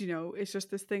 Do you know? It's just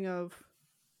this thing of,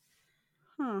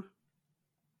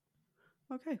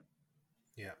 okay,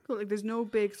 yeah, cool. Like, there's no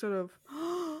big sort of.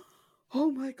 Oh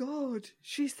my god,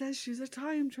 she says she's a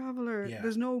time traveler. Yeah.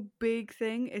 There's no big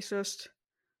thing. It's just,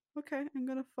 okay, I'm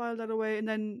going to file that away. And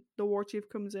then the war chief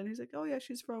comes in. He's like, oh yeah,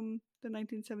 she's from the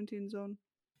 1917 zone.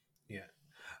 Yeah.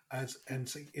 And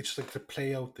it's like to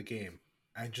play out the game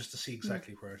and just to see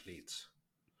exactly where it leads.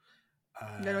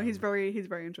 No, he's very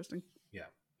interesting. Yeah.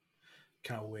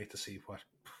 Can't wait to see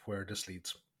where this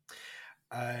leads.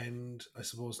 And I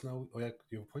suppose now, oh yeah,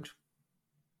 you have a point.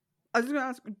 I was going to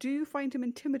ask, do you find him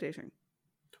intimidating?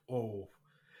 Oh,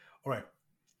 all right.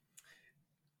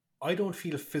 I don't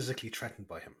feel physically threatened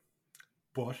by him,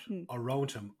 but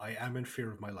around him, I am in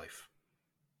fear of my life.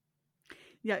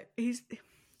 Yeah, he's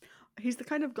the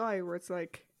kind of guy where it's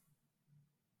like,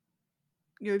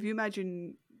 if you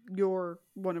imagine you're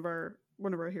one of our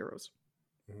heroes,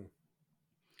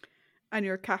 and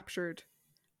you're captured,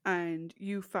 and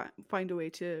you find a way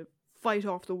to fight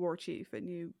off the war chief, and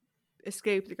you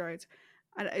escape the guards,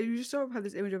 and you just sort of have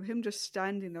this image of him just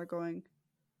standing there going,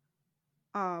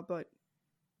 but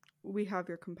we have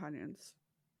your companions.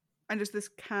 And just this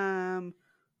calm,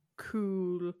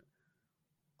 cool,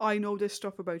 I know this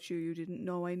stuff about you you didn't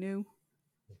know I knew.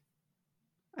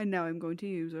 And now I'm going to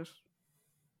use it.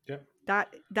 Yeah.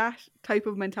 That type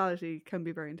of mentality can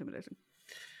be very intimidating.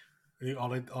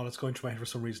 All it's going through my head for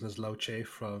some reason is Lao Che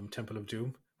from Temple of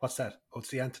Doom. What's that? Oh, it's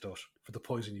the antidote for the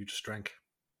poison you just drank.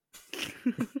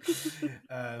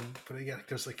 But again,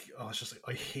 there's like, it's just like,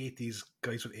 I hate these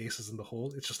guys with aces in the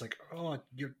hole. It's just like,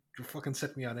 you fucking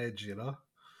set me on edge, you know.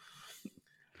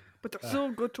 But they're so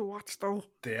good to watch, though.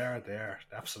 They are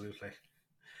absolutely.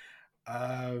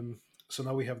 So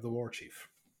now we have the war chief.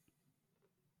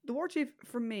 The war chief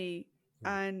for me,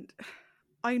 and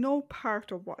I know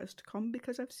part of what is to come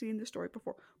because I've seen the story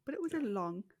before, but it was a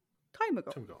long time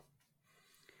ago.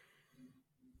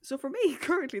 So for me,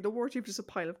 currently, the war chief is a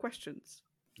pile of questions.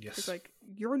 Yes. It's like,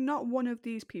 you're not one of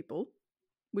these people,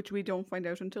 which we don't find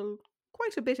out until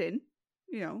quite a bit in,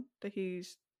 that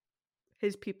he's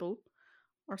his people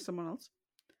or someone else.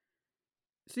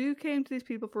 So you came to these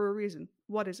people for a reason.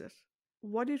 What is it?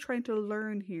 What are you trying to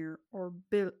learn here or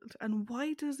build? And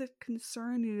why does it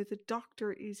concern you that the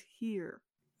doctor is here?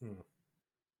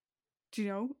 Do you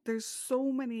know? There's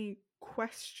so many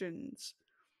questions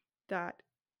that,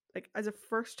 like, as a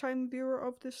first-time viewer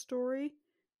of this story,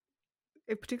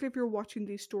 particularly if you're watching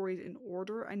these stories in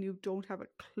order and you don't have a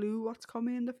clue what's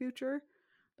coming in the future,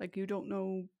 like you don't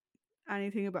know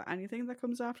anything about anything that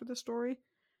comes after the story,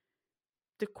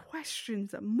 the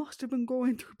questions that must have been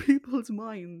going through people's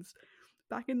minds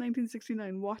back in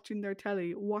 1969, watching their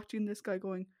telly, watching this guy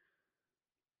going,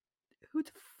 who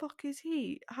the fuck is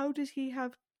he? How does he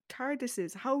have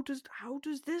TARDISes? How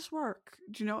does this work?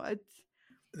 Do you know?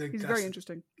 He's very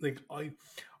interesting.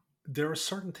 There are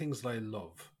certain things that I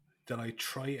love that I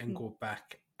try and go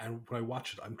back, and when I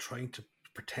watch it, I'm trying to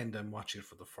pretend I'm watching it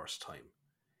for the first time.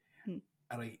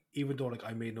 And even though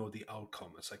I may know the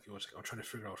outcome, it's like, I'm trying to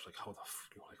figure out how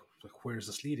where is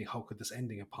this leading? How could this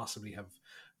ending possibly have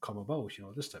come about?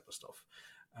 This type of stuff.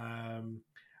 And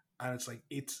it's like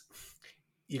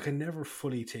you can never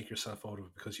fully take yourself out of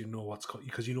it because you know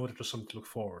because you know that there's something to look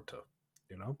forward to.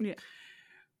 Yeah.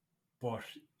 But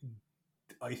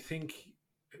I think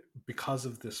because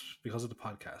of the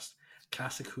podcast,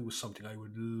 Classic Who is something I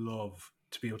would love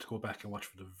to be able to go back and watch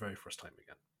for the very first time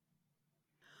again.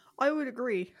 I would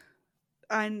agree.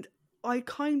 And I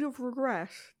kind of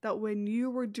regret that when you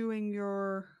were doing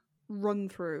your run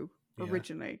through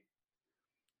originally,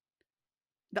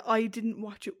 that I didn't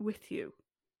watch it with you.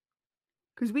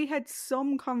 Because we had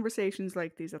some conversations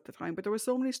like these at the time, but there were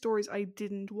so many stories I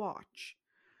didn't watch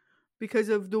because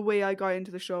of the way I got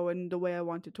into the show and the way I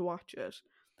wanted to watch it.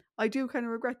 I do kind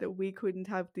of regret that we couldn't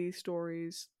have these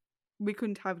stories, we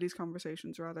couldn't have these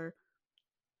conversations, rather,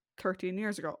 13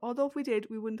 years ago. Although if we did,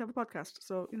 we wouldn't have a podcast.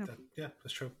 So,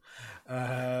 that's true.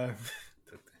 And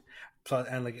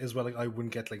as well, I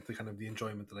wouldn't get the kind of the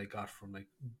enjoyment that I got from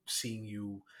seeing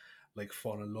you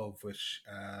fall in love with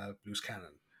Bruce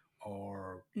Cannon,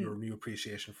 or your new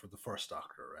appreciation for the first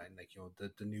Doctor, and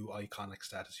the new iconic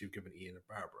status you've given Ian and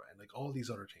Barbara, and all these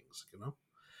other things,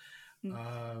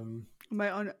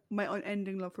 my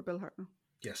unending love for Bill Hartnell.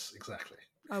 Yes, exactly.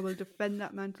 I will defend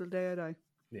that man till the day I die.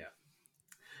 Yeah.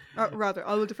 Rather,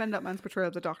 I will defend that man's portrayal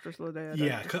of the Doctor till the day I die.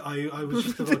 Yeah, I was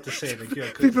just about to say, be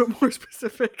a bit more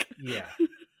specific. Yeah.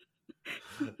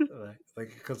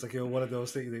 Because one of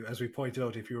those things, as we pointed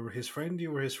out, if you were his friend,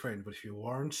 you were his friend, but if you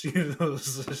weren't,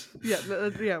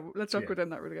 let's not go down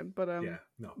that route again. But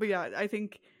no. But yeah, I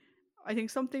think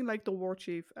something like the War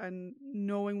Chief and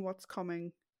knowing what's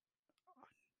coming,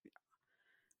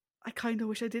 I kind of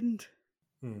wish I didn't.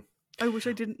 I wish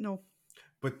I didn't know.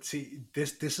 But see,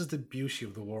 this is the beauty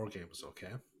of the war games,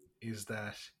 okay? Is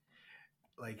that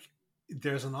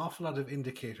there's an awful lot of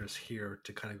indicators here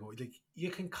to kind of go, you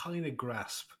can kind of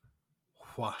grasp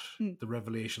what the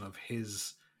revelation of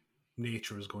his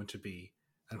nature is going to be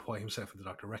and why himself and the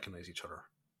Doctor recognize each other.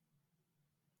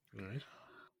 Right?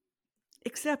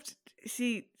 Except,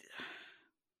 see,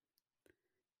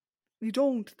 You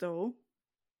don't, though,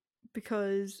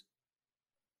 because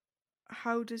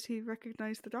how does he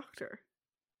recognize the Doctor?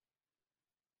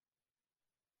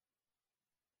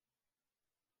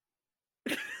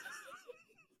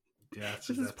 Yeah, This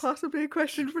is that's possibly a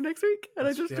question for next week, and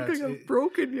I that's- just yeah, think I've it-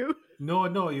 broken you. no,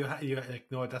 no.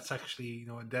 That's actually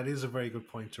that is a very good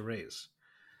point to raise.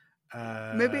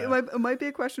 Maybe it might be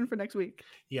a question for next week.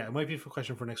 Yeah, it might be a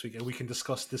question for next week, and we can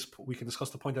discuss this. We can discuss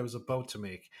the point I was about to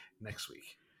make next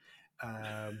week.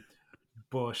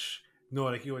 But no,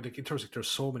 like in terms of there's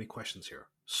so many questions here,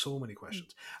 so many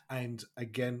questions, and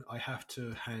again, I have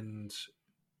to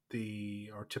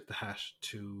tip the hat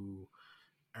to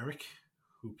Eric,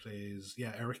 who plays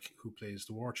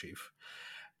the war chief.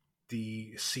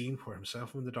 The scene where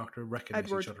himself and the Doctor recognize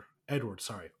Edward. each other. Edward,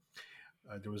 sorry.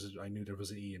 I knew there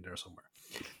was an E in there somewhere.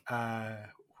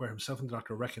 Where himself and the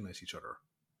Doctor recognize each other.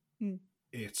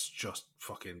 It's just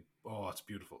fucking, it's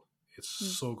beautiful. It's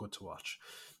so good to watch.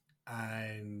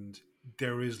 And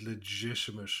there is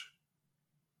legitimate,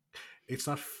 it's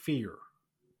not fear,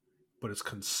 but it's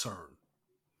concern.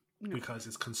 No. Because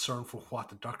it's concern for what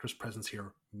the Doctor's presence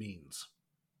here means.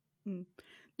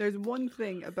 There's one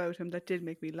thing about him that did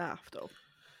make me laugh, though,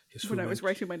 when I was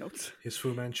writing my notes. His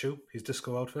Fu Manchu, his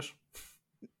disco outfit?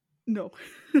 No.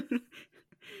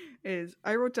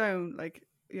 I wrote down, like,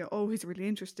 he's really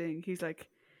interesting. He's like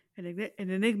an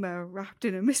enigma wrapped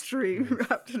in a mystery,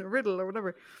 wrapped in a riddle or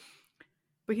whatever.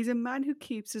 But he's a man who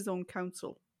keeps his own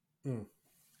counsel.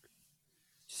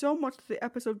 So much that the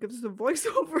episode gives us a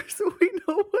voiceover so we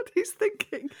know what he's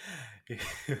thinking.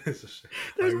 There's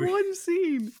one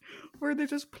scene where they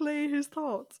just play his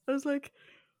thoughts. I was like,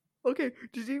 okay,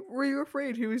 were you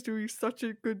afraid he was doing such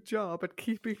a good job at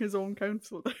keeping his own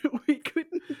counsel that we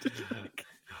couldn't?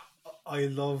 I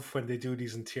love when they do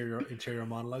these interior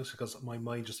monologues because my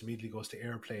mind just immediately goes to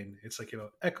airplane. It's like,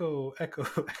 echo,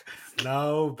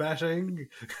 now batting.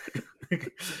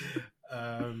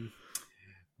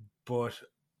 But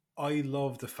I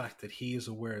love the fact that he is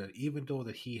aware that even though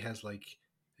that he has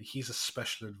he's a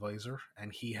special advisor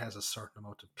and he has a certain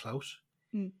amount of clout,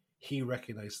 he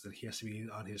recognizes that he has to be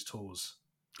on his toes,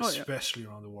 especially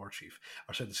around the war chief,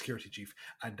 or sorry, the security chief.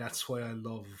 And that's why I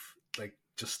love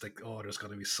there's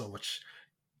going to be so much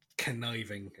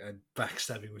conniving and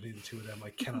backstabbing within the two of them. I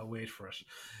cannot wait for it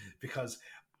because,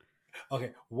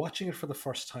 watching it for the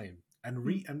first time and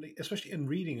especially in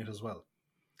reading it as well,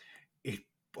 it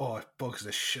bugs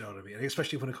the shit out of me. And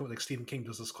especially when it comes, like Stephen King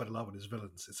does this quite a lot with his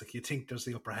villains. It's like you think there's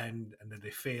the upper hand and then they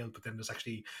fail, but then there's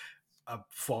actually a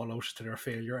fallout to their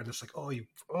failure, and it's like,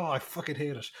 I fucking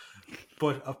hate it.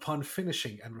 But upon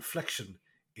finishing and reflection,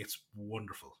 it's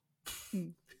wonderful.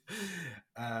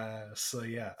 So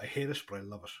yeah, I hate it, but I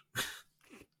love it.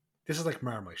 This is like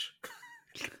Marmite.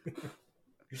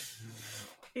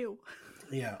 Ew.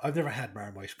 Yeah, I've never had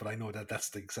Marmite, but I know that that's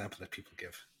the example that people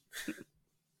give.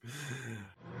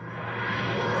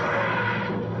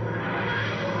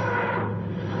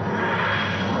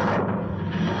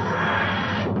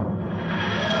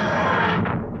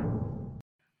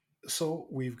 So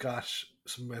we've got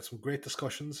some great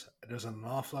discussions. There's an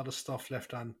awful lot of stuff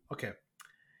left on. Okay,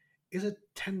 is it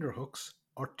tender hooks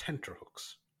or tenter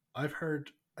hooks? I've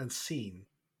heard and seen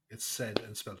it said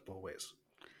and spelled both ways.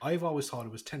 I've always thought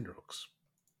it was tender hooks.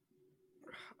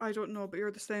 I don't know, but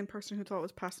you're the same person who thought it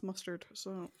was past mustard,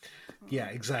 so... Yeah,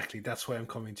 exactly. That's why I'm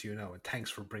coming to you now, and thanks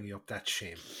for bringing up that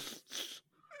shame.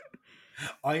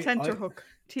 Tenterhook.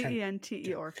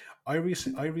 T-E-N-T-E-R. I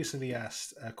recently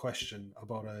asked a question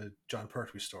about a John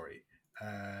Pertwee story.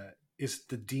 Is it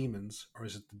the demons or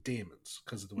is it the daemons?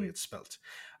 Because of the way it's spelt.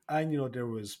 And, there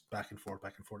was back and forth.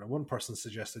 And one person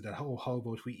suggested that, how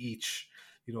about we each,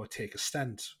 take a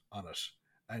stand on it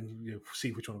and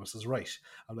see which one of us is right.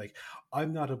 I'm like,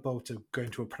 I'm not about to go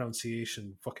into a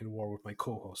pronunciation fucking war with my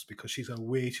co-host because she's got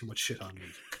way too much shit on me.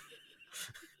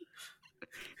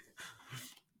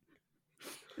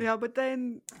 Yeah, but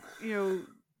then, you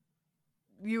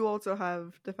also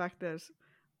have the fact that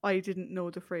I didn't know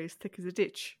the phrase thick as a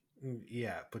ditch.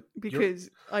 Yeah, but...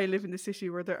 Because I live in the city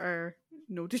where there are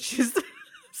no ditches,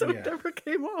 so it never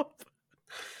came up.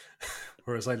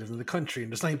 Whereas I live in the country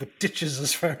and there's nothing but ditches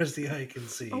as far as the eye can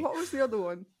see. Oh, what was the other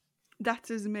one?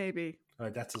 That is maybe.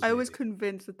 I was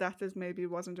convinced that is maybe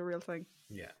wasn't a real thing.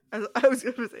 Yeah.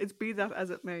 It's be that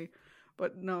as it may.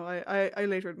 But no, I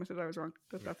later admitted I was wrong.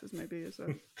 That is maybe is a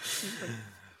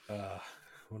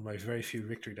one of my very few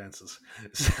victory dances.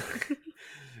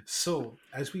 So,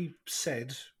 as we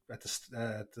said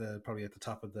probably at the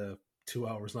top of the 2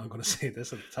 hours, now I'm going to say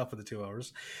this at the top of the 2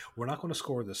 hours, we're not going to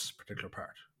score this particular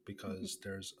part because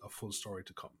there's a full story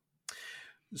to come.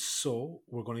 So,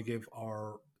 we're going to give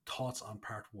our thoughts on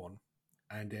part 1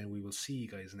 and then we will see you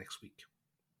guys next week.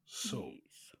 So,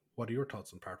 Yes. what are your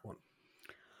thoughts on part 1?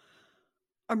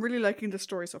 I'm really liking this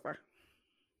story so far.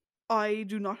 I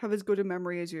do not have as good a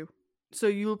memory as you, so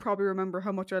you'll probably remember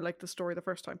how much I liked the story the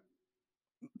first time.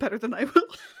 Better than I will.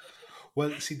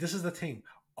 Well, see, this is the thing.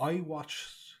 I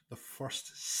watched the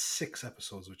first 6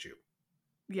 episodes with you,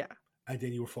 Yeah, and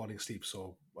then you were falling asleep,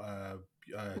 so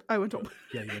I went home.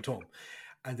 yeah, you went home.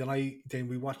 And then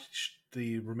we watched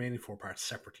the remaining 4 parts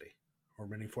separately, or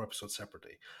remaining 4 episodes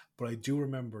separately. But I do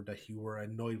remember that you were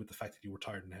annoyed with the fact that you were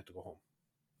tired and had to go home.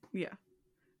 Yeah.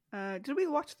 Did we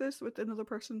watch this with another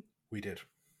person? We did.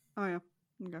 Oh, yeah.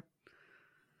 Okay.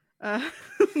 Uh,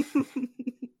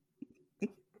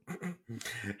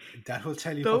 That will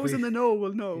tell you. those in the know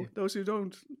will know. Yeah. Those who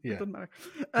don't, Yeah. it doesn't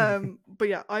matter. But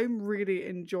yeah, I'm really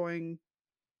enjoying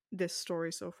this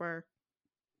story so far.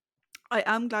 I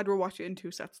am glad we're watching it in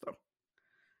 2 sets though,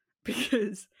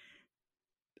 because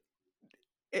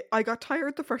I got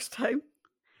tired the first time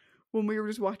when we were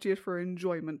just watching it for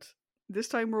enjoyment. This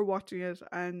time we're watching it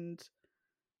and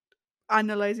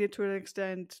analyzing it to an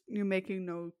extent, you making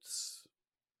notes,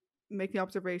 making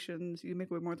observations. You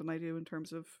make way more than I do in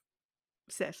terms of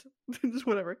set, just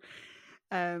whatever.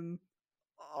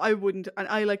 I wouldn't, and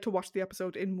I like to watch the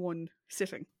episode in one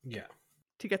sitting Yeah.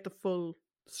 to get the full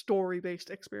story-based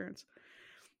experience.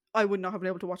 I would not have been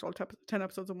able to watch all 10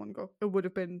 episodes in one go. It would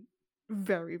have been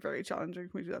very, very challenging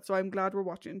for me to do that. So I'm glad we're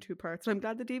watching in 2 parts. And I'm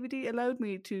glad the DVD allowed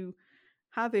me to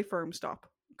have a firm stop,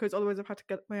 because otherwise I've had to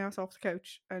get my ass off the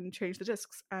couch and change the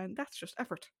discs, and that's just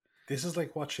effort. This is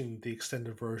like watching the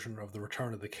extended version of The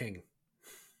Return of the King.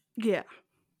 Yeah.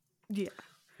 Yeah.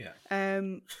 Yeah.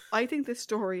 I think this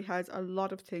story has a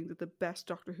lot of things that the best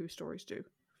Doctor Who stories do.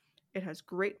 It has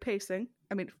great pacing.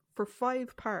 I mean, for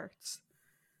 5 parts,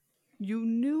 you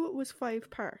knew it was 5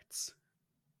 parts,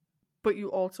 but you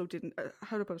also didn't.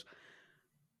 How to put it?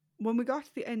 When we got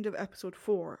to the end of episode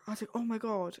 4, I was like, oh my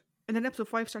god. And then episode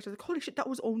 5 started, I was like, holy shit, that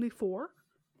was only 4?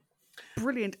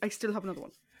 Brilliant. I still have another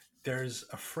one. There's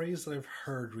a phrase that I've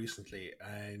heard recently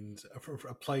and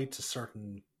applied to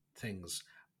certain things,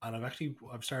 and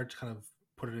I've started to kind of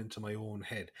put it into my own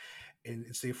head. And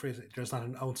it's the phrase, there's not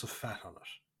an ounce of fat on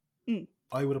it. Mm.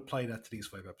 I would apply that to these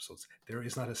 5 episodes. There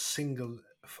is not a single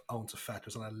ounce of fat.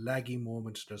 There's not a laggy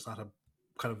moment. There's not a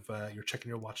kind of you're checking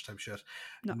your watch type shit.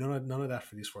 No. None of that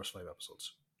for these first 5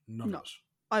 episodes. None of it.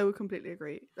 I would completely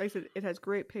agree. Like I said, it has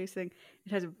great pacing.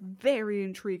 It has a very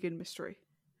intriguing mystery.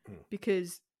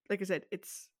 Because, like I said,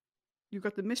 you've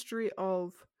got the mystery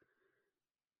of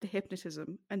the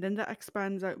hypnotism, and then that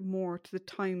expands out more to the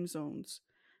time zones.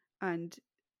 And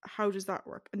how does that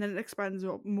work? And then it expands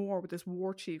out more with this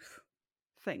war chief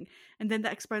thing. And then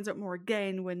that expands out more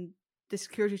again when the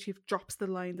security chief drops the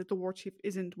line that the war chief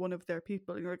isn't one of their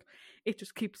people. And you're like, it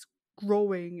just keeps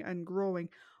growing and growing,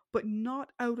 but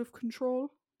not out of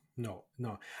control. No.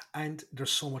 And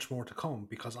there's so much more to come,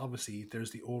 because obviously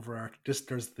there's the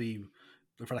there's the,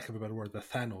 for lack of a better word, the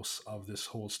Thanos of this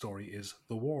whole story is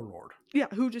the Warlord. Yeah,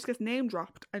 who just gets name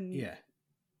dropped and Yeah.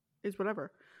 is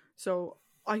whatever. So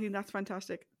I think that's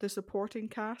fantastic. The supporting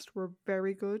cast were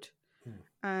very good.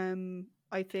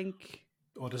 I think...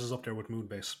 Oh, this is up there with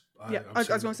Moonbase. Yeah, I was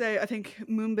going to say, I think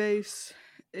Moonbase,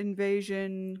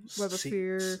 Invasion, Web of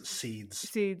Fear...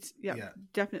 Seeds, yeah,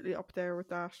 definitely up there with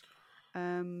that.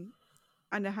 And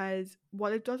it has...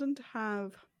 While it doesn't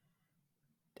have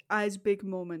as big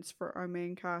moments for our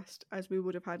main cast as we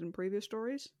would have had in previous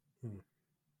stories,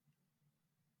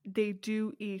 they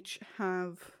do each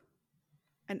have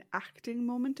an acting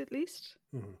moment at least.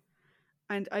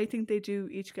 And I think they do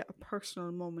each get a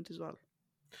personal moment as well,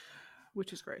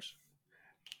 which is great.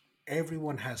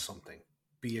 Everyone has something,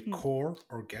 be it core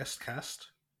or guest cast,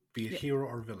 be it hero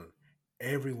or villain.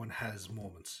 Everyone has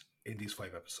moments in these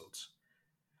 5 episodes.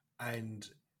 And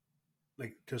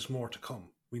like, there's more to come.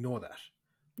 We know that.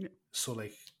 Yeah. So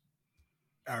like,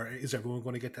 is everyone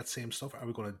going to get that same stuff? Are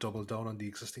we going to double down on the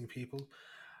existing people?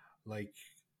 Like,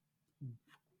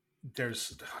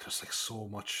 there's like so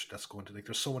much that's going to, like,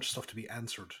 there's so much stuff to be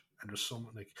answered, and there's so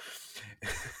much, like,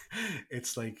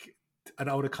 it's like an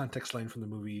out of context line from the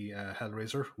movie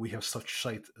Hellraiser. We have such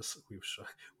sights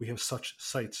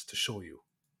to show you.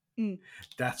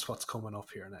 That's what's coming up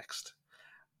here next,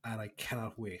 and I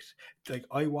cannot wait. Like,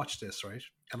 I watched this, right,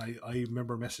 and I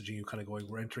remember messaging you, kind of going,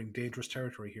 we're entering dangerous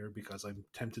territory here, because I'm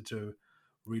tempted to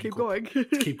really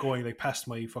keep going, like, past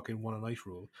my fucking 1 a night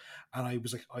rule. And I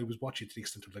was watching to the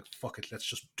extent of, like, fuck it, let's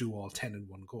just do all 10 in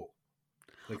one go.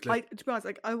 Like, to be honest,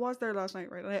 like, I was there last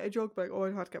night, right? And I joked, like, oh,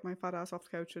 I had to get my fat ass off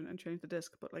the couch and change the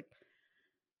disc. But, like,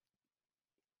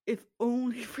 if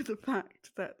only for the fact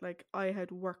that, like, I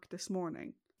had work this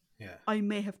morning. Yeah. I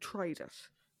may have tried it.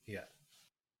 Yeah.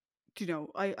 You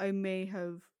know, I may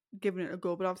have given it a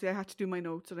go, but obviously I had to do my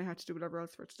notes and I had to do whatever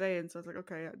else for today, and so I was like,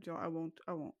 okay, you know,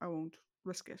 I won't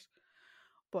risk it.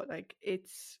 But like,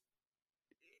 it's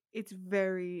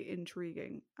very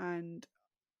intriguing, and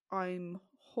I'm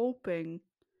hoping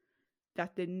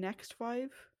that the next 5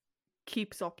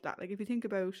 keeps up that. Like, if you think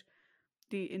about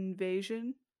the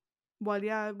invasion, while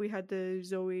yeah, we had the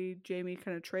Zoe Jamie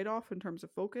kind of trade off in terms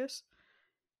of focus,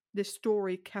 the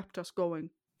story kept us going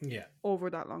Yeah. over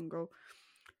that long ago.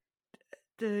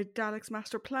 The Daleks'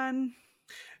 master plan.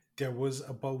 There was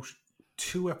about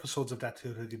 2 episodes of that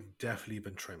that had definitely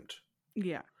been trimmed.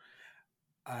 Yeah.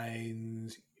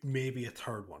 And maybe a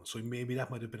third one. So maybe that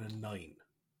might have been a 9.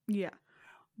 Yeah.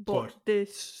 But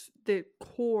the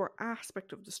core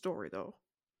aspect of the story, though,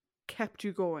 kept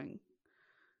you going.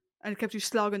 And it kept you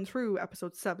slogging through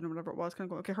episode 7 or whatever it was, kind of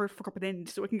going, okay, hurry the fuck up and end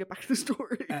so I can get back to the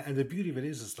story. And the beauty of it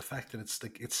is the fact that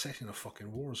it's set in a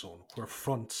fucking war zone where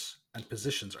fronts and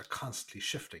positions are constantly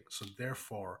shifting. So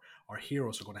therefore, our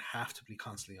heroes are going to have to be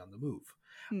constantly on the move.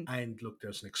 And look,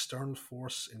 there's an external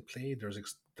force in play. There's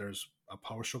a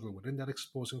power struggle within that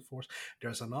exposing force.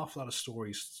 There's an awful lot of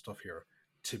story stuff here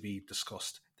to be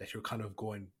discussed that you're kind of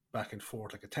going back and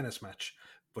forth like a tennis match,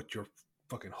 but you're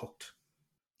fucking hooked.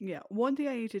 Yeah, one thing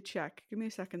I need to check. Give me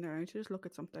a second there. I need to just look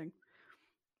at something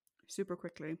super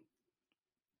quickly.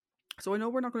 So I know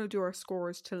we're not going to do our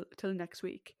scores till next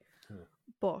week,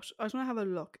 but I just want to have a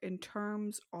look in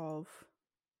terms of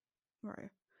right.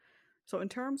 So in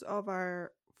terms of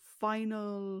our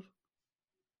final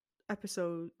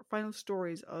episode, final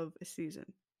stories of a season,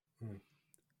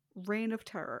 Reign of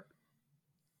Terror,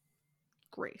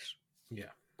 great.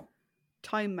 Yeah.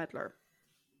 Time Meddler,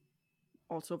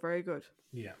 also very good.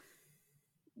 Yeah.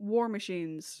 War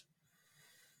Machines,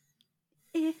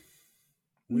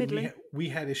 middling. We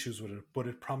had issues with it, but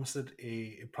it promised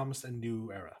a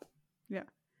new era. Yeah.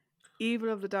 Evil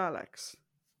of the Daleks,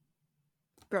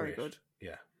 very Great. good.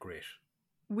 Yeah, great.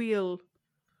 Wheel,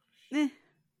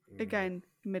 again,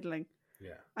 middling.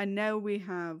 Yeah. And now we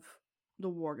have the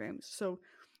War Games. So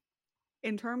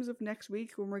in terms of next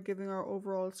week, when we're giving our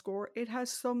overall score, it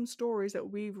has some stories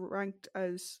that we've ranked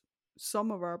as some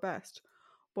of our best.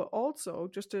 But also,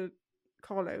 just to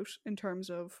call out in terms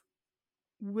of,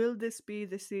 will this be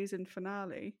the season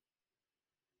finale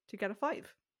to get a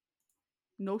 5?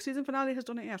 No season finale has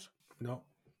done it yet. No.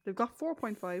 They've got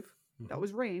 4.5. That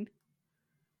was Reign.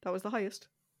 That was the highest.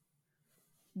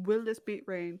 Will this beat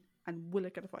Reign, and will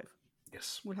it get a 5?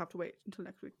 Yes. We'll have to wait until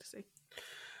next week to see.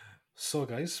 So,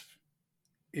 guys,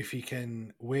 if you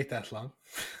can wait that long,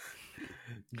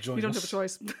 join us. You don't have a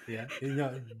choice. Yeah,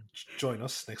 join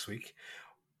us next week.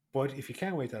 But if you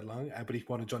can't wait that long, but if you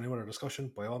want to join in with our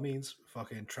discussion, by all means,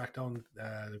 fucking track down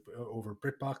over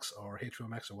BritBox or HBO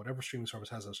Max or whatever streaming service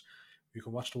has it. You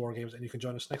can watch the War Games, and you can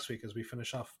join us next week as we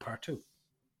finish off part 2.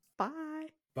 Bye.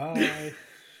 Bye.